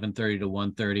go 11:30 to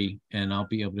 1:30, and I'll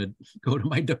be able to go to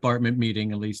my department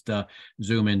meeting, at least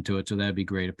Zoom into it. So that'd be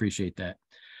great. Appreciate that.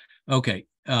 Okay,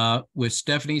 with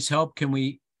Stephanie's help, can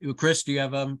we? Chris, do you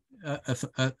have a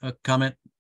comment?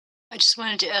 I just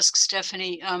wanted to ask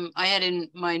Stephanie, I had in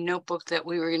my notebook that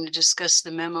we were going to discuss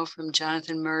the memo from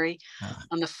Jonathan Murray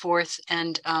on the 4th,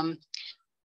 and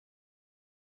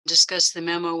discuss the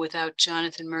memo without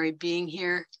Jonathan Murray being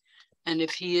here. And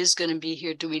if he is going to be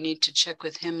here, do we need to check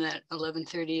with him that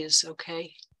 11:30 is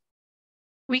okay?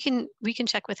 We can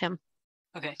check with him.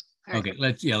 Okay. Okay,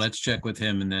 let's check with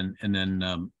him, and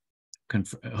then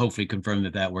hopefully confirm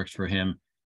that works for him,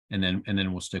 and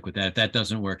then we'll stick with that. If that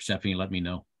doesn't work, Stephanie, let me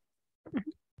know.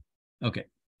 Okay,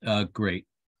 great.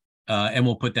 And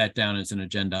we'll put that down as an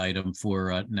agenda item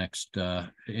for next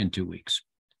in 2 weeks.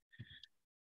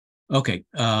 Okay,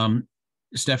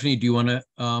 Stephanie, do you want to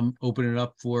open it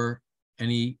up for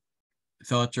any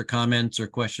thoughts or comments or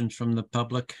questions from the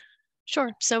public?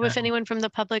 Sure. So if anyone from the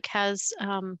public has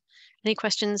any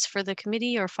questions for the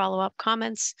committee or follow-up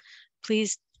comments,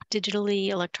 please digitally,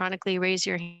 electronically raise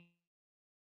your hand,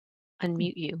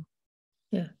 unmute you.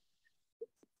 Yeah.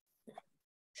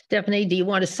 Stephanie, do you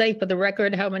want to say for the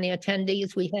record how many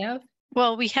attendees we have?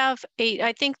 Well, we have 8,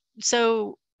 I think.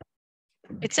 So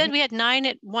it said we had 9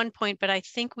 at one point, but I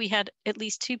think we had at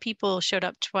least 2 people showed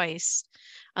up twice,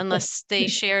 unless they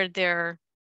shared their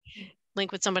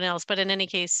link with someone else. But in any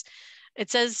case, it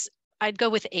says I'd go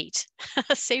with 8.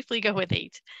 Safely go with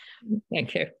 8.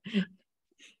 Thank you.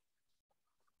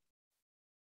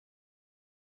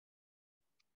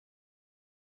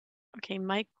 Okay,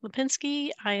 Mike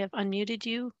Lipinski, I have unmuted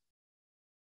you.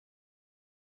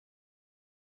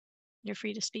 You're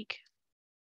free to speak.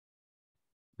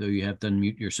 So you have to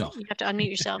unmute yourself. You have to unmute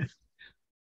yourself.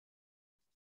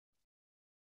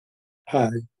 Hi,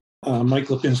 Mike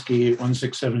Lipinski,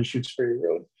 167 Shutesbury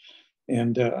Road.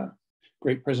 And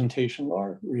great presentation,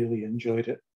 Laura. Really enjoyed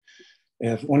it. I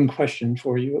have one question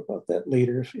for you about that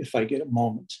later if I get a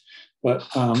moment. But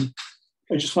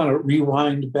I just want to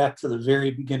rewind back to the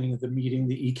very beginning of the meeting,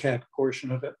 the ECAC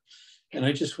portion of it. And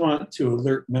I just want to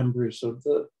alert members of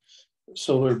the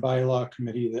Solar Bylaw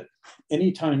Committee that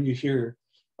anytime you hear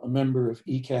a member of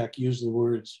ECAC use the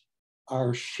words,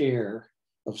 our share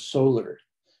of solar,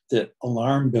 that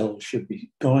alarm bells should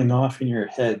be going off in your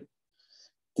head.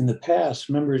 In the past,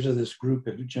 members of this group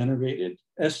have generated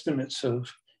estimates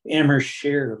of Amherst's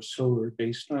share of solar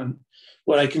based on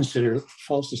what I consider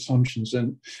false assumptions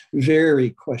and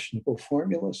very questionable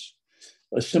formulas.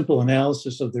 A simple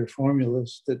analysis of their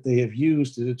formulas that they have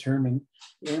used to determine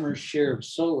Amherst's share of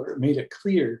solar made it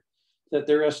clear that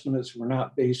their estimates were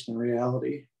not based in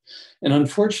reality. And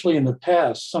unfortunately, in the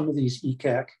past, some of these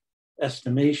ECAC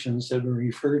estimations have been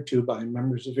referred to by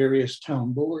members of various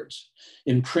town boards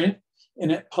in print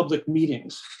and at public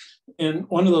meetings. And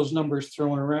one of those numbers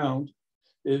thrown around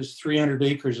is 300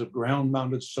 acres of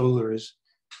ground-mounted solar is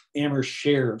Amherst's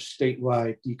share of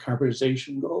statewide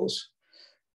decarbonization goals.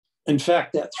 In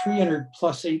fact, that 300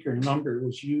 plus acre number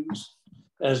was used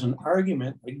as an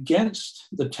argument against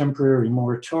the temporary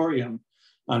moratorium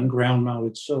on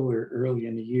ground-mounted solar early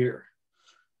in the year.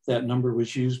 That number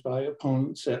was used by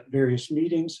opponents at various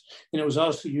meetings, and it was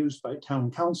also used by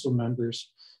town council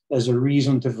members as a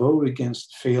reason to vote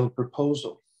against failed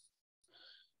proposal.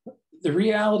 The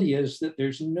reality is that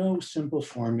there's no simple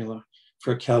formula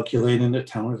for calculating the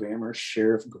town of Amherst's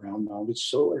share of ground-mounted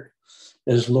solar.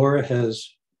 As Laura has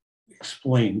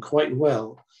explained quite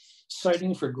well,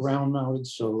 citing for ground-mounted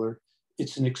solar,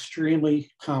 it's an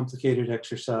extremely complicated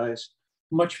exercise,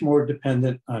 much more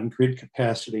dependent on grid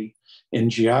capacity and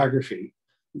geography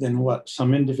than what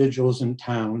some individuals in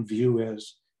town view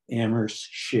as Amherst's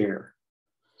share.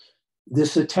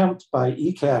 This attempt by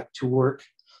ECAC to work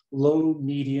low,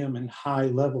 medium, and high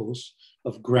levels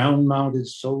of ground-mounted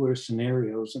solar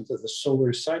scenarios into the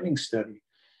solar siting study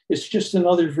is just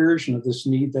another version of this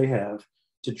need they have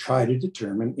to try to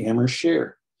determine Amherst's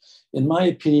share. In my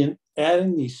opinion,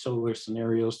 adding these solar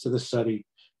scenarios to the study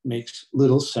makes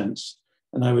little sense.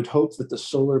 And I would hope that the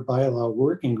Solar Bylaw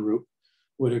Working Group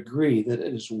would agree that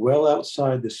it is well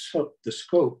outside the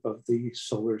scope of the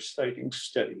solar siting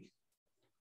study.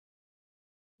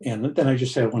 And then I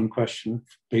just have one question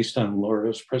based on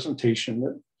Laura's presentation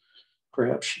that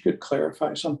perhaps she could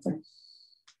clarify something.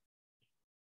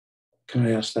 Can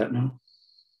I ask that now?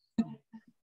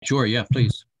 Sure, yeah,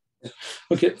 please.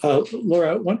 Okay,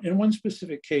 Laura, in one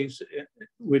specific case,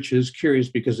 which is curious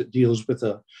because it deals with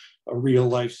a real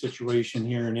life situation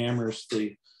here in Amherst,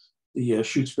 the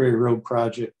Shutesbury Road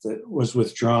project that was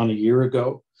withdrawn a year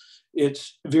ago.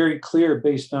 It's very clear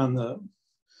based on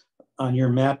your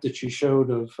map that you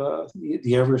showed of the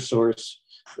Eversource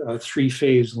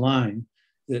three-phase line,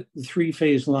 that the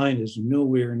three-phase line is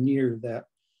nowhere near that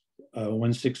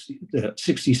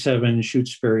 67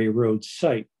 Shutesbury Road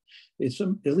site. It's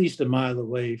at least a mile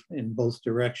away in both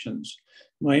directions.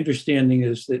 My understanding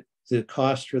is that the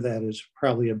cost for that is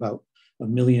probably about $1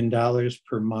 million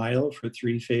per mile for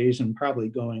three-phase and probably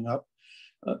going up.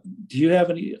 Do you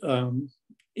have any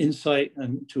insight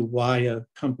into why a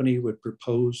company would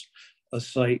propose a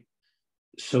site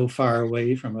so far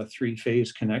away from a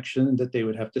three-phase connection that they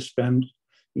would have to spend,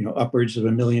 upwards of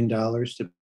 $1 million to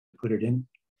put it in?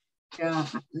 Yeah,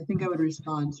 I think I would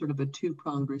respond sort of a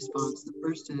two-pronged response. The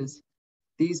first is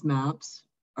these maps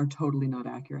are totally not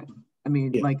accurate. I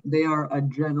mean, like they are a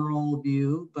general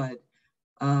view, but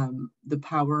the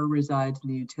power resides in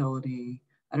the utility.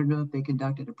 I don't know if they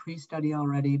conducted a pre-study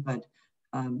already, but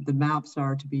the maps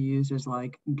are to be used as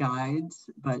like guides,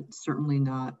 but certainly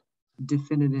not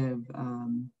definitive.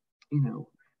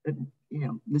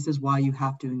 This is why you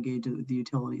have to engage with the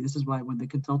utility. This is why when the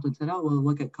consultant said, "Oh, we'll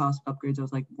look at cost upgrades," I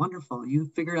was like, "Wonderful! You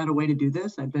figured out a way to do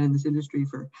this." I've been in this industry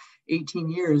for 18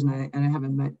 years, and I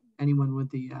haven't met anyone with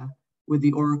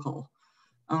the oracle.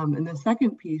 And the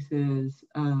second piece is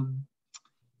 $1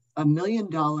 million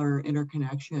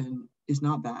interconnection is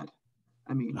not bad.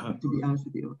 I mean, to be honest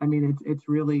with you, I mean it's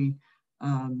really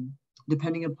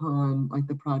depending upon like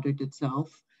the project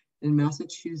itself. In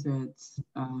Massachusetts,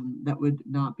 that would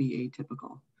not be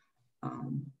atypical.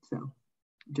 So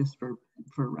just for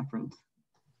reference.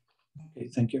 Okay,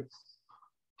 thank you.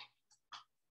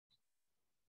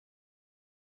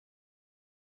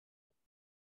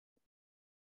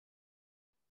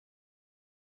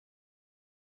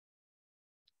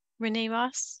 Renee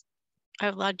Ross.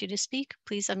 I've allowed you to speak.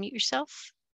 Please unmute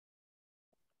yourself.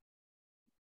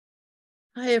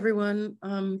 Hi, everyone.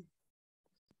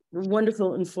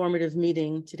 Wonderful, informative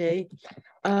meeting today.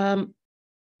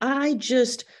 I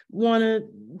just want to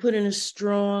put in a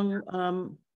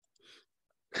strong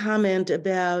comment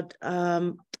about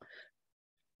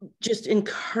just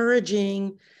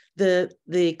encouraging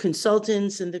the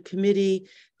consultants and the committee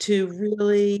to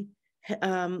really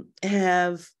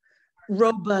have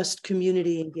robust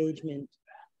community engagement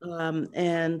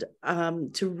and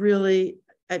to really,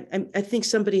 I think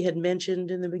somebody had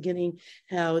mentioned in the beginning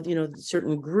how, you know,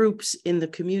 certain groups in the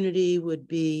community would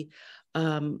be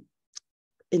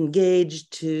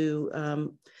engaged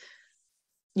to,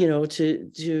 you know,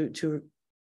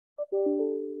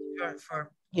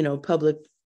 for, you know, public,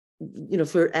 you know,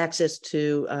 for access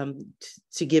to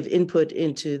give input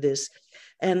into this.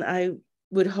 And I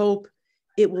would hope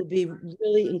it will be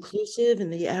really inclusive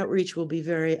and the outreach will be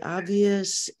very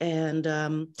obvious, and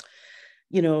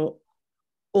you know,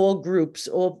 all groups,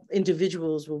 all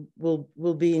individuals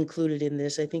will be included in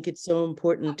this. I think it's so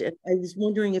important. And I was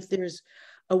wondering if there's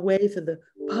a way for the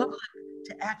public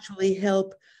to actually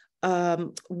help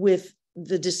with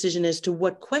the decision as to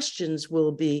what questions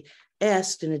will be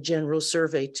asked in a general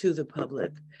survey to the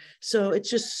public. So it's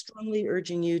just strongly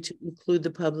urging you to include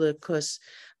the public, because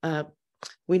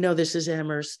we know this is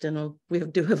Amherst and we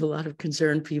do have a lot of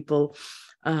concerned people.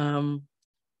 And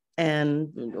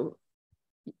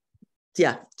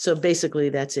yeah, so basically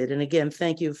that's it. And again,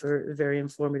 thank you for a very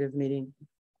informative meeting.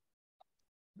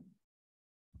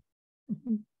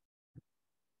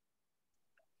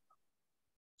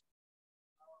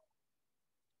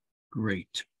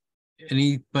 Great.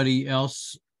 Anybody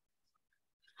else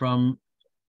from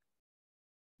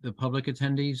the public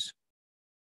attendees?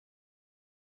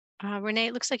 Renee,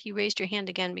 it looks like you raised your hand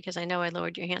again because I know I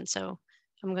lowered your hand. So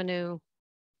I'm going to,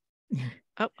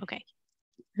 oh, okay.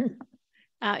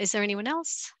 Is there anyone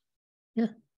else? Yeah.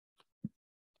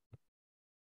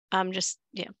 Just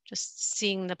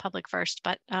seeing the public first,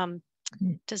 but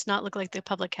does not look like the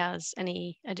public has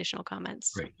any additional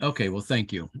comments. Great. Okay. Well,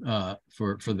 thank you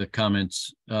for the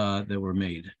comments that were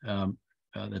made.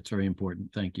 That's very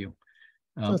important. Thank you.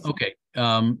 Okay.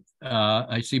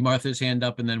 I see Martha's hand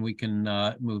up, and then we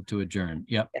can move to adjourn.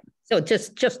 Yep. So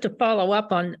just to follow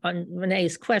up on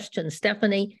Renee's question,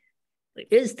 Stephanie,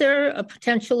 is there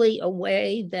potentially a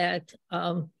way that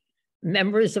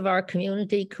members of our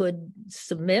community could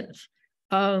submit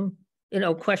you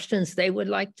know, questions they would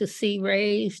like to see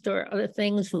raised or other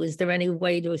things? Is there any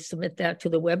way to submit that to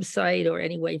the website, or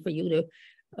any way for you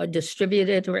to distribute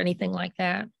it or anything like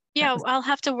that? Yeah, I'll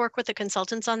have to work with the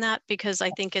consultants on that, because I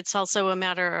think it's also a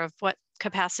matter of what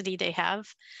capacity they have.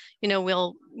 You know,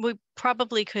 we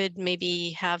probably could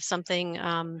maybe have something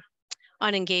on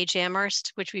Engage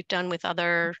Amherst, which we've done with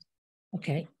other.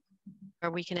 Okay. Or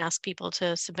we can ask people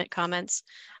to submit comments.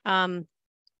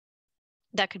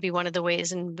 That could be one of the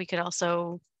ways, and we could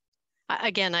also,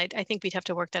 again, I think we'd have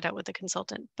to work that out with the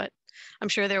consultant, but I'm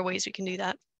sure there are ways we can do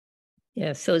that.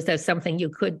 Yeah. So is that something you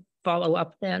could follow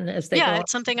up then as they go? Yeah,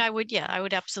 it's something I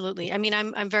would absolutely. I mean,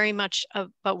 I'm very much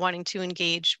about wanting to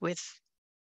engage with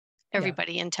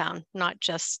everybody in town, not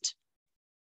just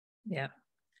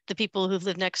the people who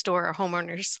live next door are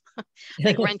homeowners.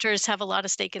 Like renters have a lot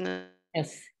of stake in the.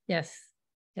 Yes.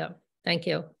 Yeah. Thank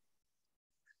you.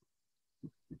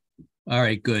 All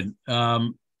right, good.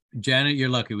 Janet, you're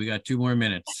lucky. We got 2 more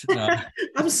minutes.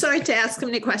 I'm sorry to ask so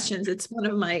many questions. It's one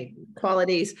of my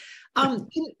qualities.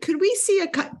 Could we see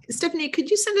Stephanie, could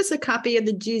you send us a copy of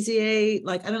the GZA?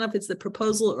 Like, I don't know if it's the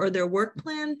proposal or their work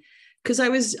plan, because I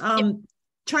was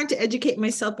trying to educate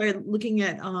myself by looking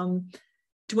at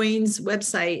Dwayne's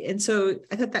website. And so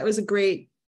I thought that was a great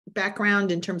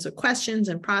background in terms of questions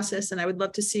and process. And I would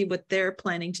love to see what they're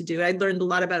planning to do. I learned a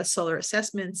lot about solar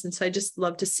assessments. And so I just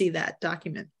love to see that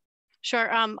document. Sure.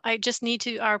 I just need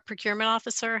to, our procurement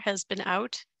officer has been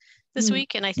out this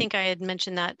week. And I think I had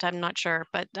mentioned that, I'm not sure,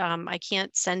 but I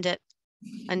can't send it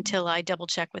until I double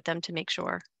check with them to make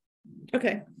sure.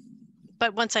 Okay.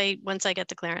 But once I get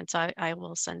the clearance, I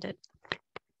will send it.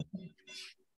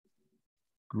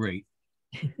 Great.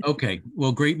 Okay.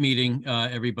 Well, great meeting,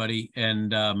 everybody.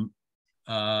 And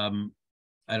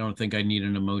I don't think I need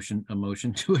a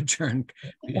motion to adjourn.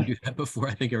 We can do that before.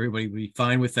 I think everybody will be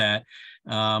fine with that.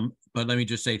 But let me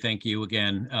just say thank you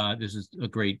again. This is a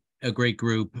great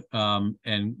group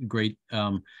and great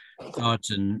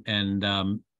thoughts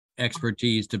and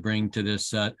expertise to bring to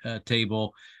this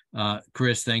table.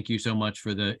 Chris, thank you so much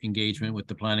for the engagement with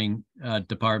the planning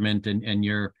department and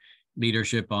your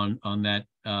leadership on that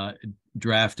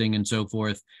drafting and so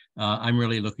forth. I'm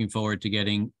really looking forward to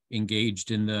getting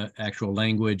engaged in the actual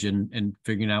language and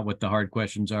figuring out what the hard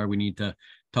questions are we need to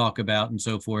talk about and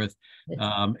so forth,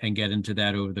 and get into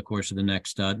that over the course of the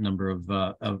next number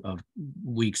of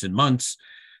weeks and months.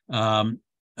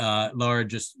 Laura,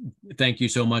 just thank you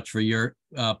so much for your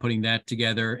putting that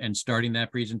together and starting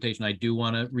that presentation. I do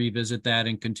want to revisit that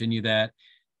and continue that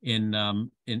in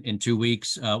 2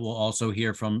 weeks. We'll also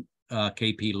hear from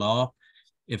KP Law.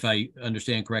 If I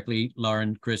understand correctly, Laura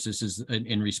and Chris, this is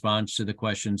in response to the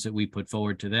questions that we put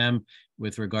forward to them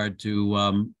with regard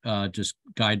to just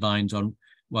guidelines on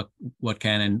what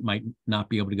can and might not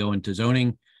be able to go into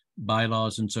zoning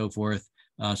bylaws and so forth.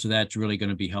 So that's really going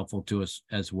to be helpful to us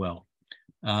as well.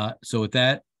 So with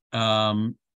that,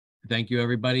 thank you,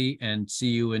 everybody, and see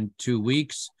you in 2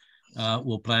 weeks.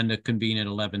 We'll plan to convene at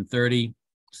 11:30.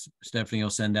 Stephanie will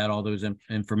send out all those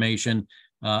information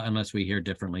unless we hear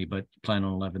differently, but plan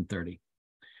on 11:30.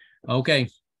 Okay,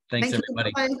 thanks,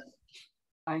 everybody. Bye.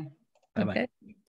 Bye. Bye-bye. Okay.